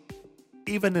Halloweens.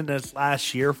 Even in this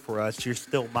last year for us, you're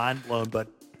still mind blown. But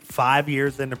 5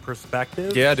 years into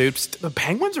perspective, Yeah, dude. The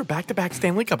Penguins are back-to-back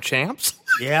Stanley Cup champs?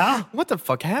 yeah. What the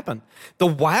fuck happened? The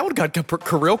Wild got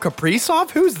Kirill Kaprizov?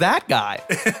 Who's that guy?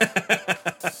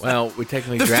 Well, we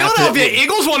technically The drafted. Philadelphia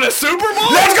Eagles won a Super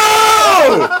Bowl? Let's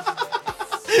go!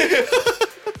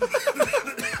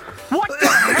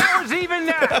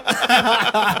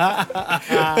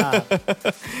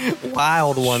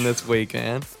 Wild one this week,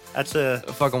 man. That's a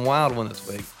A fucking wild one this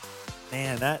week.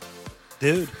 man. That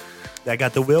dude, that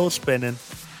got the wheels spinning.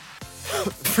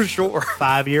 For sure.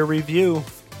 5 year review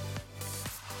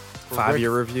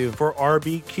 5-year review. for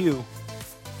RBQ.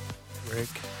 Rick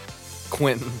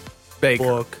Quentin Baker.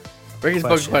 book. Ricky's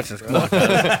book questions. Come on.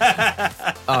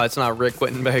 Oh, it's not Rick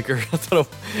Quentin Baker. I thought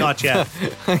Not yet.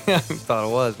 I thought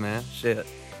it was, man. Shit.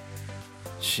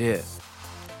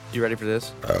 You ready for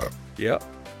this? Yep.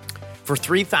 For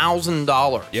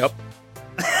 $3,000. Yep.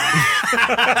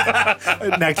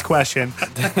 Next question.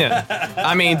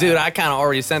 I mean, dude, I kind of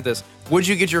already sent this. Would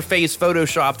you get your face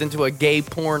photoshopped into a gay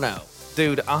porno?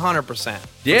 Dude, 100%.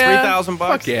 Yeah. $3,000?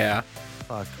 Fuck yeah.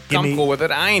 Fuck. Give I'm me, cool with it.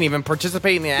 I ain't even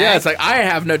participating in the act. Yeah, it's like I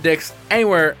have no dicks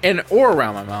anywhere in or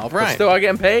around my mouth, but Right. still I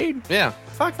getting paid. Yeah.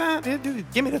 Fuck that. Dude,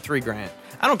 give me the $3,000.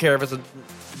 I don't care if it's a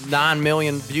 9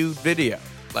 million viewed video.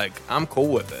 Like, I'm cool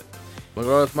with it. Look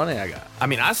at all this money I got. I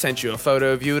mean, I sent you a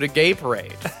photo of you at a gay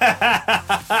parade.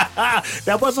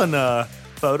 that wasn't a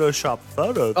Photoshop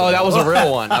photo. Oh, that was a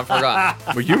real one. I forgot.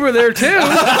 Well, you were there too.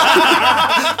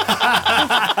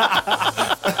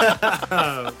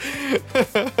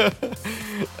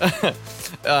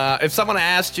 If someone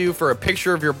asked you for a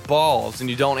picture of your balls and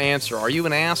you don't answer, are you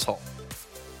an asshole?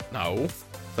 No.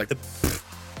 It's like,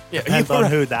 Yeah. Depends on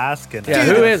who's asking. yeah,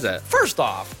 who is it? First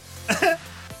off,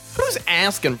 who's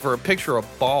asking for a picture of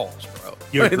balls, bro?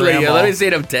 Your Let grandma. me see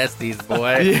them testes,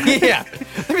 boy. Yeah.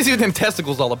 Let me see what them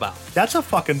testicles all about. That's a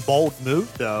fucking bold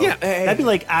move, though. Yeah, hey. That'd be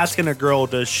like asking a girl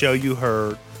to show you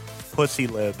her pussy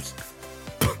lips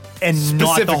and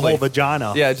not the Specifically. whole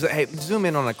vagina. Yeah, just, hey, zoom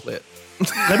in on a clip.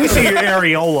 Let me see your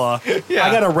areola. Yeah.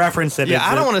 I got to reference it. Yeah,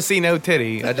 as I don't a- want to see no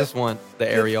titty. I just want the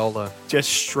areola. just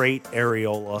straight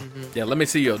areola. Yeah, let me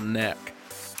see your neck.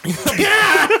 See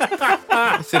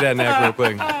that neck real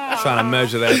quick. Trying to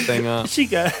measure that thing up. She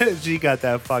got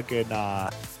that fucking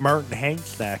Merton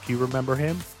Hanks neck. You remember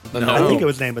him? No. I think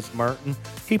his name is Merton.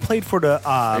 He played for the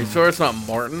Are you sure it's not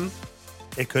Martin?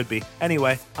 it could be.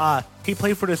 Anyway, he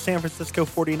played for the San Francisco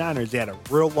 49ers. He had a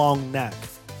real long neck.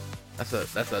 That's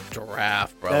a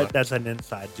giraffe, brother. That's an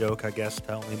inside joke, I guess,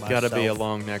 telling myself. Gotta be a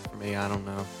long neck for me. I don't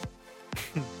know.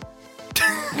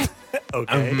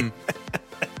 Okay.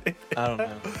 I don't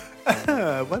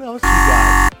know. What else you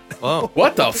got? Well,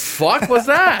 What the fuck was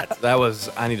that? that was.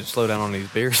 I need to slow down on these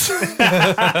beers.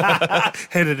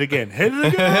 Hit it again. Hit it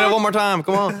again. Hit it one more time.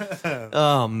 Come on.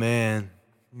 Oh man,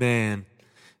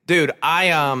 dude.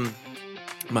 I'm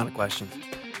out of questions,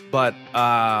 but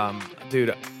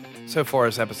dude, so far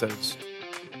this episode's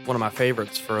one of my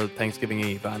favorites for Thanksgiving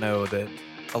Eve. I know that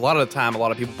a lot of the time, a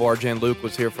lot of people barge in. Luke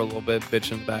was here for a little bit,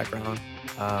 bitching in the background.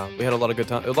 We had a lot of good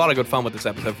time, a lot of good fun with this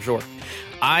episode for sure.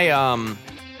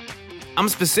 I'm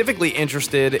specifically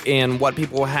interested in what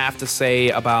people have to say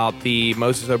about the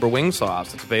Mostly Sober wing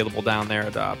sauce that's available down there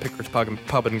at Picker's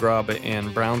Pub and Grub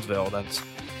in Brownsville. That's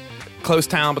close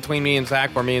town between me and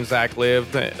Zach, where me and Zach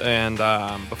lived, and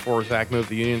before Zach moved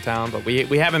to Uniontown. But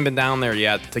we haven't been down there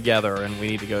yet together, and we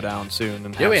need to go down soon.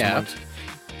 And Yeah, we some have.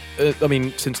 wings. I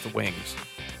mean, since the wings.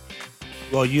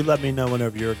 Well, you let me know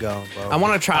whenever you're going, bro. I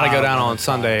want to try to go down on okay.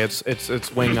 Sunday.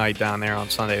 It's wing night down there on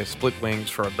Sunday. It's split wings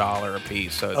for $1 a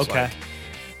piece. So it's Okay.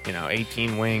 like,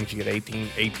 18 wings, you get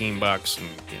 $18 bucks, and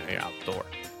you're out the door.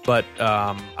 But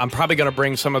I'm probably gonna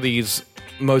bring some of these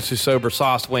Mostly Sober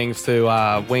sauce wings to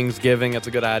Wingsgiving. It's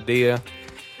a good idea.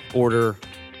 Order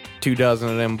 2 dozen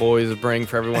of them boys to bring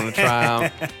for everyone to try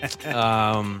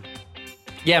out.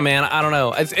 Yeah, man, I don't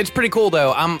know. It's pretty cool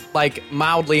though. I'm like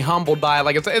mildly humbled by it.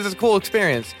 Like it's a cool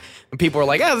experience. And people are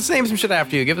like, let's name some shit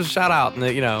after you. Give us a shout out. And,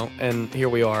 and here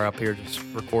we are up here just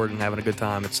recording, having a good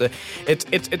time. It's a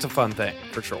fun thing,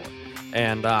 for sure.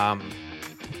 And,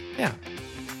 yeah,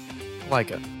 I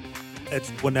like it. It's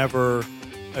whenever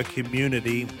a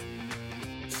community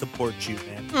supports you,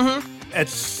 man. Mm-hmm.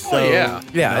 It's so Yeah,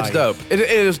 nice. it's dope. It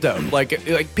is dope.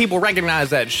 Like people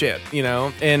recognize that shit,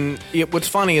 And what's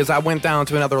funny is I went down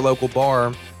to another local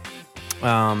bar,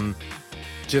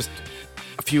 just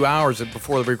a few hours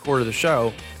before we recorded the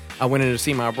show. I went in to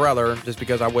see my brother just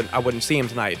because I wouldn't see him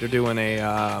tonight. They're doing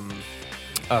a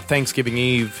Thanksgiving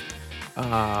Eve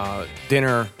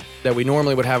dinner that we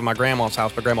normally would have at my grandma's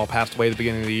house. My grandma passed away at the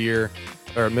beginning of the year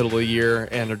or middle of the year,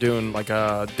 and they're doing like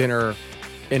a dinner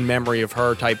in memory of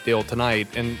her type deal tonight.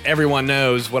 And everyone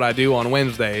knows what I do on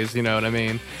Wednesdays, you know what I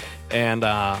mean? And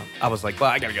I was like,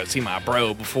 well, I gotta go see my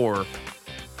bro before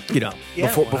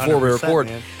before we record.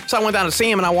 Man. So I went down to see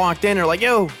him, and I walked in. They're like,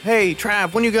 yo, hey,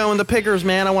 Trav, when you go in the Pickers,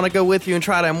 man, I want to go with you and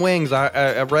try them wings.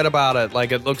 I read about it.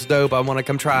 Like, it looks dope. I want to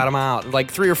come try them out. Like,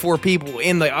 3 or 4 people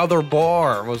in the other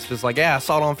bar was just like, yeah, I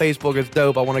saw it on Facebook. It's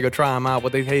dope. I want to go try them out,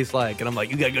 what they taste like. And I'm like,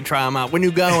 you got to go try them out. When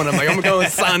you going? I'm like, I'm going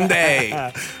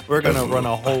Sunday. We're going to run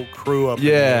a whole crew up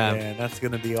Yeah. there, man. That's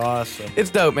going to be awesome. It's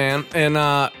dope, man.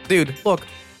 And, dude, look.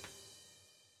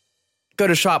 Go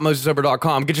to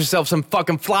shopmostlysober.com. Get yourself some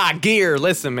fucking fly gear.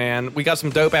 Listen, man, we got some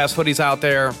dope-ass hoodies out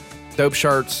there, dope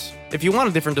shirts. If you want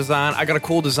a different design, I got a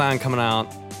cool design coming out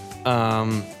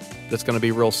that's going to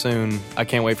be real soon. I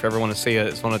can't wait for everyone to see it.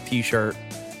 It's on a T-shirt.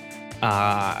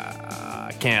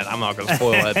 I can't. I'm not going to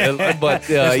spoil it. But It's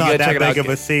you not got to that check it out. big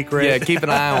of a secret. Yeah, keep an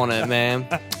eye on it, man.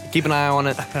 Keep an eye on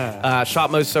it.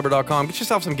 Shopmostlysober.com. Get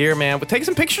yourself some gear, man. But take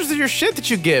some pictures of your shit that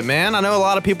you get, man. I know a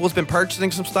lot of people has been purchasing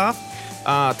some stuff.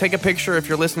 Take a picture if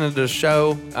you're listening to the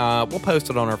show. We'll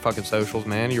post it on our fucking socials,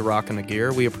 man. You're rocking the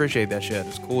gear. We appreciate that shit.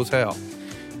 It's cool as hell.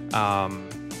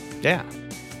 Yeah.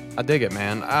 I dig it,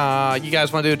 man. You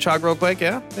guys want to do a chug real quick?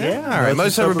 Yeah? Yeah. All right.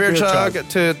 Mostly Sober beer chug chug.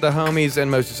 to the homies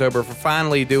and Mostly Sober for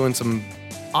finally doing some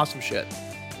awesome shit.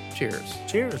 Cheers.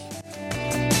 Cheers.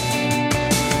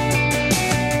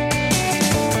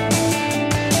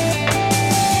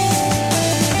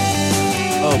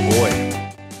 Oh, boy.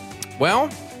 Well,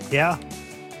 Yeah.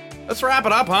 let's wrap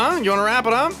it up, huh? You want to wrap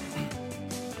it up?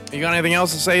 You got anything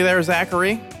else to say there,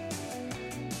 Zachary?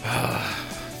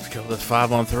 Let's go with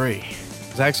 5-on-3.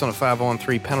 Zach's on a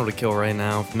 5-on-3 penalty kill right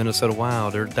now for Minnesota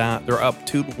Wild. They're up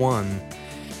 2-1.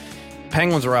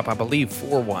 Penguins are up, I believe,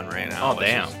 4-1 right now. Oh,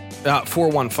 damn.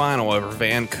 4-1 final over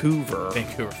Vancouver.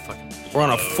 Vancouver fucking. We're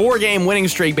on a 4-game winning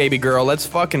streak, baby girl. Let's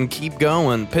fucking keep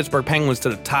going. Pittsburgh Penguins to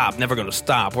the top. Never going to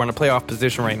stop. We're in a playoff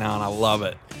position right now, and I love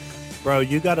it. Bro,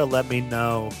 you got to let me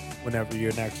know whenever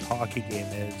your next hockey game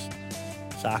is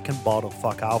so I can ball the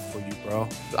fuck out for you, bro.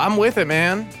 I'm with it,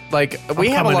 man. Like, we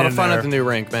have a coming lot of in fun there. at the new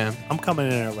rink, man. I'm coming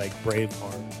in there like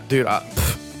Braveheart. Dude,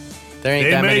 there ain't They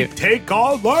that may many. take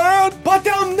our land, But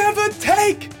they'll never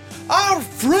take our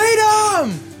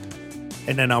freedom!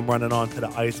 and then I'm running onto the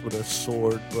ice with a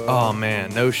sword, bro. Oh,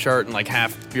 man. No shirt and like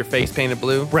half your face painted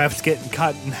blue. Ref's getting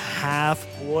cut in half,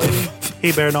 boy.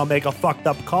 He better not make a fucked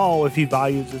up call if he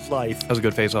values his life. That was a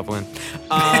good face-off win.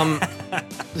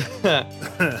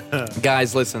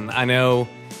 Guys, listen. I know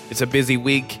it's a busy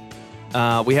week.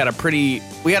 We had a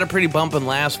pretty bumping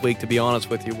last week, to be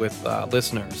honest with you, with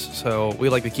listeners. So we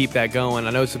like to keep that going. I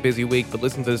know it's a busy week, but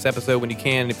listen to this episode when you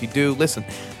can. And if you do, listen.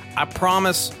 I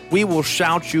promise we will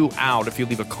shout you out if you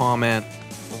leave a comment,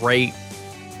 rate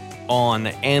on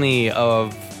any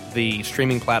of the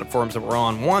streaming platforms that we're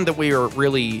on. One that we are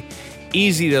really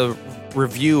easy to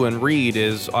review and read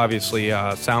is obviously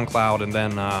SoundCloud, and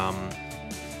then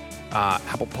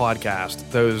Apple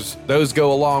Podcast. Those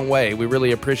go a long way. We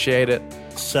really appreciate it.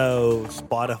 So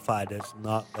Spotify does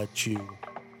not let you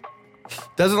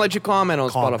Doesn't let you comment on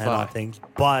comment on Spotify. things,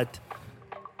 but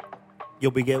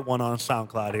you'll be getting one on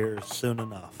SoundCloud here soon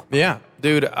enough. Yeah,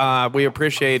 dude. We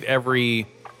appreciate every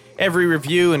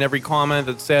review and every comment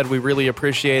that said. We really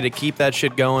appreciate it. Keep that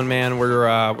shit going, man.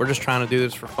 We're just trying to do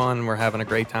this for fun. We're having a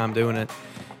great time doing it.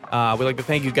 We'd like to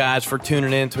thank you guys for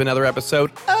tuning in to another episode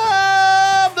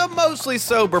of the Mostly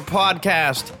Sober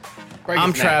Podcast.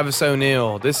 I'm Travis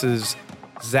O'Neill. This is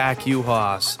Zach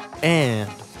Uhas and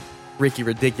Ricky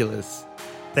Ridiculous.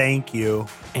 Thank you.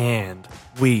 And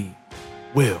we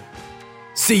will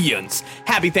see yous.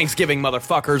 Happy Thanksgiving,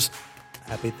 motherfuckers.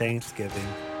 Happy Thanksgiving.